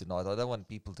showed tonight, I don't want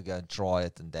people to go and try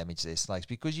it and damage their snakes,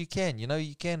 because you can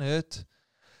hurt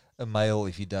a male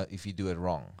if you do it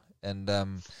wrong. And,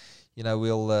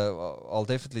 I'll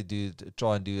definitely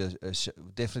try and do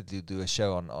a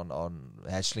show on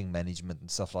hatchling management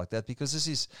and stuff like that, because this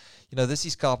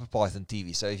is carpet python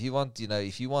TV. So if you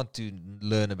want to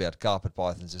learn about carpet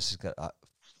pythons, this is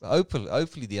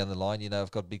hopefully down the line. I've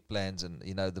got big plans, and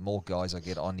the more guys I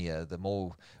get on here, the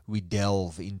more we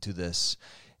delve into this.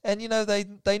 And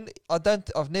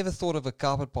I've never thought of a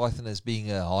carpet python as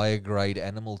being a higher grade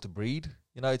animal to breed.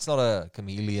 It's not a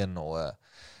chameleon or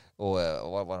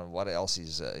what else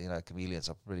is, chameleons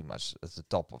are pretty much at the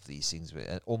top of these things,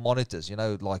 or monitors,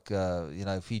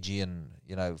 Fijian,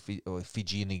 or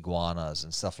Fijian iguanas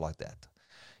and stuff like that.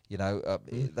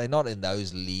 They're not in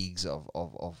those leagues of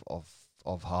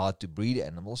hard to breed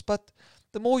animals, but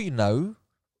the more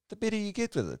the better you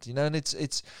get with it, and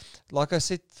it's like I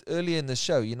said earlier in the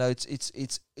show,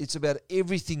 it's about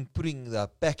everything, putting the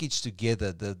package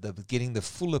together, the getting the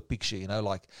fuller picture,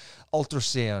 like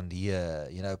ultrasound here,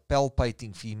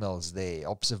 palpating females there,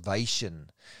 observation,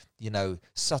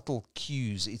 subtle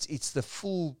cues. It's the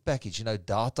full package,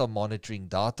 data monitoring,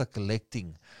 data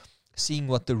collecting, seeing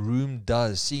what the room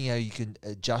does, seeing how you can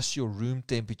adjust your room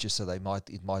temperature so it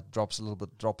might drop a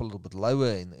little bit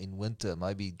lower in winter,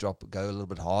 maybe go a little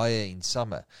bit higher in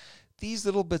summer. These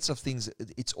little bits of things,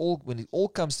 when it all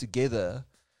comes together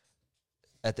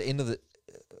at the end of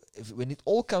when it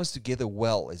all comes together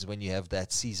well, is when you have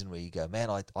that season where you go, man,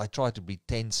 I tried to breed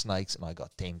 10 snakes and I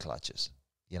got 10 clutches,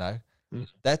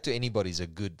 That to anybody's a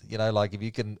good, like if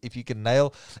you can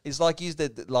nail. It's like you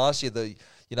said last year.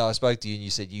 I spoke to you and you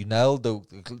said you nailed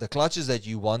the clutches that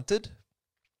you wanted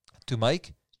to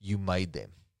make. You made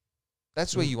them.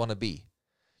 That's where you want to be.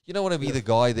 You don't want to be the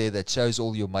guy there that shows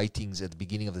all your matings at the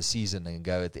beginning of the season and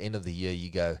go at the end of the year,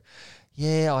 you go,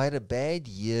 yeah, I had a bad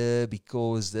year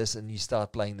because this, and you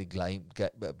start playing the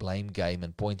blame game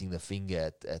and pointing the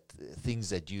finger at things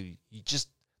that you just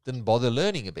didn't bother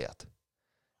learning about.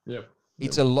 Yep.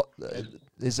 It's a lot.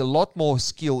 There's a lot more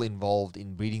skill involved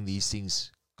in breeding these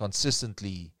things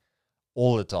consistently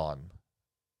all the time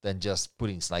than just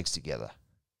putting snakes together.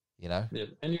 Yeah,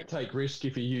 and you take risk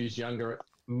if you use younger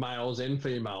males and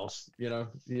females.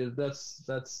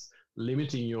 That's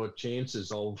limiting your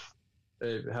chances of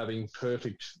having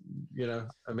perfect,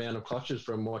 amount of clutches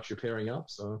from what you're pairing up.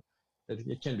 So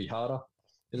it can be harder.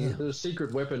 And the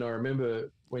secret weapon, I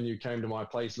remember when you came to my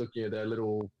place looking at that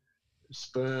little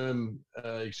sperm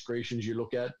excretions you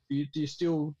look at, do you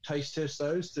still taste test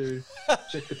those to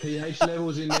check the pH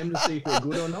levels in them to see if they're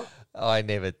good or not? I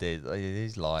never did.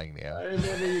 He's lying now. I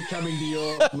remember you coming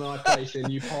to my place and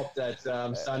you popped that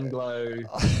Sunglow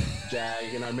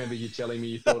jag, and I remember you telling me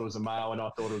you thought it was a male and I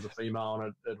thought it was a female,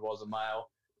 and it was a male.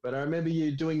 But I remember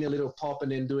you doing a little pop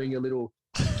and then doing a little,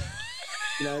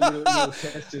 little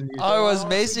test. And I was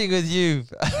messing with you.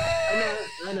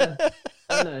 I know.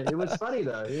 It was funny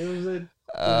though. It was good.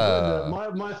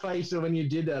 My face when you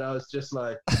did that, I was just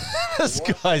like, this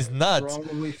guy's nuts. What's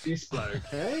wrong with this bloke,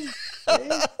 hey?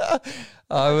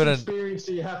 I wouldn't. Experience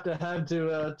you have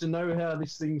to know how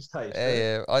these things taste.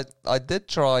 Yeah, I did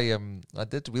try. I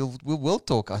did. We'll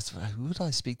talk. Who did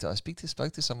I speak to?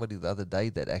 Spoke to somebody the other day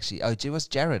that actually. Oh, it was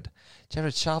Jared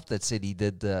Sharp that said he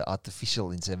did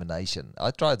artificial insemination.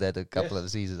 I tried that a couple of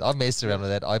seasons. I messed around with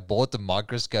that. I bought a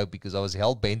microscope because I was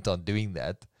hell bent on doing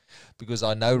that. Because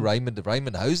I know Raymond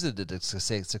Hoser did it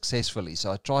successfully,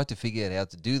 so I tried to figure out how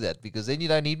to do that. Because then you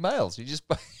don't need males. You just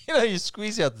you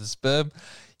squeeze out the sperm.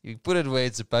 You put it where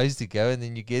it's supposed to go, and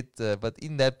then you get. But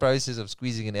in that process of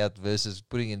squeezing it out versus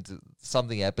putting into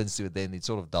something happens to it, then it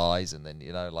sort of dies, and then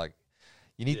you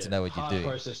need to know what you're doing.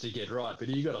 Hard process to get right, but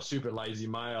you got a super lazy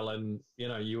male, and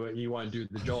you won't do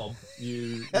the job.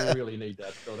 You really need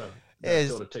that sort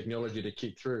of technology to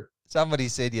kick through. Somebody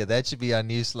said, yeah, that should be our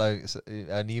new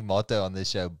our new motto on this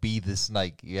show: "Be the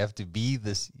snake." You have to be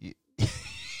this.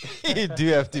 You do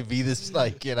have to be the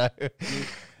snake,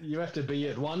 You have to be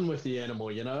at one with the animal,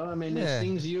 I mean, there's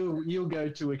things you'll go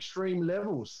to extreme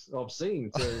levels of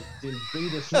seeing to be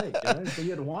the snake,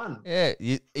 be at one. Yeah,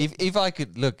 if I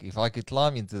could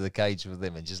climb into the cage with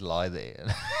them and just lie there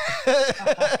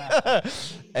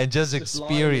and just experience,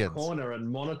 lie in the corner and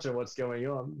monitor what's going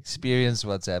on, experience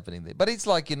what's happening there. But it's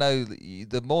like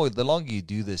the longer you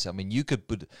do this, I mean, you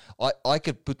could I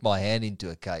could put my hand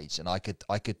into a cage and I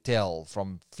could tell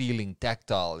from feeling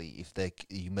tactilely if the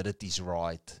humidity's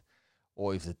right,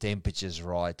 or if the temperature's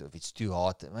right, or if it's too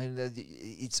hot. I mean,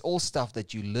 it's all stuff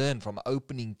that you learn from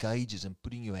opening cages and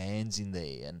putting your hands in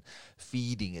there and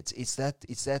feeding. It's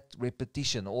that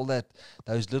repetition, all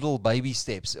those little baby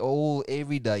steps.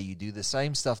 Every day you do the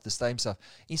same stuff.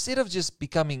 Instead of just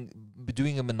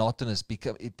doing a monotonous,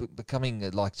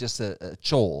 becoming like just a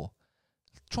chore.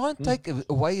 Try and take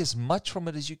away as much from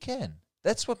it as you can.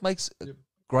 That's what makes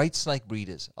great snake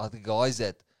breeders, are the guys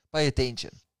that pay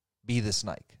attention. Be the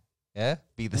snake. Yeah,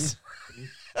 be the.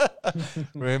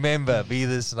 Remember, be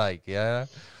the snake. Yeah.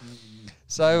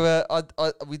 So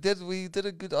we did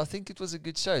a good. I think it was a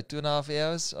good show. 2.5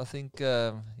 hours. I think.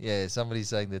 Somebody's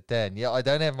saying the tan. Yeah, I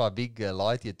don't have my big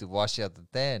light yet to wash out the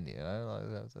tan.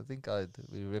 I think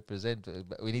we represent.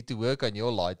 We need to work on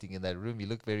your lighting in that room. You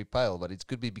look very pale, but it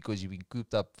could be because you've been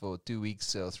cooped up for 2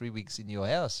 weeks or 3 weeks in your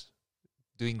house,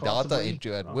 doing data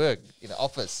entry at work in an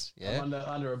office. Yeah, I'm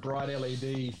under a bright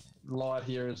LED light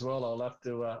here as well. I'll have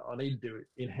to. I need to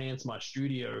enhance my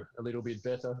studio a little bit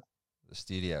better. The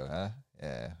studio, huh?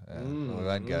 Yeah, we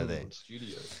won't go there.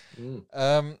 Studio.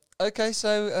 Okay,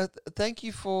 so thank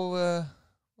you for.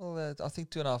 I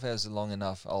think 2.5 hours is long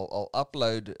enough. I'll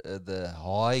upload the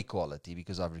high quality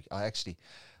because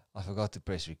I forgot to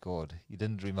press record. You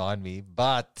didn't remind me,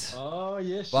 but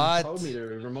yes, you told me to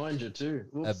remind you too.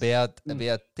 About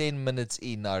 10 minutes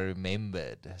in, I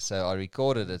remembered, so I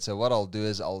recorded it. So what I'll do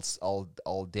is I'll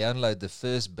download the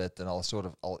first bit and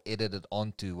I'll edit it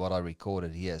onto what I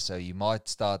recorded here. So you might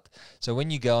start. So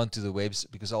when you go onto the webs,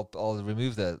 because I'll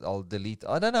remove I'll delete.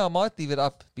 I don't know. I might leave it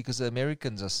up because the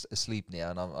Americans are asleep now,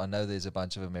 and I know there's a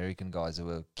bunch of American guys who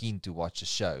were keen to watch the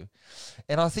show,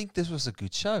 and I think this was a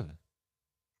good show.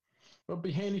 It'd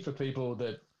be handy for people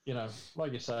that,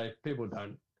 like you say, people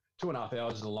don't. 2.5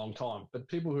 hours is a long time, but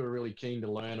people who are really keen to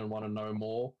learn and want to know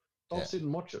more, they'll sit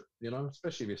and watch it,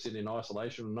 especially if you're sitting in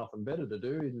isolation and nothing better to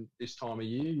do in this time of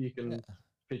year. You can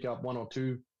pick up 1 or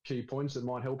 2 key points that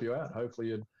might help you out.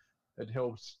 Hopefully it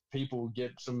helps people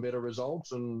get some better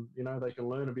results and, they can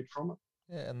learn a bit from it.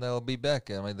 Yeah, and they'll be back.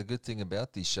 I mean, the good thing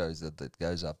about these shows that it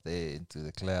goes up there into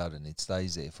the cloud and it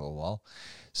stays there for a while.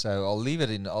 So I'll leave it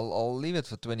in. I'll leave it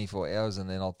for 24 hours, and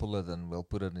then I'll pull it and we'll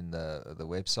put it in the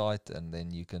website, and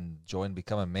then you can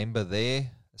become a member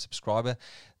there, a subscriber.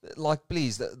 Like,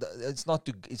 please, it's not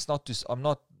to. I'm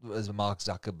not as Mark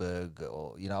Zuckerberg,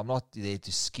 or I'm not there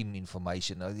to skim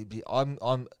information.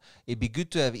 It'd be good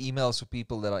to have emails for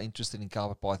people that are interested in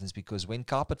carpet pythons, because when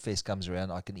Carpet Fest comes around,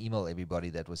 I can email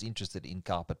everybody that was interested in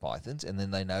carpet pythons, and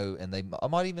then they know, and I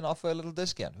might even offer a little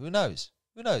discount. Who knows?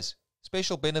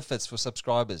 Special benefits for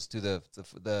subscribers to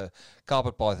the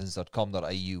carpetpythons.com.au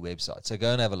website. So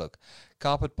go and have a look.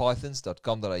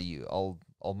 carpetpythons.com.au.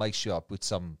 I'll make sure I put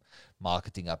some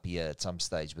marketing up here at some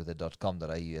stage with the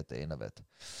 .com.au at the end of it.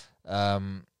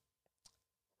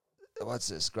 What's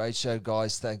this? Great show,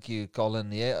 guys. Thank you,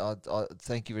 Colin. Yeah, I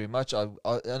thank you very much. I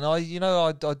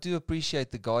do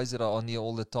appreciate the guys that are on here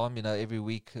all the time. Every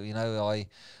week. I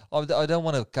don't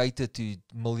want to cater to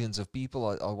millions of people.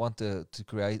 I want to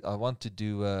create. I want to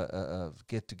do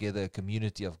get together a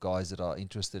community of guys that are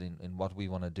interested in what we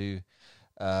want to do.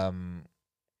 From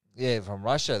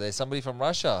Russia. There's somebody from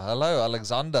Russia. Hello,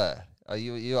 Alexander. I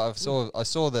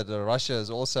saw that Russia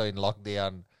is also in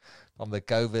lockdown the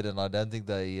COVID, and I don't think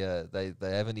they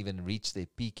haven't even reached their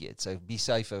peak yet. So be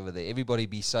safe over there. Everybody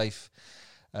be safe.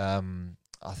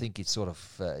 I think it's sort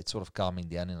of calming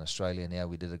down in Australia now.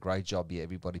 We did a great job here,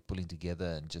 everybody pulling together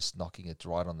and just knocking it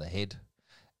right on the head.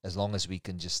 As long as we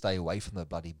can just stay away from the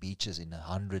bloody beaches in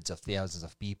hundreds of thousands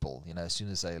of people, as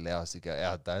soon as they allow us to go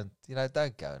out, don't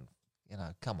go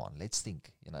and, come on, let's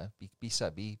think,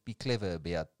 be clever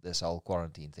about this whole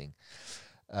quarantine thing.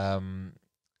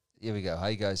 Here we go.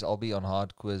 Hey guys, I'll be on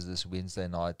Hard Quiz this Wednesday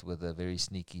night with a very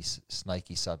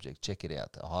snaky subject. Check it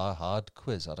out. Hard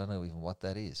Quiz. I don't know even what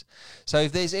that is. So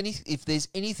if there's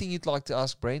anything you'd like to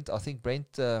ask Brent, I think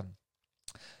Brent,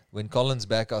 when Colin's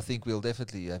back, I think we'll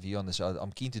definitely have you on the show.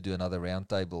 I'm keen to do another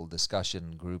roundtable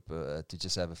discussion group to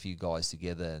just have a few guys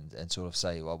together and sort of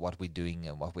say what we're doing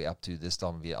and what we're up to this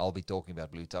time of year. I'll be talking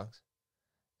about blue tongues.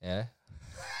 Yeah.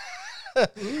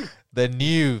 The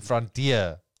new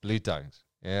frontier blue tongues.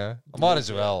 Yeah, I might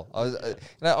as well.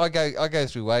 I go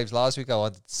through waves. Last week I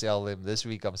wanted to sell them. This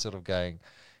week I'm sort of going,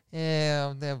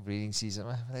 yeah, they're breeding season.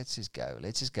 Let's just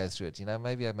go through it.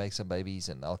 Maybe I make some babies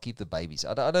and I'll keep the babies.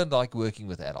 I don't like working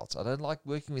with adults. I don't like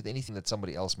working with anything that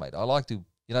somebody else made. I like to,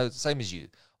 same as you.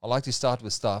 I like to start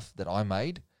with stuff that I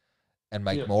made and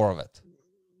make more of it.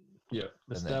 Yeah,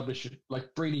 establish it.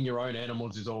 Like breeding your own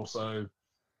animals is also,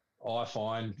 I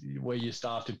find, where you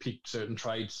start to pick certain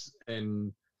traits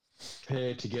and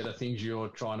pair together things you're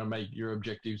trying to make your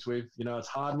objectives with. It's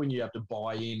hard when you have to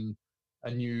buy in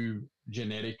a new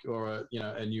genetic or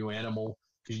a new animal,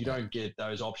 because you don't get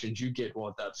those options. You get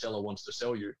what that seller wants to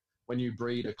sell you. When you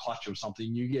breed a clutch of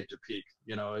something, you get to pick.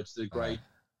 It's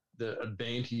the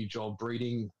advantage of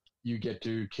breeding. You get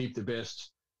to keep the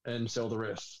best and sell the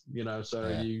rest. You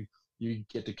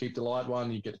get to keep the light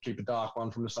one, you get to keep a dark one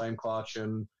from the same clutch,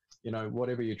 and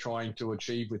whatever you're trying to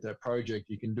achieve with that project,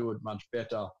 you can do it much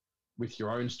better with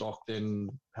your own stock than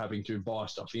having to buy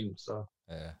stuff in. So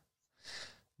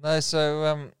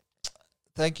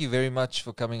thank you very much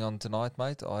for coming on tonight,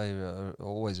 mate. I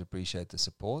always appreciate the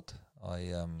support.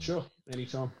 Sure,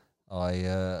 anytime.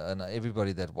 And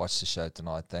everybody that watched the show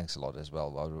tonight, thanks a lot as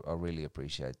well. I really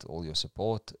appreciate all your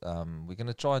support. We're going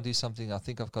to try and do something. I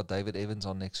think I've got David Evans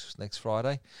on next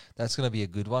Friday. That's going to be a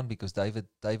good one because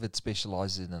David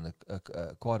specializes in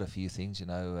quite a few things. At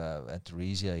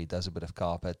Theresia, he does a bit of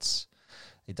carpets.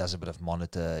 He does a bit of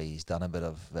monitor. He's done a bit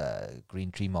of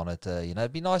green tree monitor.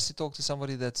 It'd be nice to talk to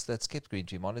somebody that's kept green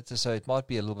tree monitor. So it might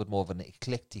be a little bit more of an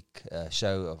eclectic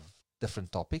show of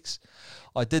different topics.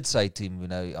 I did say to him,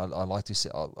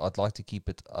 I'd like to keep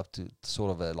it up to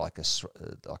sort of like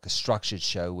a structured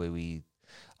show where we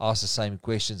ask the same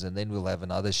questions, and then we'll have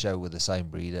another show with the same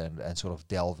breeder and sort of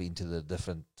delve into the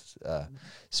different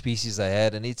species they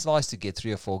had. And it's nice to get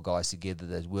 3 or 4 guys together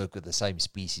that work with the same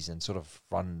species and sort of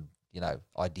run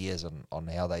ideas on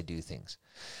how they do things.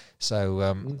 So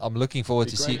I'm looking forward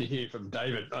to see. Great to hear from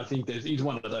David. I think he's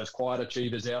one of those quiet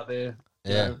achievers out there.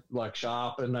 Like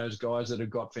Sharp and those guys that have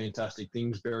got fantastic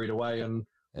things buried away. And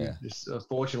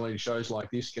fortunately, shows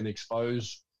like this can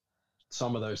expose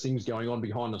some of those things going on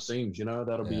behind the scenes.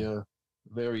 That'll be a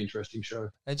very interesting show.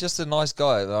 And just a nice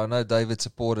guy. I know David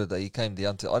supported that. He came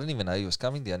down I didn't even know he was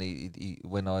coming down. He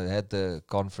when I had the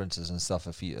conferences and stuff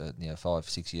a few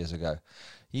 5-6 years ago,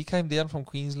 he came down from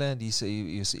Queensland.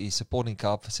 He's supporting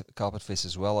Carpet Fest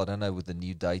as well. I don't know with the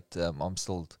new date. I'm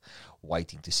still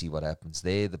waiting to see what happens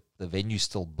there. The venue's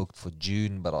still booked for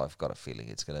June, but I've got a feeling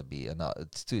it's going to be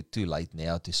it's too late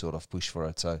now to sort of push for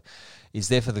it. So it's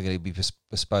definitely going to be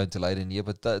postponed to later in the year.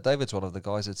 But David's one of the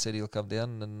guys that said he'll come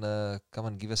down and come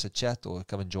and give us a chat or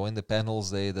come and join the panels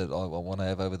there that I want to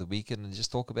have over the weekend and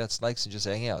just talk about snakes and just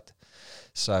hang out.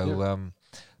 So,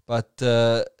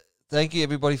 thank you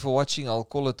everybody for watching. I'll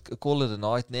call it a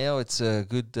night now. It's a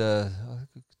good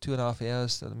 2.5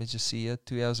 hours. Let me just see here.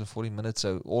 2 hours and 40 minutes.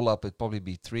 So all up, it'd probably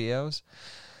be 3 hours.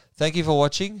 Thank you for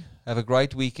watching. Have a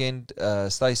great weekend.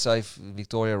 Stay safe.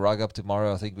 Victoria, rug up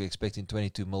tomorrow. I think we're expecting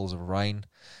 22 mils of rain.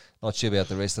 Not sure about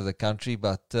the rest of the country,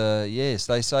 but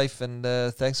stay safe and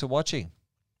thanks for watching.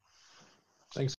 Thanks.